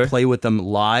actually play with them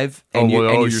live. And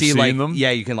you see seeing like them?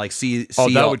 Yeah, you can like see.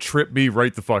 That would trip me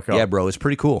right the fuck up. Yeah, bro, it's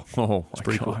pretty cool. Oh, it's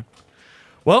pretty cool.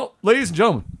 Well, ladies and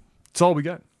gentlemen, that's all we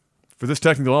got for this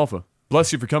Technical Alpha.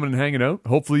 Bless you for coming and hanging out.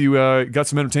 Hopefully you got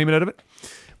some entertainment out of it.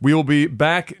 We will be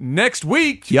back next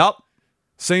week. Yep.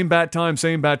 Same bat time,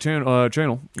 same bat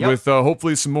channel. Yep. With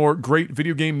hopefully some more great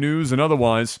video game news and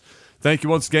otherwise. Thank you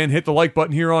once again. Hit the like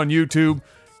button here on YouTube.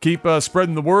 Keep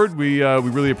spreading the word. We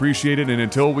really appreciate it. And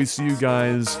until we see you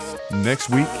guys next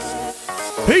week,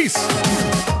 peace.